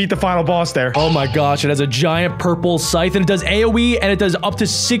enough to beat the final boss there. Oh my gosh, it has a giant purple scythe and it does AoE and it does up to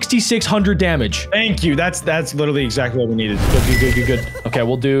 6,600 damage. Thank you. That's literally exactly what we needed. Good. Okay,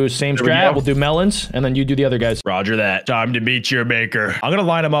 we'll do same strat. We'll do melons and then you do the other guys. Roger that. Time to beat your maker. I'm gonna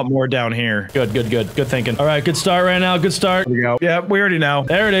line them up more down here. Good thinking. All right, good start right now. Good start. Here we go. Yeah, we already know.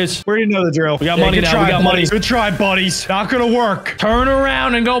 There it is. We already know the drill. We got money now. We got money. Good try, buddies. Not gonna work. Turn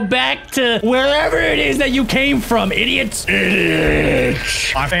around and go back to wherever it is that you came from, idiots.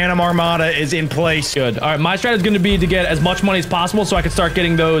 My Phantom Armada is in place. Good. All right, my strategy is going to be to get as much money as possible so I can start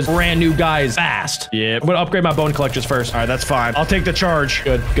getting those brand new guys fast. Yeah. I'm going to upgrade my bone collectors first. All right, that's fine. I'll take the charge.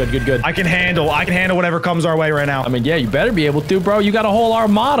 Good. I can handle whatever comes our way right now. I mean, yeah, you better be able to, bro. You got a whole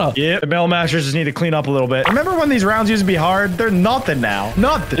armada. Yeah, the Metal Masters just need to clean up a little bit. Remember when these rounds used to be hard? They're nothing now.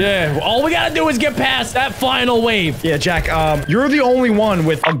 Nothing. Yeah, all we got to do is get past that final wave. Yeah, Jack, you're the only one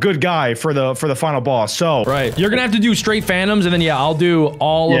with a good guy for the final boss, so. Right. You're going to have to do straight Phantoms, and then, yeah, I'll do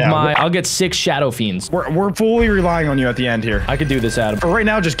all of my... I'll get 6 Shadow Fiends. We're fully relying on you at the end here. I could do this, Adam. For right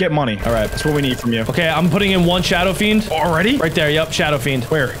now, just get money. All right. That's what we need from you. Okay, I'm putting in 1 Shadow Fiend. Already? Right there, yep, Shadow Fiend.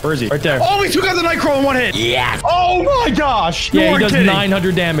 Where is he? Right there. Oh, we took out the Nightcrawler in 1 hit. Yes! Oh my gosh. Yeah, he does kidding.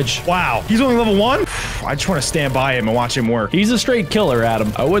 900 damage. Wow. He's only level 1? I just want to stand by him and watch him work. He's a straight killer,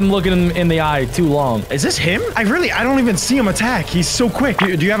 Adam. I wouldn't look at him in the eye too long. Is this him? I don't even see him attack. He's so quick.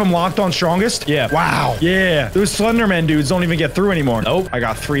 Do you have him locked on strongest? Yeah. Wow. Yeah. Those Slenderman dudes don't even get through anymore. Nope. I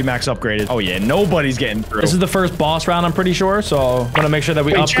got 3 max upgraded. Oh yeah, nobody's getting through. This is the first boss round, I'm pretty sure, so I'm gonna make sure that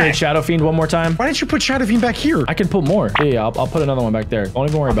we upgrade Jack. Shadow Fiend one more time. Why didn't you put Shadow Fiend back here? I can put more. Yeah, I'll put another one back there. Don't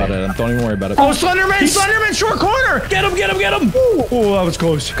even worry about it. Don't even worry about it. Oh, Slenderman! Slenderman, short corner! Get him! Oh, that was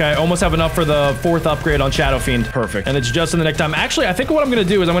close. Okay, I almost have enough for the 4th upgrade on Shadow Fiend. Perfect. And it's just in the next time. Actually, I think what I'm gonna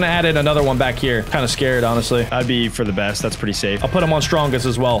do is I'm gonna add in another one back here. Kind of scared, honestly. That'd be for the best. That's pretty safe. I'll put him on strongest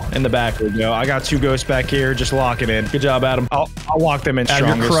as well in the back. There we go. I got 2 ghosts back here. Just lock it in. Good job, Adam. I'll lock them in Adam,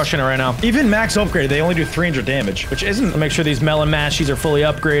 strongest. you're crushing it right now. Even max upgrade, they only do 300 damage, which isn't. I'll make sure these melon mashies are fully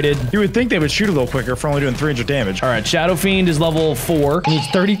upgraded. You would think they would shoot a little quicker for only doing 300 damage. All right, Shadow Fiend is level 4. Needs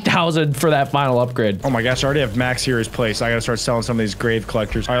 30,000 for that final upgrade. Oh my gosh, I already have max heroes placed. I gotta start selling some of these grave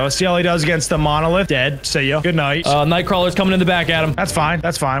collectors. All right, let's see how he does against the monolith. Dead. See ya. Good night. Nightcrawler's coming in the back, Adam. That's fine.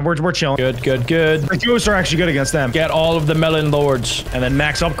 We're chilling. Good. The ghosts are actually good against them. Get all of the melon lords. And then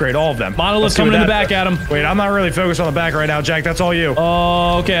max upgrade all of them. Monolith's coming in the back, Adam. Wait, I'm not really focused on the back right now, Jack. That's all you.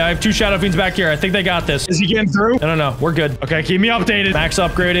 Oh, okay. I have 2 Shadow Fiends back here. I think they got this. Is he getting through? No. We're good. Okay, keep me updated. Max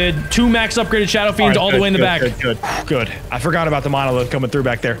upgraded. 2 max upgraded Shadow Fiends all the way in the back. Good. I forgot about the monolith coming through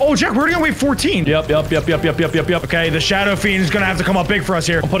back there. Oh, Jack, we're gonna wait 14. Yep. Okay, the Shadow Fiend is gonna have to come up big for us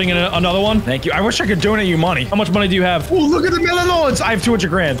here. I'm putting in another one. Thank you. I wish I could donate you money. How much money do you have? Oh, look at the melon lords. I have 200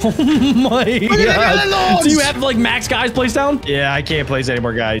 grand. Oh my Look at the melon lords. Do you have like max guys placed down? Yeah, I can't place any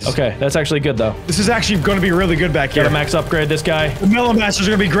more guys. Okay, that's actually good though. This is actually gonna be really good back here. Gotta max upgrade this guy. The Melon Masters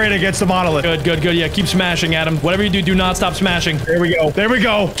are gonna be great against the monolith. Good. Yeah, keep smashing, Adam. Whatever you do not stop smashing. There we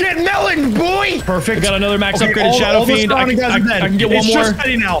go. Get melon, boy. Perfect. I got another max upgraded Shadow Fiend. I can get one more. It's just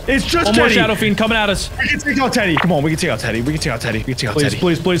Teddy now. It's just one Teddy. more Shadow Fiend coming at us. We can take out Teddy. Come on, we can take out Teddy.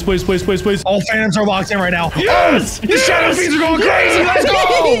 Please. All Phantoms are locked in right now. Yes! The Shadow Fiends are going crazy. Let's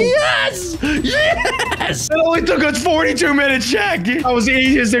go. Yes! It only took us 42 minutes, Jack. That was the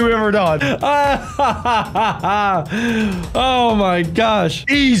easiest thing we've ever done. Oh my gosh.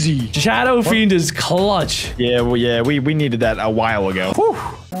 Easy. Shadow Fiend is clutch. Yeah, we needed that a while ago. Whew.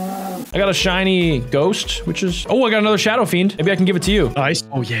 I got a shiny ghost, which is... Oh, I got another Shadow Fiend. Maybe I can give it to you. Nice.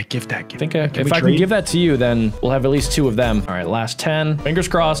 Oh, yeah, give that. I think if I can give that to you, then we'll have at least 2 of them. All right, last 10. Fingers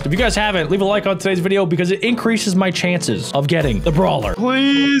crossed. If you guys haven't, leave a like on today's video because it increases my chances of getting the brawler.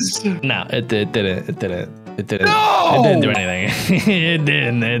 Please. No, it didn't. No! It didn't do anything. It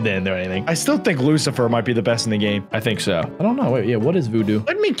didn't do anything. I still think Lucifer might be the best in the game. I think so. I don't know. Wait, yeah, what is voodoo?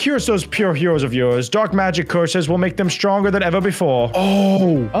 Let me curse those pure heroes of yours. Dark magic curses will make them stronger than ever before.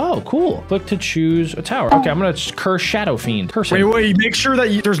 Oh, cool. Click to choose a tower. Okay, I'm gonna curse Shadow Fiend. Curse him. Wait. Make sure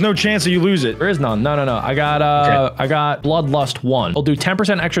that there's no chance that you lose it. There is none. No. I got Bloodlust 1. It'll do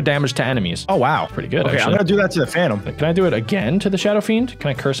 10% extra damage to enemies. Oh, wow. Pretty good, Okay, actually. I'm gonna do that to the Phantom. Can I do it again to the Shadow Fiend? Can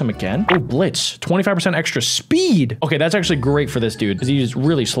I curse him again? Oh, Blitz. 25% extra speed. Okay, that's actually great for this dude because he's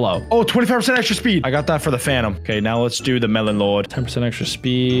really slow. Oh, 25% extra speed. I got that for the Phantom. Okay, now let's do the Melon Lord. 10% extra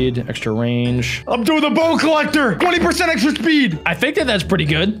speed, extra range. I'm doing the Bone Collector. 20% extra speed. I think that's pretty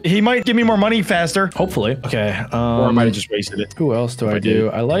good. He might give me more money faster. Hopefully. Okay. Or I might have just wasted it. Who else do I do?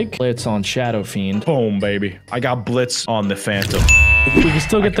 I like Blitz on Shadow Fiend. Boom, baby. I got Blitz on the Phantom. We can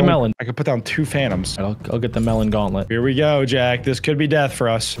still get the melon. I could put down 2 Phantoms. I'll get the melon gauntlet. Here we go, Jack. This could be death for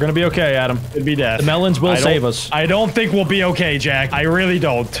us. We're gonna be okay, Adam. Could be death. The melons will save us. I don't think we'll be okay, Jack. I really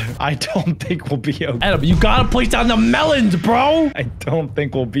don't. I don't think we'll be okay. Adam, you gotta place down the melons, bro. I don't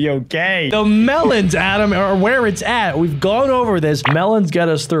think we'll be okay. The melons, Adam, are where it's at. We've gone over this. Melons get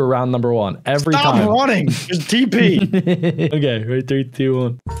us through round number 1 every time. Stop running. Just TP. Okay, right, 3, 2,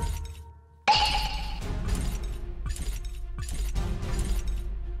 1.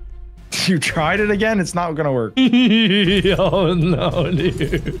 You tried it again? It's not gonna work. Oh, no,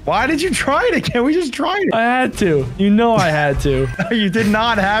 dude. Why did you try it again? We just tried it. I had to. You know I had to. You did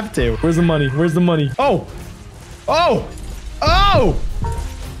not have to. Where's the money? Where's the money? Oh! Oh! Oh!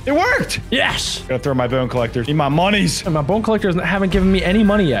 It worked! Yes! Gotta throw my bone collectors. Need my monies. My bone collectors haven't given me any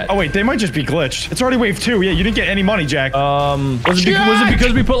money yet. Oh, wait, they might just be glitched. It's already wave 2. Yeah, you didn't get any money, Jack. Was it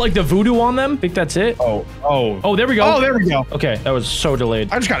because we put like the voodoo on them? I think that's it. Oh, there we go. Oh, there we go. Okay, that was so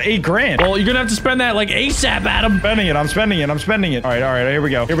delayed. I just got 8 grand. Well, you're gonna have to spend that like ASAP, Adam. I'm spending it. All right, here we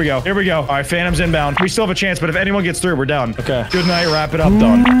go. All right, Phantom's inbound. We still have a chance, but if anyone gets through, we're done. Okay. Good night, wrap it up,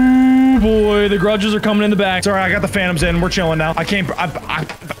 done. Ooh, boy, the grudges are coming in the back. Sorry, I got the Phantoms in. We're chilling now. I came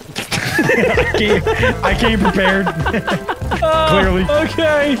prepared. Clearly.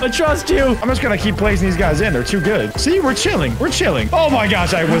 Okay, I trust you. I'm just gonna keep placing these guys in. They're too good. See, we're chilling. Oh my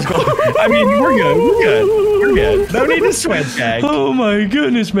gosh, I was going. I mean, we're good. No need to sweat, Jack. Oh my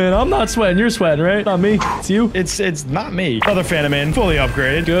goodness, man. I'm not sweating. You're sweating, right? Not me. It's you. It's not me. Another Phantom in, fully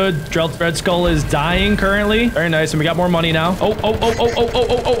upgraded. Good. Red Skull is dying currently. Very nice. And we got more money now. Oh.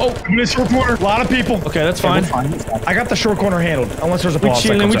 I'm in this short corner. A lot of people. Okay, that's fine. I got the short corner handled. Unless there's a boss.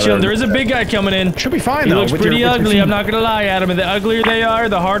 We chilling. There is a big guy coming in. Should be fine, he though. Looks pretty ugly. I'm not gonna lie, Adam. And the uglier they are,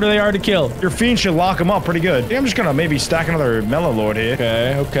 the harder they are to kill. Your fiend should lock them up pretty good. I think I'm just gonna maybe stack another Melon Lord here.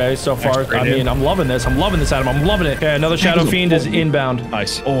 Okay. So far, I mean, I'm loving this, Adam. I'm loving it. Okay, another Shadow Fiend is inbound.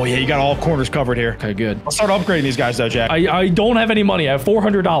 Nice. Oh, yeah, you got all corners covered here. Okay, good. I'll start upgrading these guys, though, Jack. I don't have any money. I have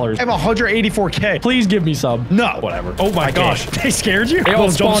 $400. I have 184K. Please give me some. No. Whatever. Oh my gosh. They scared you? They all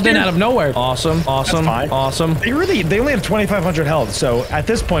spawned in out of nowhere. Awesome. They only have 2,500 health, so at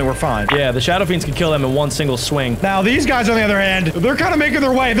this point, we're fine. Yeah, the Shadow Fiends can kill them in one single swing. Now, these guys, on the other hand, they're kind of making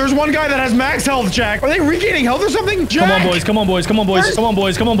their way. There's one guy that has max health, Jack. Are they regaining health or something? Jack! Come on, boys.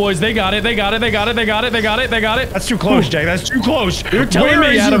 They got it. That's too close, Jack. That's too close. You're telling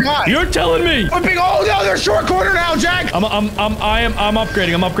me, Adam. You're telling me. Oh, no, they're short corner now, Jack. I'm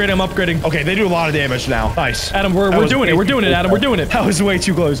upgrading. Okay, they do a lot of damage now. Nice. Adam, we're doing it, Adam. We're doing it. That was way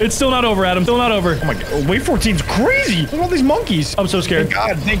too close. It's still not over, Adam. Still not over. Oh my god. Wave 14's crazy. Look at all these monkeys. I'm so scared.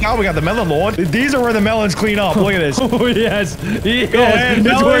 Thank God we got the Melon Lord. These are where the melons clean up. Look at this. Oh, yes. Go ahead,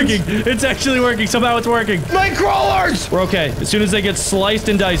 it's working. It's actually working. Somehow it's working. Night crawlers! We're okay. As soon as they get sliced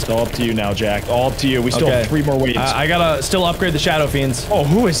and diced. It's all up to you now, Jack. All up to you. We still have 3 more waves. I gotta still upgrade the Shadow Fiends. Oh,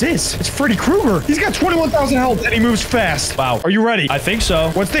 who is this? It's Freddy Krueger. He's got 21,000 health and he moves fast. Wow. Are you ready? I think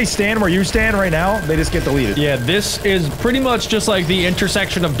so. Once they stand where you stand right now, they just get deleted. Yeah, this is pretty much just like the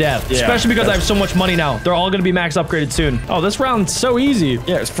intersection of death. Yeah, especially because I have so much money now. They're all gonna be max upgraded soon. Oh, this round's so easy.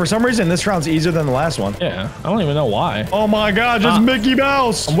 Yeah, for some reason, this round's easier than the last one. Yeah, I don't even know why. Oh my god, it's Mickey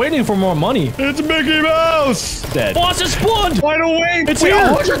Mouse. I'm waiting for more money. It's Mickey Mouse. Dead. Boss has spawned. Final wave. It's here.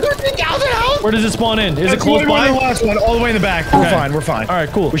 113,000 health. Where does it spawn in? Is it close by? The last one, all the way in the back. Okay. We're fine. All right,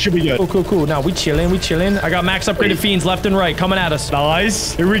 cool. We should be good. Cool. Now we chilling. I got max upgraded fiends left and right coming at us.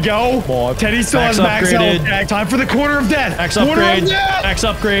 Nice. Here we go. Teddy still has max health. Jack. Time for the corner of death. Max upgrade. Max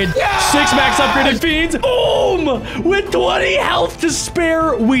upgrade. Yeah! 6 max upgraded fiends. Boom! With 20 health to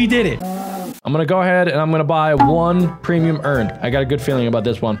spare, we did it. I'm gonna go ahead and I'm gonna buy 1 premium earned. I got a good feeling about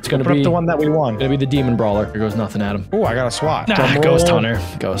this one. It's gonna be the one that we want. Gonna be the demon brawler. Here goes nothing, Adam. Oh, I got a SWAT. Ghost Hunter.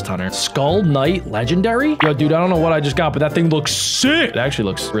 Skull Knight Legendary? Yo, dude, I don't know what I just got, but that thing looks sick. It actually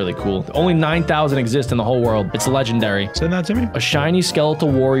looks really cool. Only 9,000 exist in the whole world. It's legendary. Send that to me. A shiny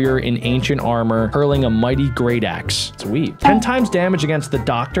skeletal warrior in ancient armor, hurling a mighty great axe. Sweet. 10 times damage against the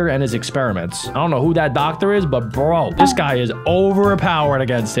doctor and his experiments. I don't know who that doctor is, but bro, this guy is overpowered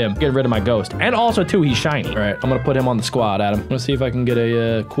against him. Get rid of my ghost. And also, too, he's shiny. All right, I'm gonna put him on the squad, Adam. Let's see if I can get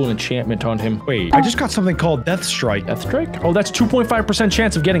a cool enchantment on him. Wait, I just got something called Death Strike. Death Strike? Oh, that's 2.5%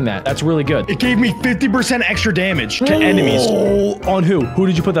 chance of getting that. That's really good. It gave me 50% extra damage to enemies. On who? Who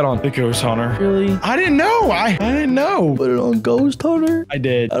did you put that on? The Ghost Hunter. Really? I didn't know. I didn't know. Put it on Ghost Hunter? I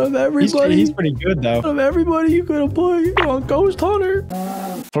did. Out of everybody. He's pretty good, though. Out of everybody you could have put on Ghost Hunter.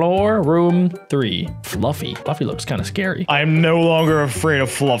 Floor room 3. Fluffy. Fluffy looks kind of scary. I am no longer afraid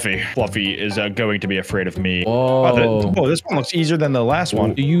of Fluffy. Fluffy is going to be afraid of me. Whoa. Oh, this one looks easier than the last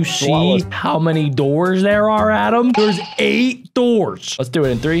one. Do you see how many doors there are, Adam? There's 8 doors. Let's do it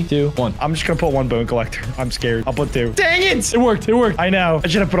in 3, 2, 1. I'm just gonna put 1 bone collector. I'm scared. I'll put 2. Dang it! It worked. I know. I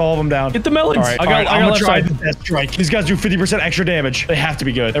should have put all of them down. Get the melons. All right. I'm gonna try the Death Strike. These guys do 50% extra damage. They have to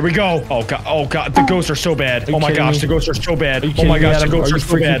be good. There we go. Oh god. The ghosts are so bad. Oh my gosh. The ghosts are so bad. Oh my gosh. The ghosts are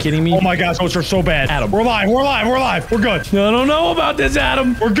so bad. Are you freaking kidding me? Oh my gosh. Ghosts are so bad. Adam. We're alive. We're good. I don't know about this,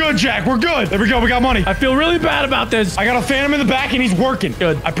 Adam. We're good, Jack. We're good. There we go. We got money. I feel really bad about this. I got a Phantom in the back and he's working.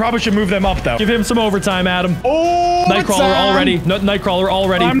 Good. I probably should move them up though. Give him some overtime, Adam. Oh, Nightcrawler already. Nightcrawler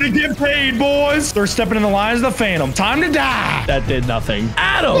already. Time to get paid, boys. They're stepping in the lines of the Phantom. Time to die. That did nothing.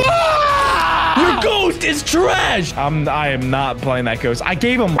 Adam! Your ghost is trash. I am not playing that ghost. I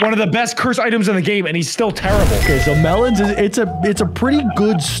gave him one of the best curse items in the game, and he's still terrible. Okay, so melons it's a pretty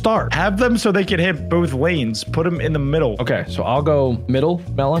good start. Have them so they can hit both lanes. Put them in the middle. Okay, so I'll go middle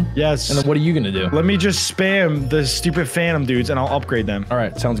melon. Yes. And then what are you gonna do? Let me just spam the stupid phantom dudes, and I'll upgrade them. All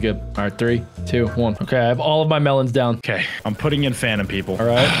right, sounds good. All right, 3, 2, 1. Okay, I have all of my melons down. Okay, I'm putting in phantom people. All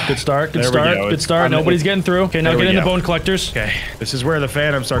right, good start. Good There we start. go. Good start. Nobody's getting through. Okay, now There get we into go. bone collectors. Okay, this is where the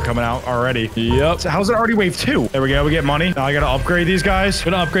phantoms start coming out already. Yep. So how's it already wave 2? There we go. We get money. Now I gotta upgrade these guys.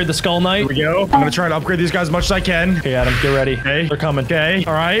 Gonna upgrade the Skull Knight. Here we go. I'm gonna try to upgrade these guys as much as I can. Okay, Adam, get ready. Okay. They're coming. Okay.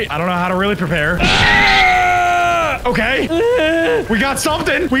 All right. I don't know how to really prepare. Okay. We got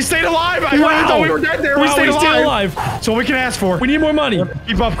something. We stayed alive. I really thought we were dead there. We stayed alive. That's all we can ask for. We need more money.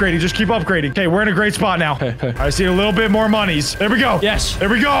 Keep upgrading. Just keep upgrading. Okay, we're in a great spot now. Okay. I see a little bit more monies. There we go. Yes. There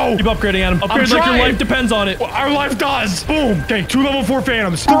we go. Keep upgrading, Adam. Upgrade like your life depends on it. Our life does. Boom. Okay, 2 level 4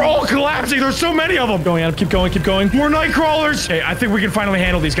 phantoms. They're all collapsing. There's so many of them. Going, Adam. Keep going. Keep going. More night crawlers. Okay, I think we can finally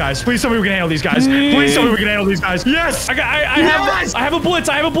handle these guys. Please tell me we can handle these guys. Please tell me we can handle these guys. Yes. I have a blitz.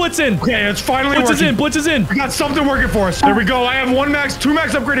 I have a blitz in. Okay, it's finally Blitz working. is in. Blitz is in. We got something working for us. There we go. I have 2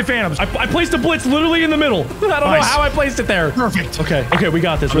 max upgraded phantoms. I placed a blitz literally in the middle. I don't know how I placed it there. Perfect. Okay, we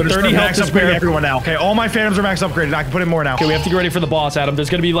got this. With 30 health to spare. Everyone now. Okay, all my phantoms are max upgraded. I can put in more now. Okay, we have to get ready for the boss, Adam. There's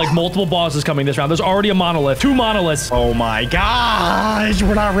gonna be like multiple bosses coming this round. There's already a monolith. 2 monoliths. Oh my gosh,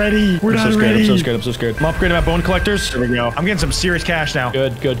 we're not ready. We're not ready. I'm so scared. I'm upgrading my bone collectors. There we go. I'm getting some serious cash now.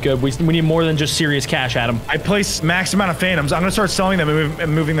 Good. We need more than just serious cash, Adam. I placed max amount of phantoms. I'm gonna start selling them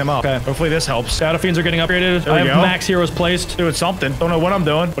and moving them up. Okay. Hopefully this helps. Shadow Fiends are getting upgraded. There I we have go. max heroes placed. Doing something. Don't know what I'm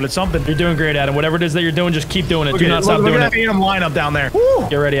doing, but it's something. You're doing great, Adam. Whatever it is that you're doing, just keep doing it. Do not stop look doing at that it. phantom lineup down there. Woo.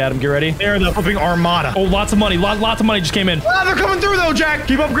 Get ready, Adam. Get ready. They're the flipping armada. Oh, lots of money. Lots of money just came in. Ah, they're coming through though, Jack.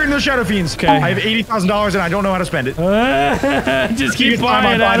 Keep upgrading those Shadow Fiends. Okay. I have $80,000 and I don't know how to spend it. Just keep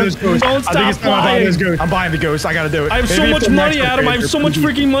buying, Adam. Don't stop buying. I'm buying the ghost. I gotta do it. I have so much money, Adam. I have so much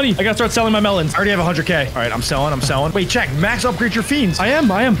freaking money. I gotta start selling my melons. I already have 100K. All right, I'm selling. Wait, Jack, max upgrade your fiends. I am.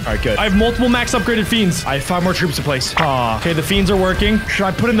 All right, good. I have multiple max upgraded fiends. I have 5 more troops to place. Okay, the fiends are working. Should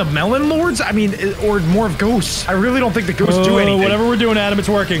I put in the melon lords? I mean, or more of ghosts? I really don't think the ghosts do anything. Whatever we're doing, Adam, it's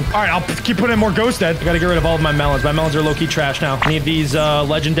working. All right, I'll keep putting in more ghosts then. I gotta get rid of all of my melons. My melons are low-key trash now. I need these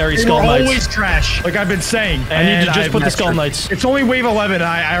legendary They're skull knights. always trash, like I've been saying. I need to And just put the max skull troops. knights. It's only wave 11.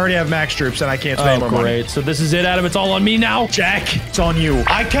 I already have max troops, and I can't spend Oh, more money. great. So this is it, Adam. It's all on me now. Jack, it's on you.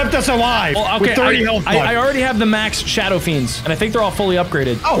 I kept us alive Well, with 30 health. I already have the max shadow fiends, and I think they're all fully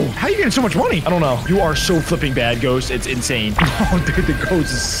upgraded. Oh, how are you getting so much money? I don't know. You are so flipping bad, Ghost. It's insane. Oh, dude, the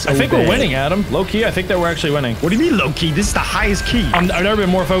Ghost is so I think bad. we're winning, Adam. Low key, I think that we're actually winning. What do you mean low key? This is the highest key. I've never been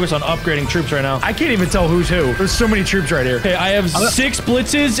more focused on upgrading troops right now. I can't even tell who's who. There's so many troops right here. Okay, I have 6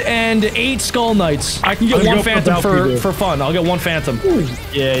 blitzes and 8 skull knights. I can get I'm gonna one go phantom for Valkyrie. for fun. I'll get one phantom.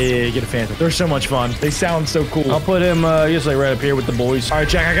 Yeah, get a phantom. They're so much fun. They sound so cool. I'll put him usually right up here with the boys. All right,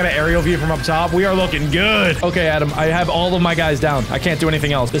 Jack, I got an aerial view from up top. We are looking good. Okay, Adam, I have all of my guys down. I can't do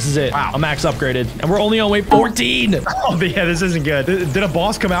anything else. This is it. Wow. I'm max upgraded. And we're only on wave 14. Oh, but yeah, this isn't good. Did a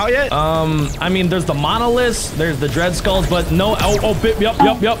boss come out yet? I mean, there's the monoliths, there's the dread skulls, but no.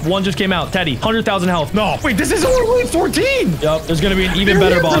 Yep. One just came out. Teddy, 100,000 health. No. Wait, this is only wave 14. Yep, there's gonna be an even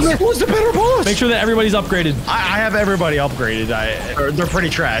better boss. Who's the better boss? Make sure that everybody's upgraded. I have everybody upgraded. They're pretty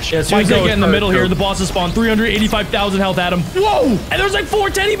trash. Yeah, as soon as they get in the middle here, the bosses spawn 385,000 health, Adam. Whoa! And there's like 4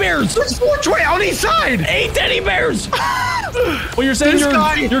 teddy bears. There's 420 on each side. 8 teddy bears. Well, you're saying This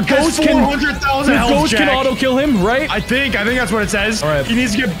guy your has ghost can 400,000 health, can Jack. auto kill him, right? I think that's what it says. All right. He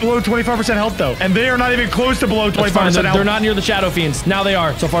needs to get below 25% health though, and they are not even close to below 25% That's fine. health. They're not near the shadow fiends. Now they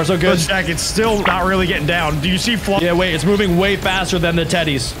are. So far, so good. But Jack, it's still not really getting down. Do you see Fluff? Yeah, wait, it's moving way faster than the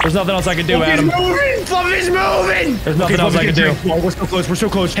teddies. There's nothing else I can do, Fluffy's Adam. moving! Fluffy's moving! There's nothing else I can do. Oh, we're so close. We're so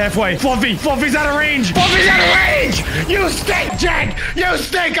close. Halfway. Fluffy's out of range. Fluffy's out of range! You stink, Jack! You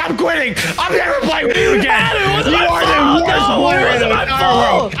stink! I'm quitting! I'm never playing with you again! Adam, it wasn't You my are fault. the worst No, player it in the wasn't my entire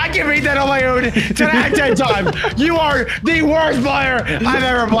fault. world! I can read that on my own 10 out of 10 times! You are the worst player I've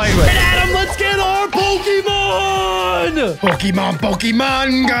ever played with! Adam, let's get our Pokemon!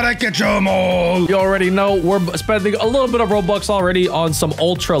 Pokemon, gotta catch 'em all! You already know we're spending a little bit of Robux already on some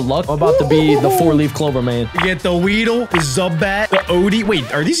Ultra Luck. I'm about to be the 4-leaf clover man. You get the Weedle, the Zubat, the Odie.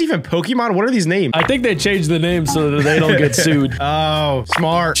 Wait, are these even Pokemon? What are these names? I think they changed the name so that they don't get sued. Oh,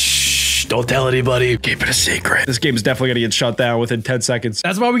 smart. Shh, don't tell anybody. Keep it a secret. This game is definitely gonna get shut down within 10 seconds.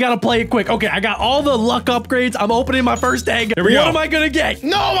 That's why we gotta play it quick. Okay, I got all the luck upgrades. I'm opening my first egg. Here we What go. am I gonna get?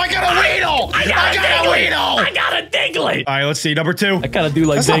 No, I got a Weedle! I got a Weedle! I got a Diglett. All right, let's see. Number 2. I gotta do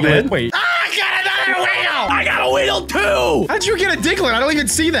like That's not Diglett. bad. Wait. I got another Weedle! I got a Weedle too. How'd you get a Diglett? I don't even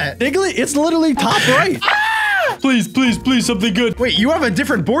see that. Diglett, it's literally top right. Please, please, please, something good. Wait, you have a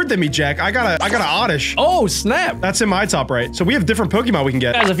different board than me, Jack. I got a Oddish. Oh, snap. That's in my top right. So we have different Pokemon we can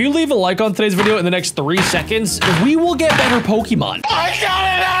get. Guys, if you leave a like on today's video in the next 3 seconds, we will get better Pokemon. I got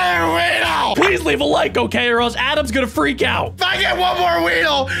another Weedle. Please leave a like, okay, or else Adam's gonna freak out. If I get one more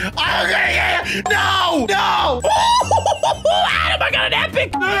Weedle, I'm gonna get it. No, no. Adam, I got an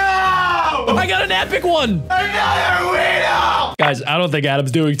epic. No. I got an epic one. Another Weedle. Guys, I don't think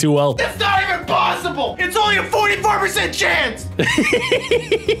Adam's doing too well. It's not even possible. It's only a 44% chance.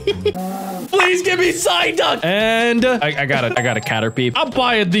 Please give me Psyduck. And I got it. I got a Caterpie. I'm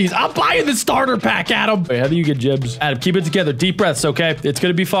buying these. I'm buying the starter pack, Adam. Wait, how do you get gems? Adam, keep it together. Deep breaths, okay? It's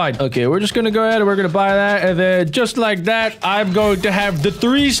gonna be fine. Okay, we're just gonna go ahead and we're gonna buy that. And then just like that, I'm going to have the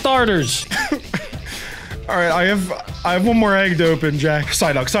 3 starters. All right, I have one more egg to open, Jack.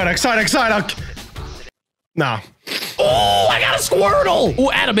 Psyduck, Psyduck, Psyduck, Psyduck. Nah. Oh, I got a Squirtle.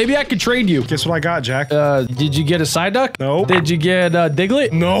 Oh, Adam, maybe I could trade you. Guess what I got, Jack? Did you get a Psyduck? No. Did you get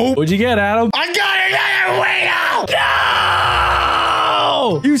Diglett? No. What'd you get, Adam? I got another Weedle. No!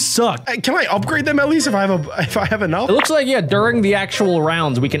 You suck. Hey, can I upgrade them at least if I have enough? It looks like, yeah, during the actual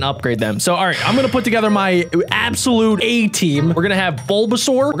rounds, we can upgrade them. So, all right, I'm going to put together my absolute A team. We're going to have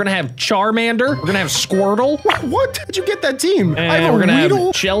Bulbasaur. We're going to have Charmander. We're going to have Squirtle. What? How'd you get that team? And I have we're a going to have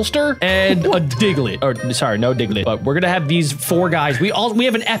Weedle. Shelster and a Diglett. Or, sorry, no Diglett. But we're going to have these 4 guys. We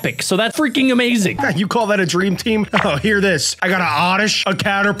have an epic, so that's freaking amazing. You call that a dream team? Oh, hear this. I got an Oddish, a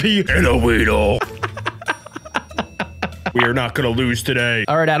Caterpie, and a Weedle. We are not gonna lose today.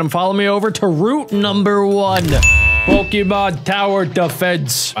 All right, Adam, follow me over to route number 1. Pokemon Tower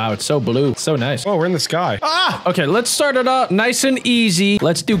Defense. Wow, it's so blue. It's so nice. Oh, we're in the sky. Ah! Okay, let's start it up nice and easy.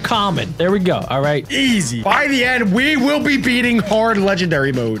 Let's do common. There we go. All right. Easy. By the end, we will be beating hard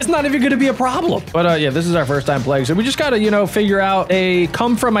legendary mode. It's not even gonna be a problem. But yeah, this is our first time playing. So we just gotta, you know, figure out. They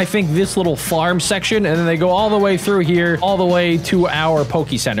come from, I think, this little farm section, and then they go all the way through here, all the way to our Poke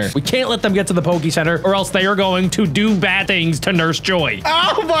Center. We can't let them get to the Poke Center, or else they are going to do bad things to Nurse Joy.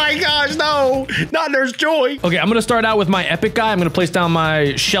 Oh my gosh, no. Not Nurse Joy. Okay, I'm gonna start out with my epic guy. I'm gonna place down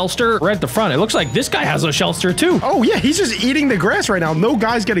my Shelster right at the front. It looks like this guy has a Shelster too. Oh yeah, he's just eating the grass right now. No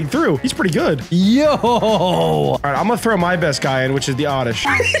guy's getting through. He's pretty good. Yo! All right, I'm gonna throw my best guy in, which is the Oddish.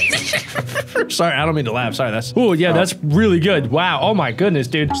 Sorry, I don't mean to laugh. Sorry, that's... Oh, yeah, that's really good. Wow. Oh, my goodness,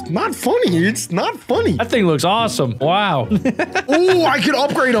 dude. It's not funny. It's not funny. That thing looks awesome. Wow. Oh, I could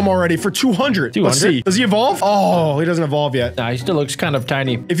upgrade him already for 200. 200? Let's see. Does he evolve? Oh, he doesn't evolve yet. Nah, he still looks kind of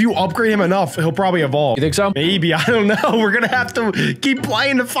tiny. If you upgrade him enough, he'll probably evolve. You think so? Maybe. I don't know. We're gonna have to keep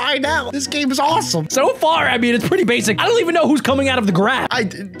playing to find out. This game is awesome. So far, I mean, it's pretty basic. I don't even know who's coming out of the grass.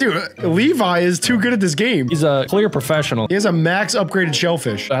 Dude, Levi is too good at this game. He's a clear professional. He has a max upgraded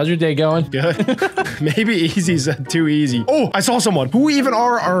shellfish. How's your day going? Good. Maybe easy's too easy. Oh, I saw someone. Who even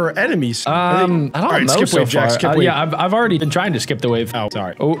are our enemies? I don't know skip so wave, Jack. far. Skip wave. Yeah, I've already been trying to skip the wave. Oh,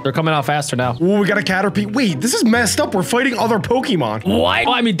 sorry. Oh, they're coming out faster now. Oh, we got a Caterpie. Wait, this is messed up. We're fighting other Pokemon. What?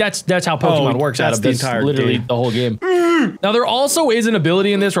 Well, I mean, that's how Pokemon works, that's Adam. the That's entire literally game. the whole game. Now, there also is an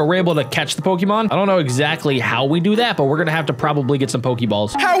ability in this where we're able to catch the Pokemon. I don't know exactly how we do that, but we're going to have to probably get some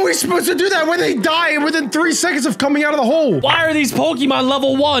Pokeballs. How are we supposed to do that when they die within 3 seconds of coming out of the hole? Why are these Pokemon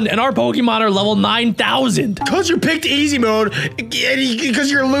level 1 and our Pokemon are level 9,000? Because you picked easy mode,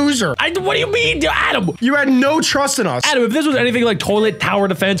 because you're a loser. What do you mean, Adam? You had no trust in us. Adam, if this was anything like Toilet Tower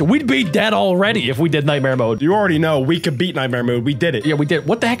Defense, we'd be dead already if we did Nightmare Mode. You already know we could beat Nightmare Mode. We did it. Yeah, we did.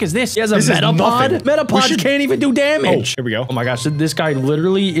 What the heck is this? He has a This is Metapod? nothing. Metapod can't even do damage. Oh, here we go. Oh my gosh, this guy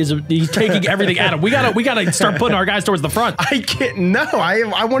literally he's taking everything. Adam, we gotta start putting our guys towards the front. I can't, no,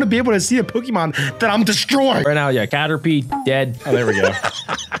 I want to be able to see a Pokemon that I'm destroying. Right now, yeah, Caterpie, dead. Oh, there we go.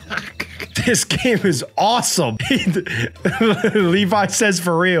 This game is awesome. Levi says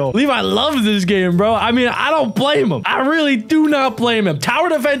for real. Levi loves this game, bro. I mean, I don't blame him. I really do not blame him. Tower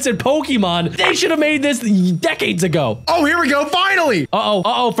Defense and Pokemon, they should have made this decades ago. Oh, here we go, finally.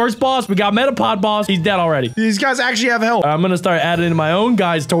 Uh-oh, first boss. We got Metapod boss. He's dead already. These guys actually have help. I'm gonna start adding in my own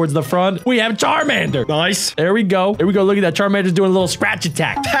guys towards the front. We have Charmander. Nice. There we go. There we go. Look at that. Charmander's doing a little scratch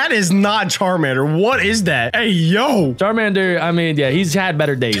attack. That is not Charmander. What is that? Hey, yo. Charmander, I mean, yeah, he's had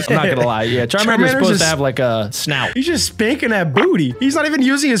better days. I'm not gonna lie. Yeah, Charmander's supposed to have like a snout. He's just spanking that booty. He's not even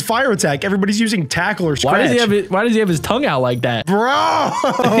using his fire attack. Everybody's using tackle or scratch. Why does he have his tongue out like that? Bro!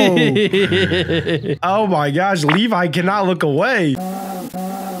 Oh my gosh, Levi cannot look away.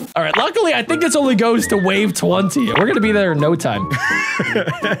 All right, luckily, I think this only goes to wave 20. We're gonna be there in no time.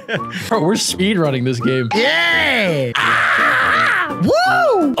 Bro, we're speed running this game. Yeah! Ah!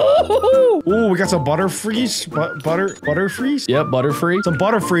 Woo! Ooh, Ooh, we got some Butterfrees. Butterfrees? Yep, Butterfree. Some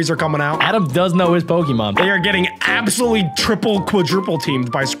Butterfrees are coming out. Adam does know his Pokemon. They are getting absolutely triple, quadruple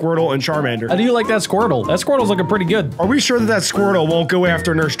teamed by Squirtle and Charmander. How do you like that Squirtle? That Squirtle's looking pretty good. Are we sure that Squirtle won't go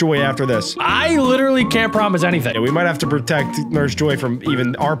after Nurse Joy after this? I literally can't promise anything. Yeah, we might have to protect Nurse Joy from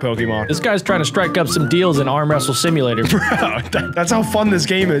even our Pokemon. This guy's trying to strike up some deals in Arm Wrestle Simulator. Bro, that's how fun this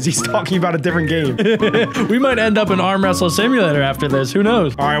game is. He's talking about a different game. We might end up in Arm Wrestle Simulator after this. Who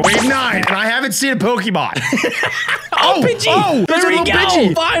knows? All right, wave 9, and I haven't seen a Pokemon. Pidgey! There's There a we little go!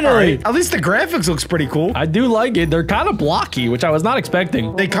 Pidgey. Finally! Right, at least the graphics looks pretty cool. I do like it. They're kind of blocky, which I was not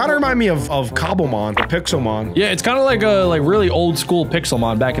expecting. They kind of remind me of Cobblemon, or Pixelmon. Yeah, it's kind of like a really old school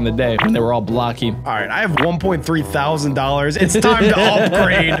Pixelmon back in the day when they were all blocky. All right, I have $1.3 thousand. It's time to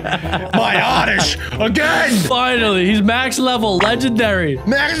upgrade my Oddish again. Finally, he's max level, legendary.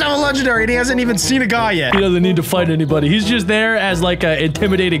 Max level legendary, and he hasn't even seen a guy yet. He doesn't need to fight anybody. He's just there as like an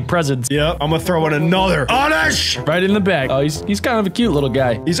intimidating presence. Yep, I'm gonna throw in another Oddish. Right in the back. Oh, he's kind of a cute little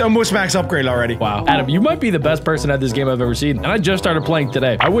guy. He's almost max upgrade already. Wow. Adam, you might be the best person at this game I've ever seen. And I just started playing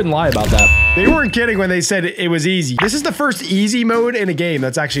today. I wouldn't lie about that. They weren't kidding when they said it was easy. This is the first easy mode in a game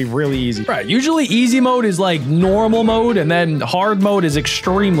that's actually really easy. Right. Usually easy mode is like normal mode, and then hard mode is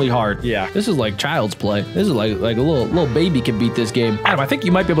extremely hard. Yeah. This is like child's play. This is like a little baby can beat this game. Adam, I think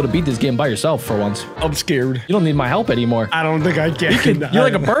you might be able to beat this game by yourself for once. I'm scared. You don't need my help anymore. I don't think I can. You're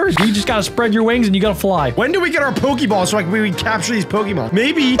like a bird. You just gotta spread your wings and you gotta fly. When do we get our Pokeball so we can capture these Pokemon?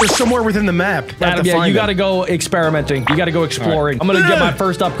 Maybe they're somewhere within the map. Adam, yeah, you gotta go experimenting. You gotta go exploring. Right. I'm gonna get my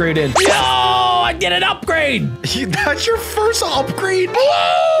first upgrade in. Yo, I get an upgrade. That's your first upgrade?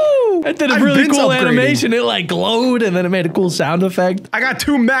 Woo! It did a really cool animation. It like glowed and then it made a cool sound effect. I got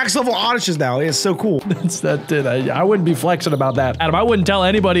 2 max level Oddishes now. It's so cool. I wouldn't be flexing about that. Adam, I wouldn't tell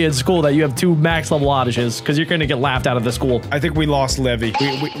anybody in school that you have 2 max level Oddishes because you're gonna get laughed out of the school. I think we lost Levy.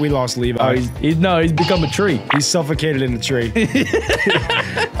 We lost Levi. Oh, he's become a tree. He's suffocated in the tree.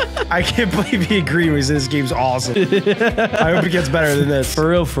 I can't believe he agreed when he said this game's awesome. I hope it gets better than this. For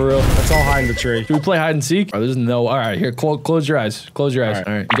real, for real. Let's all hide in the tree. Should we play hide and seek? Oh, there's no. All right, here, close your eyes. Close your eyes.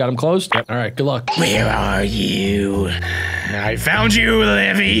 All right, you got them closed? Yep. All right, good luck. Where are you? I found you,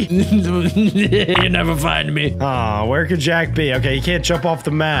 Levy. You never find me. Oh, where could Jack be? Okay, he can't jump off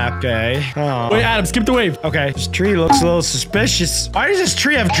the map. Okay. Oh. Wait, Adam, skip the wave. Okay, this tree looks a little suspicious. Why does this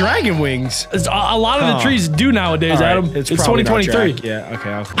tree have dragon wings? A lot of the trees do nowadays, right. Adam. It's 2023. Yeah,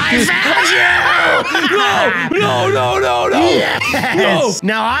 okay. I found you! No! Yes! No.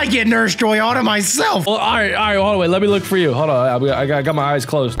 Now I get Nurse Joy out of myself. Well, all right, hold on, wait. Let me look for you. Hold on, I got my eyes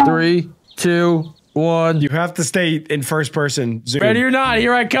closed. 3, 2, 1. You have to stay in first person zoom. Ready or not,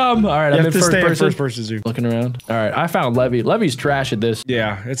 here I come. All right, I'm in first person zoom. Looking around. All right, I found Levy. Levy's trash at this.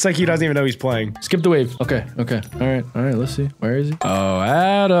 Yeah, it's like he doesn't even know he's playing. Skip the wave. Okay. All right, let's see. Where is he? Oh,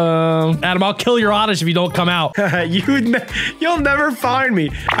 Adam. Adam, I'll kill your Oddish if you don't come out. You'll never find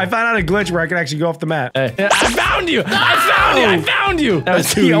me. I found out a glitch where I can actually go off the map. Hey, I found you. I found you.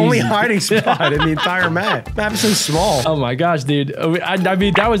 That's the only hiding spot in the entire map. Map's so small. Oh my gosh, dude. I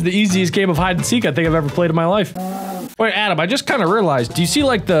mean, that was the easiest game of hide and seek I think I've ever played in my life. Wait, Adam, I just kind of realized, do you see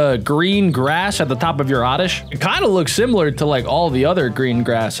like the green grass at the top of your Oddish? It kind of looks similar to like all the other green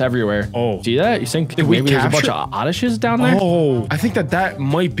grass everywhere. Oh. See that? You think maybe there's a bunch of Oddishes down there? Oh, I think that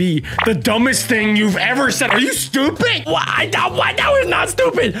might be the dumbest thing you've ever said. Are you stupid? What? That was not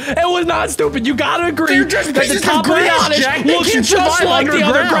stupid. It was not stupid. You gotta agree that the top of the Oddish looks just like the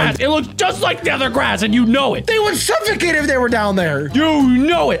other grass. It looks just like the other grass, and you know it. They would suffocate if they were down there. You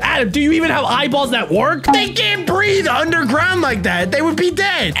know it. Adam, do you even have eyeballs that work? They can't breathe underground like that. They would be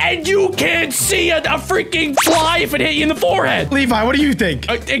dead. And you can't see a freaking fly if it hit you in the forehead. Levi, what do you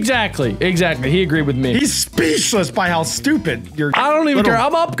think? Exactly. He agreed with me. He's speechless by how stupid you're. I don't even care.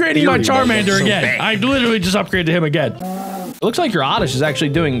 I'm upgrading my Charmander again. I literally just upgraded him again. It looks like your Oddish is actually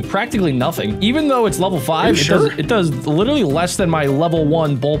doing practically nothing. Even though it's level 5, it does literally less than my level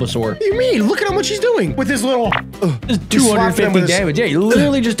 1 Bulbasaur. What do you mean? Look at how much he's doing with his little... 250 damage. Yeah, he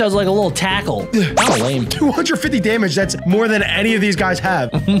literally just does like a little tackle. How lame. 250 damage, that's more than any of these guys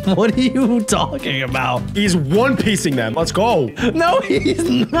have. What are you talking about? He's one-piecing them. Let's go. No, he's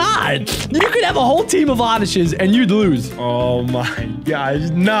not. You could have a whole team of Oddishes and you'd lose. Oh my gosh.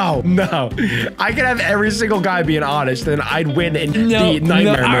 No. I could have every single guy be an Oddish, then I'd would win in No, the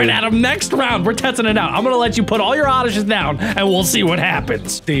nightmare no. All right, mode. Adam, next round, we're testing it out. I'm going to let you put all your Oddishes down, and we'll see what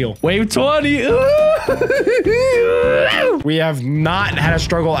happens. Deal. Wave 20. We have not had a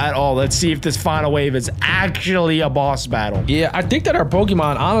struggle at all. Let's see if this final wave is actually a boss battle. Yeah, I think that our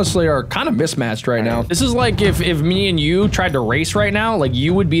Pokemon, honestly, are kind of mismatched right now. This is like if me and you tried to race right now, like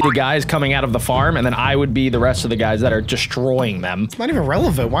you would be the guys coming out of the farm, and then I would be the rest of the guys that are destroying them. It's not even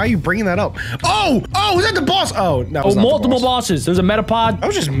relevant. Why are you bringing that up? Oh, is that the boss? Oh, no. Oh, multiple bosses. There's a Metapod. That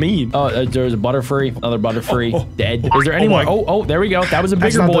was just mean. Oh, there's a Butterfree. Another Butterfree. Dead. Is there any my- more? Oh, there we go. That was a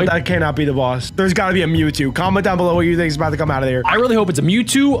bigger boy. That cannot be the boss. There's got to be a Mewtwo. Comment down below what you think is about to come out of there. I really hope it's a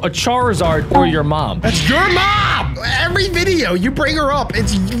Mewtwo, a Charizard, or your mom. That's your mom. Every video you bring her up,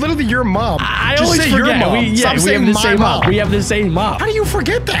 it's literally your mom. I Just always say your forget. mom. We Stop have saying the my same mom. mom. We have the same mom. How do you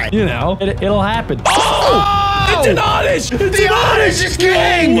forget that? You know, it'll happen. Oh! It's an Oddish! The Oddish is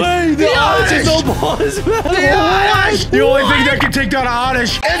king! No way! The Oddish is the boss battle! The Oddish! The only thing that can take down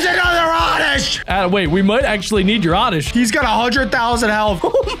Oddish is another Oddish! Wait, we might actually need your Oddish. He's got 100,000 health.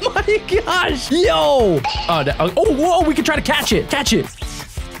 Oh my gosh! Yo! Whoa, we can try to catch it. Catch it.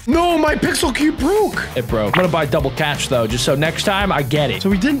 No, my pixel cube broke. It broke. I'm gonna buy double catch though, just so next time I get it. So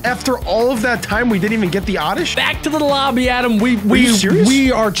we didn't, after all of that time, we didn't even get the Oddish? Back to the lobby, Adam. you serious?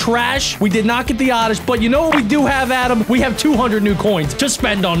 We are trash. We did not get the Oddish, but you know what we do have, Adam? We have 200 new coins to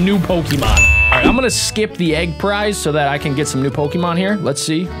spend on new Pokemon. All right, I'm gonna skip the egg prize so that I can get some new Pokemon here. Let's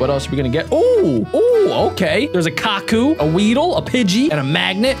see. What else are we gonna get? Oh, okay. There's a Kaku, a Weedle, a Pidgey, and a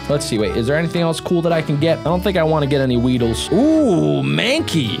Magnet. Let's see. Wait, is there anything else cool that I can get? I don't think I want to get any Weedles. Ooh,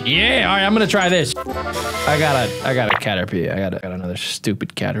 Mankey. Yeah, all right, I'm gonna try this. I got a Caterpie. I got another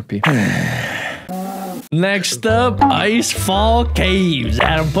stupid Caterpie. Next up, Icefall Caves.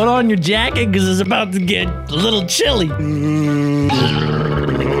 Adam, put on your jacket because it's about to get a little chilly.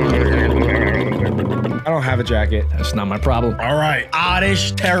 I don't have a jacket. That's not my problem. All right,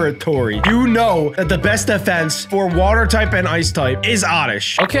 Oddish territory. You know that the best defense for water type and ice type is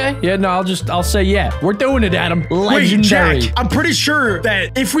Oddish. Okay, yeah, no, I'll say yeah. We're doing it, Adam. Wait, Legendary. Jack, I'm pretty sure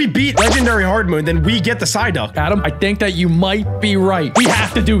that if we beat Legendary Hard Moon, then we get the Psyduck. Adam, I think that you might be right. We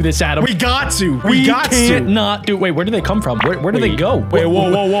have to do this, Adam. We got to. We can't not do. Wait, where do they come from? Where do they go? Wait,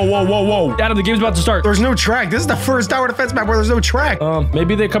 whoa. Adam, the game's about to start. There's no track. This is the first tower defense map where there's no track.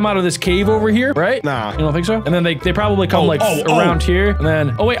 Maybe they come out of this cave over here, right? Nah. You don't think so? And then they probably come around here. And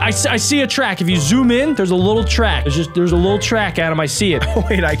then, oh wait, I see a track. If you zoom in, there's a little track. There's a little track, Adam. I see it. Oh,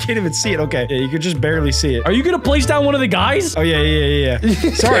 wait, I can't even see it. Okay, yeah, you could just barely see it. Are you gonna place down one of the guys? Oh, yeah.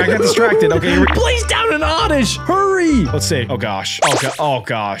 Sorry, I got distracted. Okay, place down an Oddish. Hurry. let's see. Oh, gosh. Oh,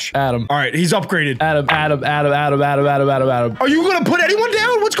 gosh. Adam. All right, he's upgraded. Adam. Are you gonna put anyone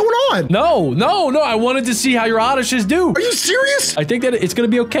down? What's going on? No. I wanted to see how your Oddishes do. Are you serious? I think that it's gonna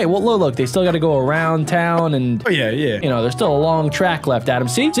be okay. Well, look, they still got to go around town, and Oh, yeah. you know, there's still a long track left, Adam.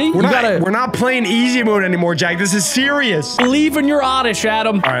 See, We're not playing easy mode anymore, Jack. This is serious. believe in your Oddish,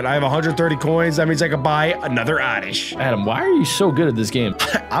 Adam. All right, I have 130 coins. That means I could buy another Oddish. Adam, why are you so good at this game?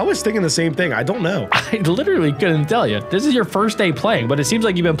 I was thinking the same thing. I don't know. I literally couldn't tell you. This is your first day playing, but it seems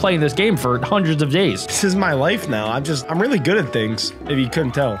like you've been playing this game for hundreds of days. This is my life now. I'm really good at things, if you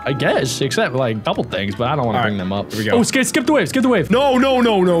couldn't tell. I guess, except like a couple things, but I don't want to bring them up. Here we go. Oh, skip the wave. No.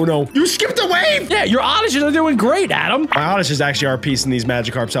 You skipped the wave! Yeah, your Oddishes are doing great, Adam. My Oddish is actually our piece in these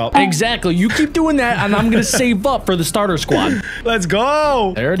Magikarps help. Exactly. You keep doing that, and I'm going to save up for the starter squad. Let's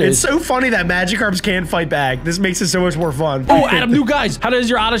go. There it It's is. so funny that Magikarps can't fight back. This makes it so much more fun. Oh, Adam, new guys. How does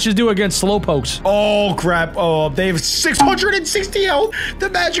your Oddishes do against Slowpokes? Oh, crap. Oh, they have 660 health. The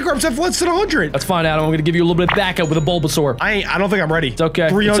Magikarps have less than 100. That's fine, Adam. I'm going to give you a little bit of backup with a Bulbasaur. I don't think I'm ready. It's okay.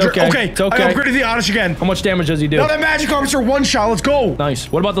 300. It's okay. Okay. It's okay. I upgraded the Oddish again. How much damage does he do? Now the Magikarps are one shot. Let's go.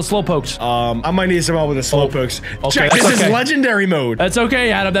 Nice. What about the Slowpokes? I might need some help with the Slowpokes. Okay, Jack, that's this is okay. legendary mode. That's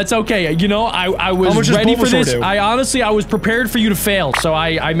okay, Adam. That's okay. You know, I How much was does ready for Bulbasaur this. do? I was prepared for you to fail, so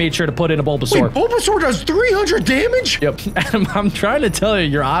I made sure to put in a Bulbasaur. Wait, Bulbasaur does 300 damage? Yep. Adam, I'm trying to tell you,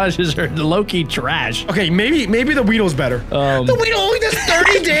 your Oddishes are low-key trash. Okay, maybe the Weedle's better. The Weedle only does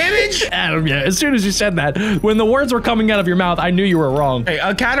 30 damage? Adam, yeah, as soon as you said that, when the words were coming out of your mouth, I knew you were wrong. Hey,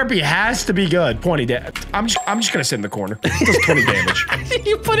 a Caterpie has to be good. 20 damage. I'm just gonna sit in the corner. It does 20 damage.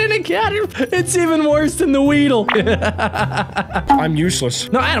 You put in a Caterpie. It's even worse than the Weedle. I'm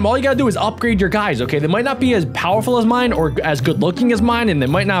useless. No, Adam, all you gotta do is upgrade your guys, okay? They might not be as powerful as mine or as good looking as mine, and they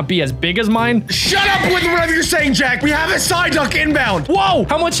might not be as big as mine. Shut up with whatever you're saying, Jack. We have a Psyduck inbound. Whoa!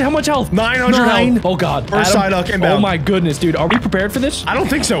 How much health? 900 Nine? health. Oh god. First Adam, Psyduck inbound. Oh my goodness, dude. Are we prepared for this? I don't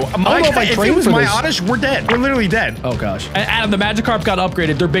think so. I don't know if I If trained it was for my this. Oddish, we're dead. We're literally dead. Oh gosh. And Adam, the Magikarp got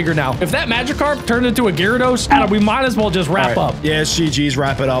upgraded. They're bigger now. If that Magikarp turned into a Gyarados, Adam, we might as well just wrap up. Yes, GG's,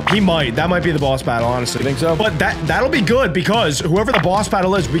 wrap it up. He might. That might be the boss battle, honestly. You think so? But that'll be good because whoever the boss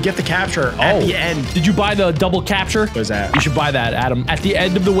battle is, we get the capture at the end. Did you buy the double capture? What is that? You should buy that, Adam. At the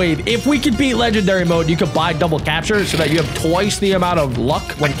end of the wave, if we can beat legendary mode, you could buy double capture so that you have twice the amount of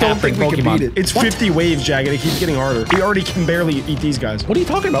luck when capturing Pokemon. It's 50 waves, Jack, and it keeps getting harder. We already can barely eat these guys. What are you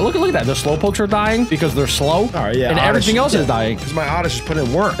talking about? Look at that. The Slowpokes are dying because they're slow. All right, yeah. And everything else is dying. Because my Oddish is putting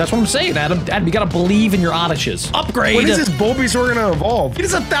in work. That's what I'm saying, Adam. Adam, you gotta believe in your Oddishes. Upgrade. When is this Bulbasaur gonna evolve? He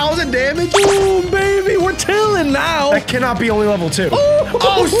does 1,000 damage. Boom, baby. We're tilling now. That cannot be only level 2.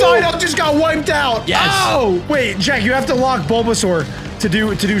 Oh, Psyduck just got wiped out. Yes. Oh, wait, Jack, you have to lock Bulbasaur to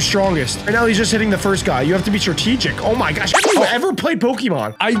do strongest. Right now, he's just hitting the first guy. You have to be strategic. Oh my gosh, have you ever played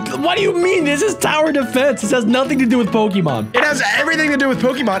Pokemon? What do you mean? This is tower defense. This has nothing to do with Pokemon. It has everything to do with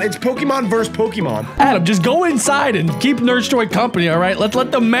Pokemon. It's Pokemon versus Pokemon. Adam, just go inside and keep Nerdstoy company, all right? Let's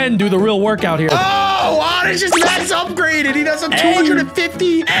let the men do the real workout here. Oh, Oddish is max upgraded. He does a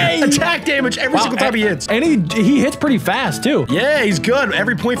 250 attack damage every single time he hits. And he hits pretty fast, too. Yeah, he's good.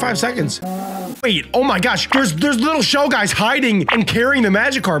 Every 0.5 seconds. Wait, oh my gosh. There's little shell guys hiding and carrying the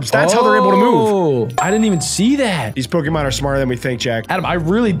Magikarps. That's how they're able to move. I didn't even see that. These Pokemon are smarter than we think, Jack. Adam, I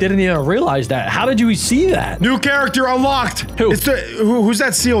really didn't even realize that. How did you see that? New character unlocked. Who? It's who's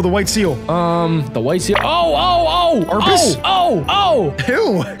that seal? The white seal. The white seal. Oh. Arbus? Oh.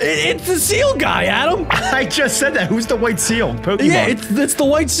 Who? It's the seal guy, Adam. I just said that. Who's the white seal? Pokemon. Yeah, it's the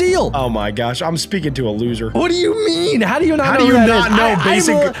white seal. Oh my gosh, I'm speaking to a loser. What do you mean? How do you not know How do you not know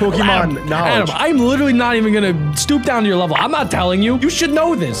basic Pokemon Adam, knowledge? I'm literally not even gonna stoop down to your level. I'm not telling you. You should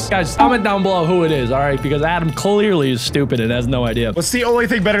know this. Guys, comment down below who it is, all right? Because Adam clearly is stupid and has no idea. What's the only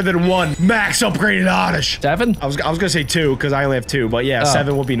thing better than 1 max upgraded Oddish? 7? I was gonna say 2 because I only have 2, but yeah,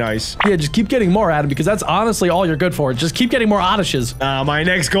 7 would be nice. Yeah, just keep getting more, Adam, because that's honestly all you're good for. Just keep getting more Oddishes. My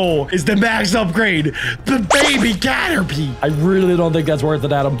next goal is the max upgrade, the baby Caterpie. I really don't think that's worth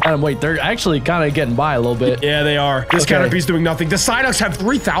it, Adam. Adam, wait, they're actually kind of getting by a little bit. Yeah, they are. This Caterpie's doing nothing. The Psyducks have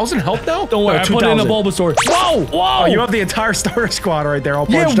 3,000 health now? Don't worry, I put in a Bulbasaur. Whoa! Oh, you have the entire starter squad right there all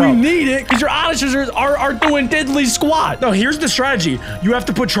punched up. Yeah, we need it, because your Oddishes are doing diddly squat. No, here's the strategy. You have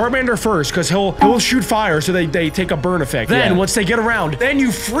to put Charmander first, because he'll shoot fire, so they take a burn effect. Then, once they get around, then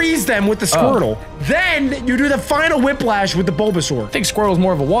you freeze them with the Squirtle. Then, you do the final Whiplash with the Bulbasaur. I think Squirtle's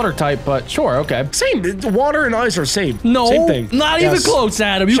more of a water type, but sure, okay. Same. Water and ice are same. No, same thing. Not even close,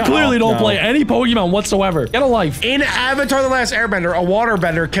 Adam. You clearly don't play any Pokemon whatsoever. Get a life. In Avatar: The Last Airbender, a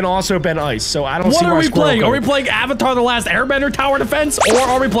waterbender can also bend ice, so I don't see why What are we Squirtle playing? couldn't. Are we playing Avatar: The Last Airbender tower defense, or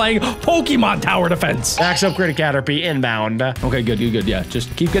are we playing Pokemon tower defense? Max upgraded Caterpie inbound. Okay, good. Yeah,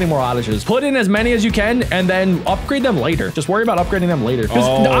 just keep getting more Oddishes. Put in as many as you can, and then upgrade them later. Just worry about upgrading them later. Because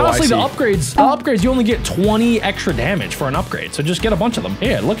honestly, the upgrades, you only get 20 extra damage for an upgrade. So just get a bunch of them.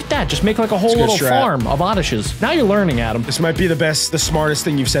 Yeah, look at that. Just make like a whole little farm of Oddishes. Now you're learning, Adam. This might be the smartest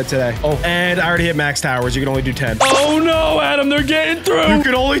thing you've said today. Oh, and I already hit max towers. You can only do 10. Oh no, Adam, they're getting through. You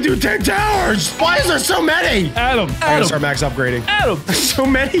can only do 10 towers. Why is there so many? Adam. I gotta start max upgrading. Adam. So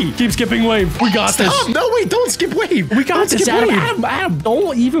many. Keep skipping wave. We got this. No, wait, don't skip wave. We got this, Adam. Adam,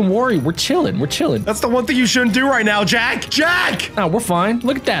 don't even worry. We're chilling. That's the one thing you shouldn't do right now, Jack. No, we're fine.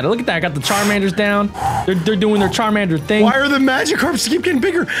 Look at that. I got the Charmanders down. They're doing their Charmander thing. Why are the Magikarps keep getting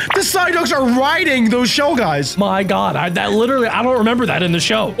bigger? The Psyducks are riding those shell guys. My God, I don't remember that in the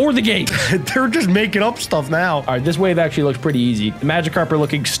show or the game. They're just making up stuff now. All right, this wave actually looks pretty easy. The Magikarp are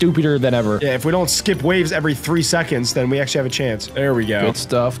looking stupider than ever. Yeah, if we don't skip waves every 3 seconds, then we actually have a chance. There we go. Good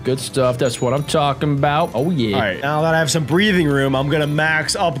stuff. That's what I'm talking about. Oh, yeah. All right, now that I have some breathing room, I'm gonna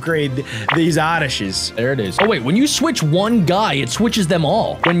max upgrade these Oddishes. There it is. Oh, wait, when you switch one guy, it switches them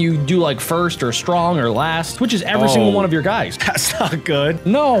all. When you do like first or strong or last, switches every single one of your guys. That's not good.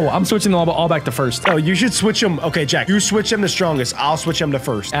 No, I'm switching them all back to first. Oh, you should switch them. Okay, Jack, you switch them to strongest. I'll switch them to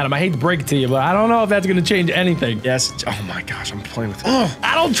first. Adam, I hate to break it to you, but I don't know if that's gonna change anything. Yes. Oh my gosh, I'm playing with. Oh,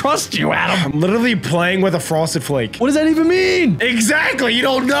 I don't trust you, Adam. I'm literally playing with a Frosted Flake. What does that even mean? Exactly. You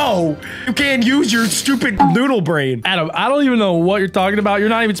don't know. You can't use your stupid noodle brain. Adam, I don't even know what you're talking about. You're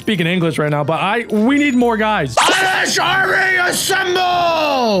not even speaking English right now, but we need more guys. Oddish Army, assemble!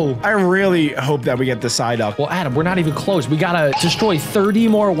 I really hope that we get the Psyduck. Well, Adam, we're not even close. We gotta destroy 30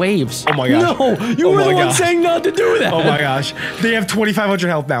 more waves. Oh my gosh. No, you were the one saying not to do that. Oh my gosh. They have 2,500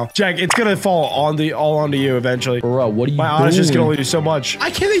 health now. Jack, it's gonna fall all onto you eventually. Bro, what are you doing? My Oddish can only do so much. Why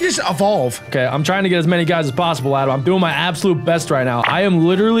can't they just evolve evolve. Okay, I'm trying to get as many guys as possible, Adam. I'm doing my absolute best right now. I am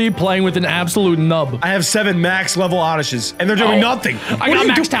literally playing with an absolute nub. I have 7 max level Odysses, and they're doing nothing. I got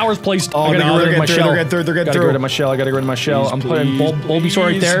max towers placed. Oh, I gotta no, get rid of my shell. They're getting through. Gotta get rid of my shell. I gotta get rid of my shell. I'm putting Bulbasaur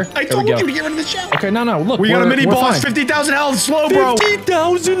right there. I told you to get rid of the shell. Okay, no. Look, we got a mini boss, 50,000 health, slow, bro.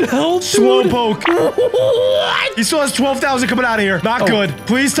 50,000 health, slow poke. He still has 12,000 coming out of here. Not good.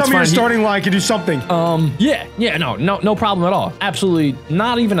 Please tell me your starting line can do something. Yeah, no problem at all. Absolutely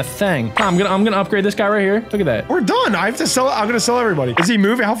not even a thing. I'm gonna upgrade this guy right here. Look at that. We're done. I have to sell. I'm gonna sell everybody. Is he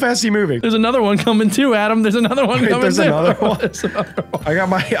moving? How fast is he moving? There's another one coming too, Adam. There's another one coming there's too. Another one. I got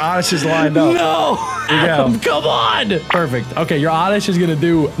my Odysseys lined up. No, Adam, come on. Perfect. Okay, your Oddish is gonna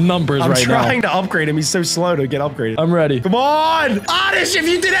do numbers right now. I'm trying to upgrade him. He's so slow to get upgraded. I'm ready. Come on, Oddish! If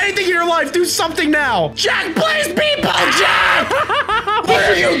you did anything in your life, do something now. Jack, please, people, Jack! What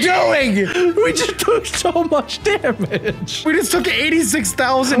are you doing? We just took so much damage. We just took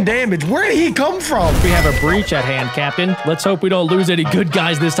 86,000 damage. Where did he come from? We have a breach at hand, Captain. Let's hope we don't lose any good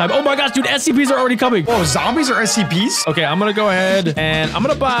guys this time. Oh my gosh, dude, SCPs are already coming. Whoa, zombies are SCPs? Okay, I'm gonna go ahead and I'm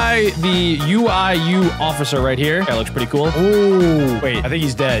gonna buy the UIU officer right here. That looks pretty cool. Oh, wait, I think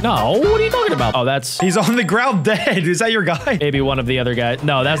he's dead. No, what are you talking about? Oh, he's on the ground dead. Is that your guy? Maybe one of the other guys.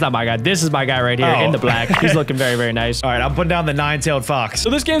 No, that's not my guy. This is my guy right here in the black. He's looking very, very nice. All right, I'm putting down the 9-tailed fox. So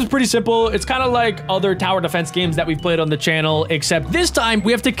this game's pretty simple. It's kind of like other tower defense games that we've played on the channel, except this time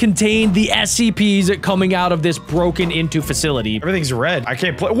we have to contain the SCPs coming out of this broken into facility. Everything's red. I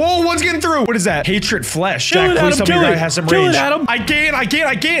can't play. Whoa, one's getting through. What is that? Hatred flesh. Jack, please tell me your guy has some rage. Adam. I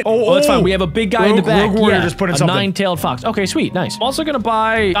can't. Oh, that's fine. We have a big guy in the back. Rogue Warrior just put in something. 9-tailed fox. Okay, sweet, nice. I'm also gonna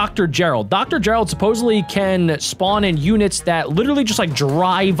buy Dr. Gerald. Dr. Gerald supposedly can spawn in units that literally just like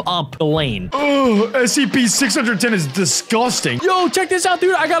drive up the lane. Oh, SCP-610 is disgusting. Yo, check this out,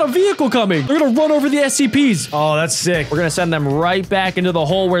 dude. I got a vehicle coming. They're gonna run over the SCPs. Oh, that's sick. We're gonna send them right back into the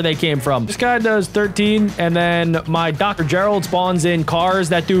hole where they came from. This guy does 13, and then my Dr. Gerald spawns in cars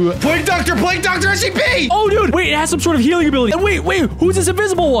that do... Plague Doctor, SCP! Oh, dude, wait, it has some sort of healing ability. And wait, who's this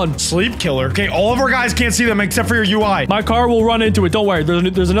invisible one? Sleep Killer. Okay, all of our guys can't see them except for your UI. My car will run into it. Don't worry.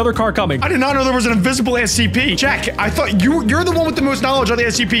 There's another car coming. I did not know there was an invisible SCP. Jack, I thought you're the one with the most knowledge on the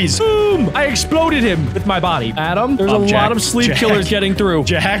SCPs. Boom! I exploded him with my body. Adam, there's a lot of sleep killers getting through.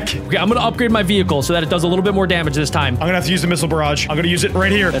 Jack. Okay, I'm gonna upgrade my vehicle so that it does a little bit more damage this time. I'm gonna have to use the missile barrage. I'm gonna use it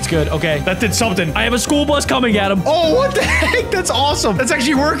right here. That's good. Okay. That did something. I have a school bus coming, Adam. Oh, what the heck? That's awesome. That's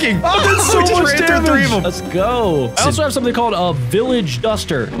actually working. Oh, that's so much damage. 3 of them. Let's go. I also have something called a village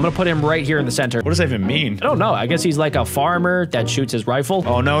duster. I'm gonna put him right here in the center. What does that even mean? I don't know. I guess he's like a farmer that shoots his rifle.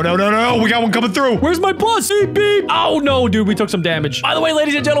 Oh, no. We got one coming through. Where's my bus? Beep, beep. Oh, no, dude. We took some damage. By the way,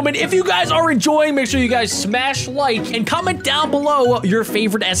 ladies and gentlemen, if you guys are enjoying, make sure you guys smash like and comment down below your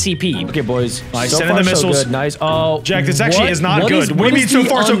favorite SCP. Okay, boys. Nice. Send in the missiles. So good. Nice. Oh, Jack, this actually is not good. What do you mean so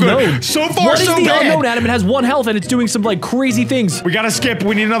far so good? So far so bad. What is the unknown, Adam? It has 1 health and it's doing some like crazy things. We gotta skip.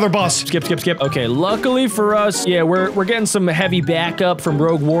 We need another bus. Skip. Okay, luckily for us, yeah, we're getting some heavy backup from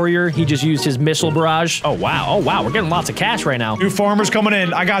Rogue Warrior. He just used his missile barrage. Oh, wow. We're getting lots of cash right now. New farmers coming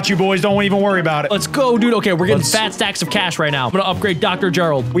in. I got you, boys. Don't even worry about it. Let's go, dude. Okay, we're getting fat stacks of cash right now. I'm gonna upgrade Dr.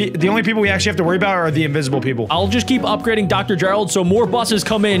 Gerald. The only people we actually have to worry about are the invisible people. I'll just keep upgrading Dr. Gerald so more buses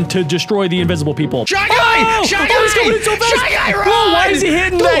come in to destroy the invisible people. Shy Guy! Shy Guy! He's coming in so fast! Shy Guy, run! Whoa, why is he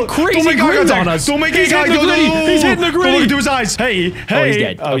hitting that crazy grid on us? Don't make He's hitting the gritty! He's hitting the gritty! Look into his eyes. Hey. Oh, he's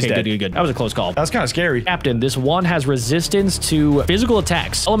dead. Oh, he's dead. Good. That was a close call. That's kind of scary. Captain, this one has resistance to physical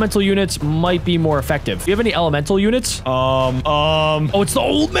attacks. Elemental units might be more effective. Do you have any elemental units? Oh, it's the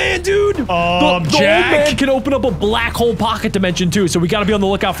old man, dude! The old man can open up a black hole pocket dimension, too, so we gotta be on the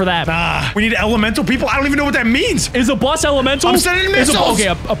lookout for that. We need elemental people? I don't even know what that means. Is a bus elemental? I'm sending missiles!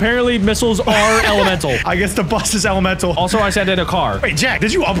 Okay, apparently missiles are elemental. I guess the bus is elemental. Also, I sent in a car. Wait, Jack,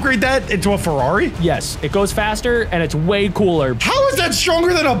 did you upgrade that into a Ferrari? Yes, it goes faster and it's way cooler. How is that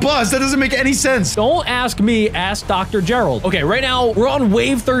stronger than a bus? That doesn't make any sense. Don't ask me, ask Dr. Gerald. Okay, right now we're on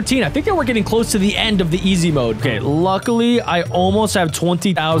wave 13. I think that we're getting close to the end of the easy mode. Okay, luckily I almost have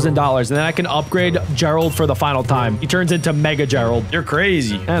 $20,000 and then I can upgrade Gerald for the final time. He turns into Mega Gerald. You're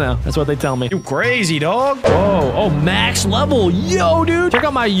crazy. I know, that's what they tell me. You crazy, dog. Oh, max level. Yo, dude. Check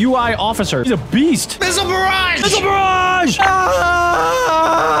out my UI officer. He's a beast. Missile barrage! Missile barrage!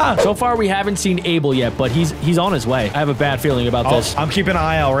 Ah! So far, we haven't seen Abel yet, but he's on his way. I have a bad feeling about this. I'm keeping an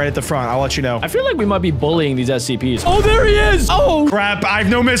eye out right at the front. I'll let you know. I feel like we might be bullying these SCPs. Oh, there he is! Oh! Crap, I have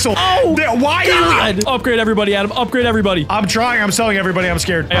no missile. Oh! Why God! Upgrade everybody, Adam. Upgrade everybody. I'm trying. I'm selling everybody. I'm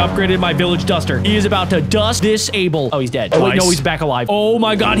scared. I upgraded my village duster. He is about to dust this Abel. Oh, he's dead. Oh, wait, no, he's back alive. Oh,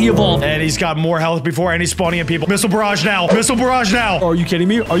 my God, he evolved. And he's got more health before, and he's spawning at people. Missile barrage now. Missile barrage barrage now. Are you kidding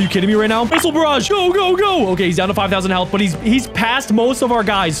me? Are you kidding me right now? Missile barrage. Go, go, go. Okay, he's down to 5,000 health, but he's past most of our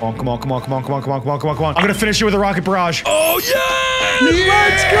guys. Come on, come on, come on, come on, come on, come on, come on, come on, come on. I'm gonna finish it with a rocket barrage. Oh, yeah!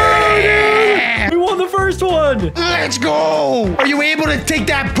 Let's go, dude! We won the first one. Let's go. Are you able to take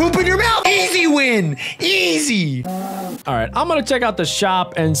that poop in your mouth? Easy win. Easy. All right, I'm gonna check out the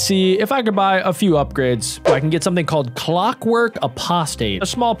shop and see if I could buy a few upgrades. So I can get something called Clockwork Apostate, a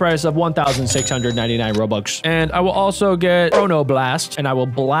small price of 1,699 Robux. And I will also get Chrono Blast, and I will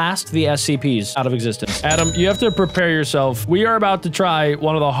blast the SCPs out of existence. Adam, you have to prepare yourself. We are about to try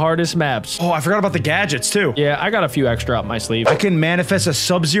one of the hardest maps. Oh, I forgot about the gadgets too. Yeah, I got a few extra up my sleeve. I can manifest a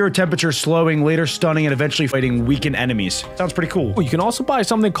sub-zero temperature, slowing, later stunning, and eventually fighting weakened enemies. Sounds pretty cool. Oh, you can also buy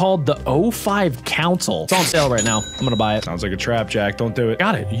something called the O5 Council. It's on sale right now. I'm gonna buy it. Sounds like a trap, Jack. Don't do it.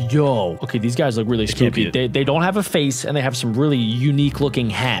 Got it. Yo. Okay, these guys look really spooky. They don't have a face, and they have some really unique looking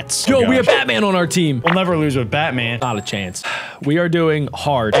hats. Yo, we have Batman on our team. We'll never lose with Batman. Not a chance. We are doing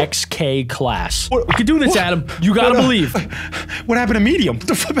hard XK class. We can do this, Adam. You gotta believe. What happened to medium? What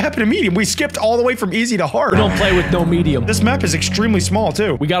the fuck happened to medium? We skipped all the way from easy to hard. We don't play with no medium. This map is extremely small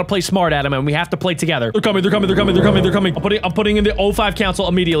too. We gotta play smart, Adam, and we have to play together. They're coming, they're coming, they're coming, they're coming, they're coming. I'm putting in the O5 Council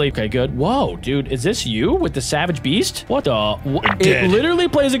immediately. Okay, good. Whoa, dude, is this you with the Savage Beast? What the? It literally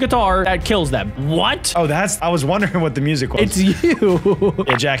plays a guitar that kills them. What? Oh, I was wondering what the music was. It's you.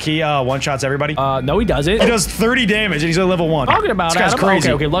 Yeah, Jack, he one-shots everybody. No, he doesn't. He does 30 damage and he's at level 1. Talking about this guy's Adam.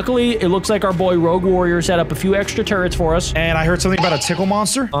 crazy. Okay, luckily, it looks like our boy Rogue Warrior set up a few extra turrets for us. And I heard something about a tickle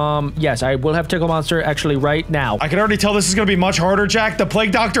monster. Yes, I will have Tickle Monster actually right now. I can already tell this is gonna be much harder, Jack. The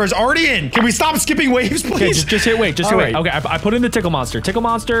Plague Doctor is already in. Can we stop skipping waves, please? Okay, just hit wait, just hit wait. Okay, I put in the Tickle Monster. Tickle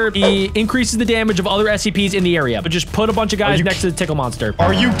Monster, he increases the damage of other SCPs in the area. But just put a bunch of guys next to the Tickle Monster.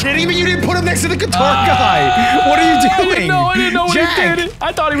 Are you kidding me? You didn't put him next to the guitar guy. What are you doing? I didn't know what Jack. he did.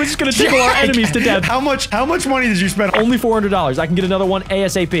 I thought he was just gonna tickle our enemies to death. How much money did you spend? Only $400. I can get another one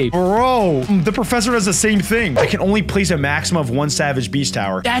ASAP. Bro, the professor does the same thing. I can only place a maximum of 1 Savage Beast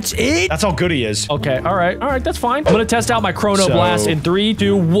Tower. That's it? That's how good he is. Okay, all right, that's fine. I'm gonna test out my Chrono Blast in 3,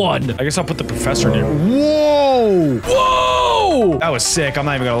 2, 1. I guess I'll put the professor near. Whoa! Whoa! That was sick. I'm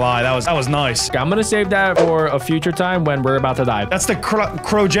not even gonna lie. That was nice. Okay, I'm gonna save that for a future time when we're about to die. That's the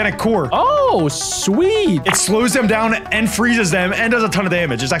cryogenic core. Oh, sweet. It slows them down and freezes them and does a ton of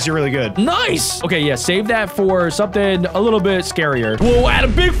damage. It's actually really good. Nice. Okay, yeah, save that for something a little bit scarier. Whoa,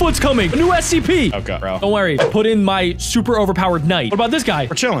 Adam, Bigfoot's coming. A new SCP. Okay, bro. Don't worry. I put in my super overpowered knight. What about this guy?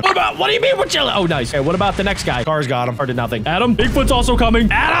 We're chilling. What do you mean we're chilling? Oh, nice. Okay, what about the next guy? Car's got him. Or did nothing. Adam, Bigfoot's also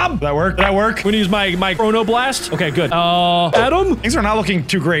coming. Adam! Did that work? Did that work? I'm gonna use my Chrono Blast. Okay, good. Adam? Things are not looking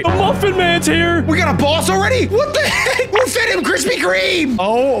too great. The Muffin Man's here. We got a boss already? What the heck? Who fed him Krispy Kreme?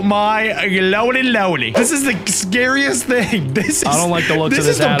 Oh my lowly. This is the scariest thing. I don't like the looks of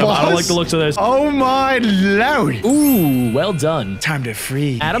this, Adam. I don't like the looks of this. Oh my lord. Ooh, well done. Time to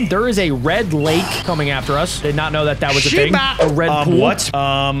free. Adam, there is a red lake coming after us. Did not know that was a thing. A red pool. What?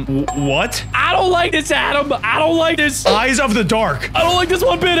 What? I don't like this, Adam. I don't like this. Eyes of the Dark. I don't like this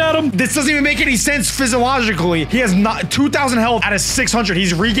one bit, Adam. This doesn't even make any sense physiologically. He has not 2,000 health out of 600.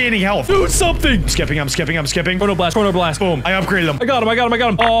 He's regaining health. Do something. I'm skipping. Chrono Blast. Boom. I upgraded him. I got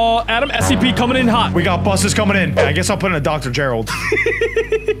him. Adam, SCP coming in hot. We got buses coming in. I guess I'll put in a Dr. Gerald.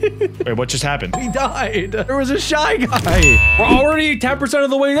 Wait, what just happened? He died. There was a shy guy. We're already 10% of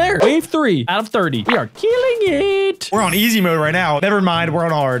the way there. Wave 3 out of 30. We are killing it. We're on easy mode right now. Never mind, we're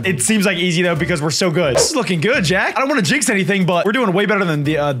on hard. It seems like easy though because we're so good. This is looking good, Jack. I don't want to jinx anything, but we're doing way better than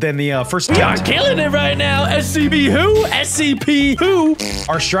the first We attempt. are killing it right now. SCP who? SCP who?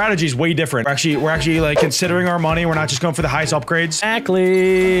 Our strategy is way different. We're actually like considering our money. We're not just going for the highest upgrades.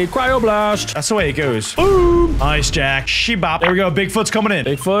 Exactly. Cryoblast. That's the way it goes. Boom. Nice, Jack. Shibop. There we go. Bigfoot's coming in.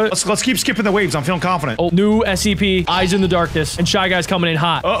 Bigfoot. Let's keep skipping the waves. I'm feeling confident. Oh, new SCP. Eyes in the darkness. And Shy Guy's coming in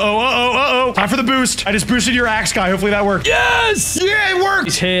hot. Uh-oh. Time for the boost. I just boosted your axe guy. Hopefully that worked. Yes! Yeah, it worked.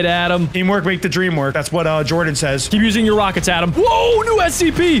 He's hit, Adam. Teamwork make the dream work. That's what Jordan says. Keep using your rockets, Adam. Whoa, new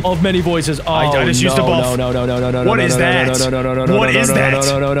SCP. Of many voices. Oh, I just used a buff. No. What is that? What is that?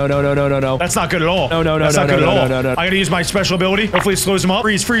 No. That's not good at all. No. That's not good at all. I gotta use my special ability. Hopefully it slows him up.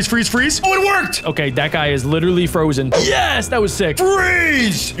 Freeze. Oh, it worked. Okay, that guy is literally frozen. Yes, that was sick.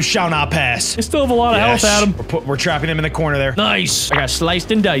 Freeze. You shall not pass. I still have a lot of health, Adam. We're trapping him in the corner there. Nice. I got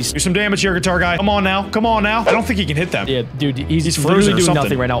sliced and diced. Do some damage here, guitar guy. Come on now. I don't think he can hit them. Yeah, dude, he's frozen literally doing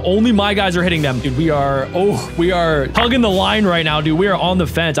nothing right now. Only my guys are hitting them. Dude, we are hugging the line right now, dude. We are on the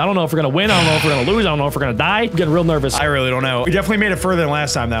fence. I don't know if we're gonna win. I don't know if we're gonna lose. I don't know if we're gonna die. I'm getting real nervous. I really don't know. We definitely made it further than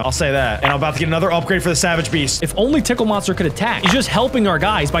last time, though. I'll say that. And I'm about to get another upgrade for the Savage Beast. beast. If only Tickle Monster could attack. He's just helping our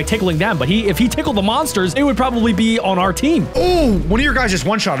guys by tickling them. But if he tickled the monsters, they would probably be on our team. Oh, one of your guys just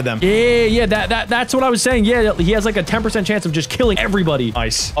one-shotted them. Yeah, that's what I was saying. Yeah, he has like a 10% chance of just killing everybody.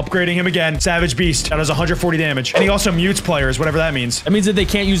 Nice. Upgrading him again. Savage Beast. That does 140 damage. And he also mutes players, whatever that means. That means that they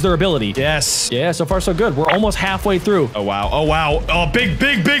can't use their ability. Yes. Yeah, so far so good. We're almost halfway through. Oh, wow. Oh, wow. Oh, big.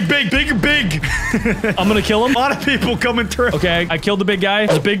 I'm gonna kill him. A lot of people coming through. Okay, I killed the big guy.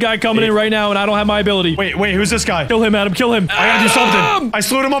 There's a big guy coming in right now, and I don't have my ability. Wait, who's this guy? Kill him, Adam. Kill him. I gotta do something. I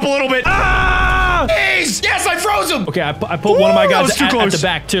slowed him up a little bit. Please! Yes, I froze him! Okay, I put one of my guys at close. the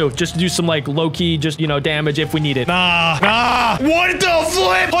back, too. Just to do some, like, low-key, just, you know, damage if we need it. Nah. What the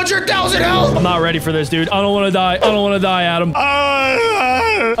flip? 100,000 health! I'm not ready for this, dude. I don't want to die. I don't want to die, Adam.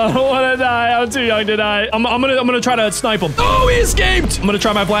 I don't want to die. I'm too young to die. I'm gonna try to snipe him. Oh, he escaped! I'm gonna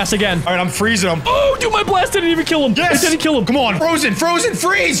try my blast again. All right, I'm freezing him. Oh, dude, my blast didn't even kill him. Yes! It didn't kill him. Come on. Frozen,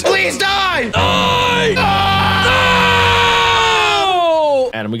 freeze! Please die! Die! No!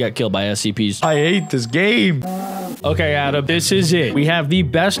 Adam, we got killed by SCPs. I hate this game. Okay, Adam, this is it. We have the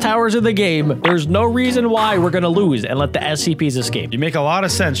best towers in the game. There's no reason why we're gonna lose and let the SCPs escape. You make a lot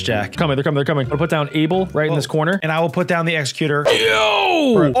of sense, Jack. They're coming. I'm gonna put down Abel right in this corner. And I will put down the Executor.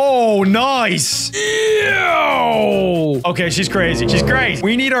 Yo! Oh, nice! Yo! Okay, she's crazy. She's great.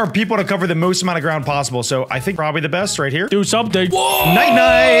 We need our people to cover the most amount of ground possible, so I think probably the best right here. Do something. Whoa!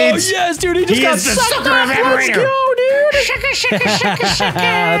 Night! Yes, dude, he just got the sucker evaporator. Let's go, dude! Shaka.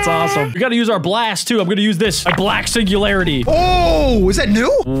 That's awesome. We gotta use our blast, too. I'm gonna use this. My black singularity. Oh, is that new?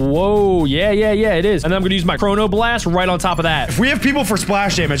 Whoa, yeah, it is. And then I'm gonna use my chrono blast right on top of that. If we have people for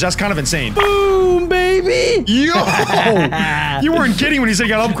splash damage, that's kind of insane. Boom, baby! Yo! You weren't kidding when you said you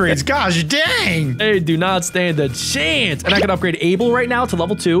got upgrades. Gosh, dang! They do not stand a chance. And I can upgrade Abel right now to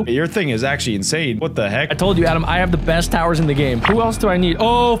level 2. Your thing is actually insane. What the heck? I told you, Adam, I have the best towers in the game. Who else do I need?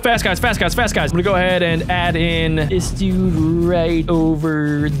 Oh, fast guys. I'm gonna go ahead and add in this dude right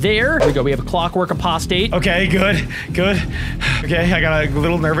over there. There we go. We have a clockwork apostate. Okay, good. Okay, I got a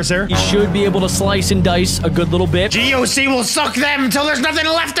little nervous there. You should be able to slice and dice a good little bit. GOC will suck them until there's nothing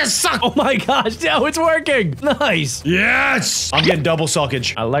left to suck. Oh my gosh, no, it's working. Nice. Yes. I'm getting double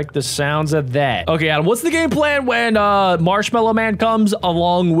suckage. I like the sounds of that. Okay, Adam, what's the game plan when Marshmallow Man comes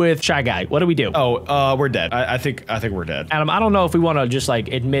along with Shy Guy? What do we do? Oh, we're dead. I think we're dead. Adam, I don't know if we want to just like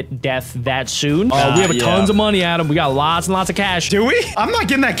admit death that soon. We have tons of money, Adam. We got lots and lots of cash. Do we? I'm not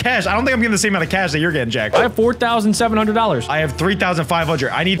getting that cash. I don't think I'm getting the same amount of cash that you're getting, Jack. I have $4,700. I have 3,500.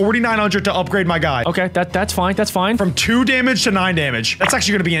 I need 4,900 to upgrade my guy. Okay, that's fine. That's fine. From 2 damage to 9 damage. That's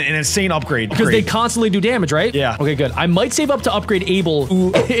actually going to be an insane upgrade. Because they constantly do damage, right? Yeah. Okay, good. I might save up to upgrade Abel.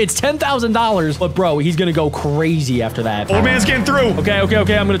 Ooh, it's $10,000, but bro, he's gonna go crazy after that. Old man's getting through. Okay.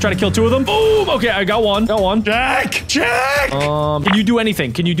 I'm gonna try to kill 2 of them. Boom. Okay, I got one. Jack. Can you do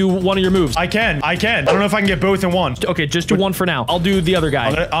anything? Can you do one of your moves? I can. I don't know if I can get both in one. Okay, just do one for now. I'll do the other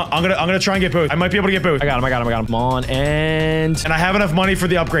guy. I'm gonna try and get both. I might be able to get both. I got him. Come on, and I have enough money for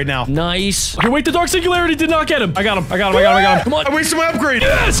the upgrade now. Nice. Okay, wait, the Dark Singularity did not get him. I got him. Come on. I wasted my upgrade.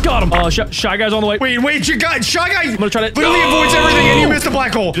 Yes, got him. Shy Guy's on the way. Wait, Shy Guy. I'm gonna try to literally avoids everything, and you missed the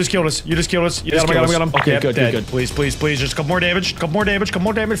black hole. You just killed us. Got him. Okay, good. Please. Just a couple more damage.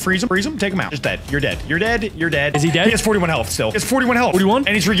 Freeze him. Take him out. Just dead. You're dead. Is he dead? He has 41 health still. He has 41 health. 41?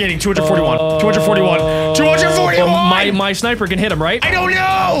 And he's regaining 241. My sniper can hit him, right? I don't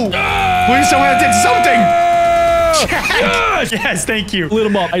know. Please, someone did something. Yes, thank you. Lit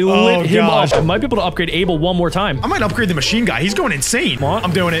him up. I lit him up. I might be able to upgrade Abel one more time. I might upgrade the machine guy. He's going insane. Come on.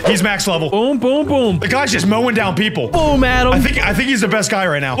 I'm doing it. He's max level. Boom. The guy's just mowing down people. Boom, Adam. I think he's the best guy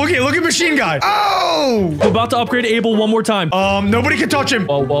right now. Look at machine guy. Oh! I'm about to upgrade Abel one more time. Nobody can touch him.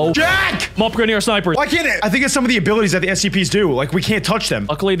 Whoa. Jack! I'm upgrading our snipers. Why can't it? I think it's some of the abilities that the SCPs do. Like, we can't touch them.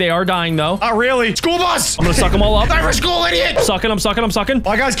 Luckily, they are dying, though. Not really. School bus! I'm gonna suck them all up. Sniper school, idiot! I'm sucking.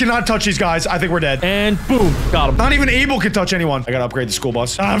 My guys cannot touch these guys. I think we're dead. And boom. Got him. Not even Abel can touch anyone. I gotta upgrade the school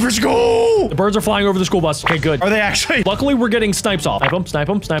bus. Time for school! The birds are flying over the school bus. Okay, good. Are they actually? Luckily, we're getting snipes off. Snipe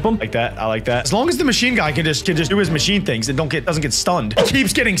him. Like that. I like that. As long as the machine guy can just do his machine things and doesn't get stunned. He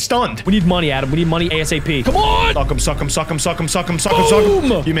keeps getting stunned. We need money, Adam. We need money ASAP. Come on! Suck him.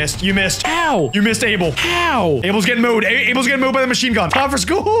 Boom! You missed. Ow! You missed Abel. Ow! Abel's getting mowed. Abel's getting mowed by the machine gun. Time for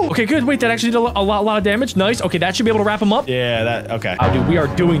school! Okay, good. Wait, that actually did a lot of damage. Nice. Okay, that should be able to wrap him up. Yeah, okay. Oh, dude, we are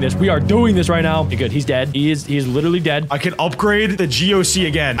doing this. We are doing this right now. Okay, good. He's dead. He is literally dead. I can upgrade the GOC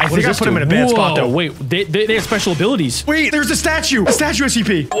again. I What think does I this put him do? in a bad spot, Whoa, though. Wait, they have special abilities. Wait, there's a statue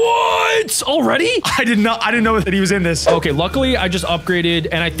SCP. What? Already? I didn't know that he was in this. Okay, luckily I just upgraded,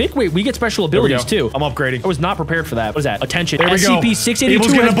 and I think, wait, we get special abilities too. I'm upgrading. I was not prepared for that. What is that? Attention. There we go.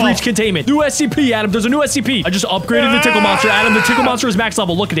 SCP-682 has breach containment. New SCP, Adam. There's a new SCP. I just upgraded the Tickle Monster, Adam. The Tickle Monster is max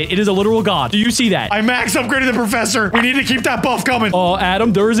level. Look at it. It is a literal god. Do you see that? I max upgraded the professor. We need to keep that buff coming.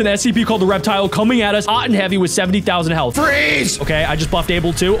 Adam, there is an SCP called the Reptile coming at us hot and heavy with 70,000 health. Freeze! Okay, I just buffed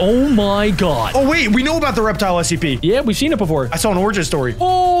Able too. Oh my god. Oh, wait, we know about the reptile SCP. Yeah, we've seen it before. I saw an origin story.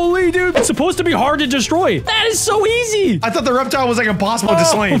 Holy dude, it's supposed to be hard to destroy. That is so easy. I thought the reptile was like impossible to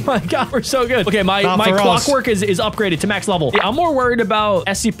slay. Oh my god, we're so good. Okay, my clockwork is upgraded to max level. Yeah, I'm more worried about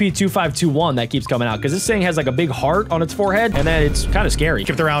SCP-2521 that keeps coming out because this thing has like a big heart on its forehead and then it's kind of scary.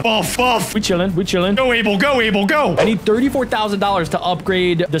 Keep it around. Buff. We chilling. Go, Able, go. I need $34,000 to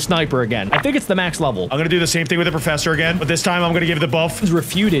upgrade the sniper again. I think it's the max level. I'm gonna do the same thing with the professor again, but this time I'm gonna give it the buff. It's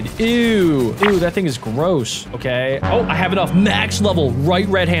refuted. Ew, that thing is gross. Okay. Oh, I have enough max level right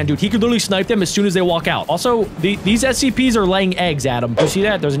red hand, dude. He could literally snipe them as soon as they walk out. Also, these SCPs are laying eggs, Adam. You see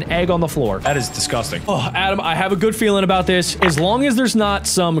that? There's an egg on the floor. That is disgusting. Oh, Adam, I have a good feeling about this. As long as there's not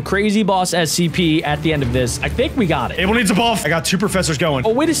some crazy boss SCP at the end of this, I think we got it. Able needs a buff. I got 2 professors going.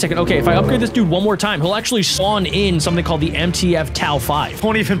 Oh, wait a second. Okay, if I upgrade this dude one more time, he'll actually spawn in something called the MTF Tau 5.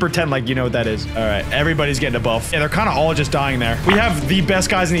 Don't even pretend like you know what that is. All right, everybody's getting a buff. Yeah, they're kind of all just dying there. We have the best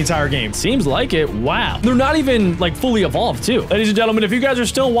guys in the entire game. Seems like it. Wow. They're not even like fully evolved too. Ladies and gentlemen, if you guys are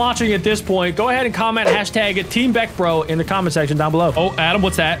still watching at this point, go ahead and comment hashtag TeamBeckBro in the comment section down below. Oh, Adam,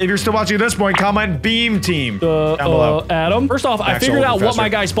 what's that? If you're still watching at this point, comment Beam Team down below. Adam, first off, I figured out what my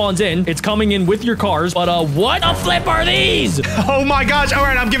guy spawns in. It's coming in with your cars, but what the flip are these? Oh my gosh. All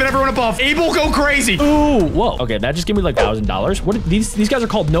right, I'm giving everyone a buff. Able, go crazy. Ooh, whoa. Okay, that just gave me like $1,000. What? These guys are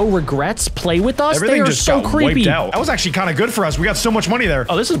called No Regrets. Play with us. Everything they are just so got creepy. wiped out. That was actually kind of good for us. We got so much money there.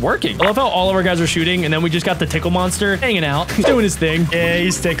 Oh, this is working. I love how all of our guys are shooting, and then we just got the Tickle Monster hanging out, doing his thing. Yeah,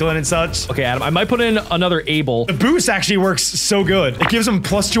 he's tickling and such. Okay, Adam, I might put in another Able. The boost actually works so good. It gives him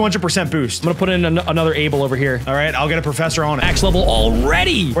plus 200% boost. I'm gonna put in another Able over here. All right, I'll get a professor on it. Max level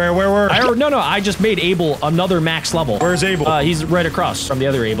already. Where? No, I just made Able another max level. Where's Able? He's right across from the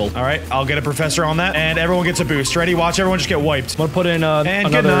other Able. All right, I'll get a professor on that, and everyone gets a boost. Ready? Watch everyone just get wiped. I'm gonna put in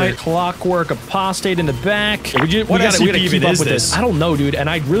another clockwork Apostate in the back. Yeah, we gotta keep up with this. I don't know, dude, and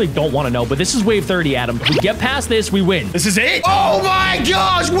I really don't want to know, but this is wave 30, Adam. If we get past this, we win. This is it? Oh my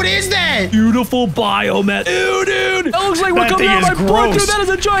gosh, what is that? Beautiful biomet. Ew, dude. That looks like we're coming out of my butt, dude. That is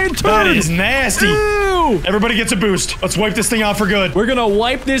a giant turd. That is nasty. Ew. Everybody gets a boost. Let's wipe this thing out for good. We're gonna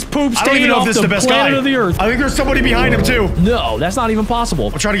wipe this poop I don't even stain know off if this is the the best planet guy. of the earth. I think there's somebody behind him too. No, that's not even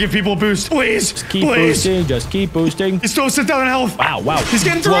possible. I'm trying to give people a boost. Please. Keep boosting. Just keep boosting. He's still sit down in health. Wow. He's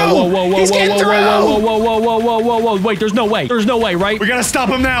getting through. Whoa. He's getting through. Whoa. Wait, there's no way. There's no way, right? We gotta stop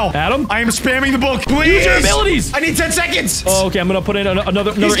him now. Adam? I am spamming the book. Please. Use your abilities. I need 10 seconds. Oh, okay, I'm gonna put in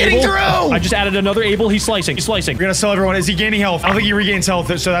another He's getting Able. through. I just added another Able. He's slicing. We're gonna sell everyone. Is he gaining health? I don't think he regains health,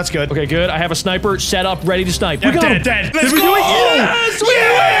 so that's good. Okay, good. I have a sniper set up, ready to snipe. Yeah, We got him. dead. Let's go. Yes, we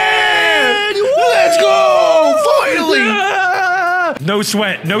win. Let's go. Finally. Yeah. No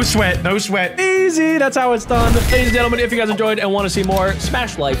sweat. Easy. That's how it's done. Ladies and gentlemen, if you guys enjoyed and want to see more,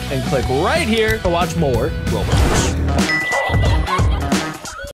 smash like and click right here to watch more Roblox.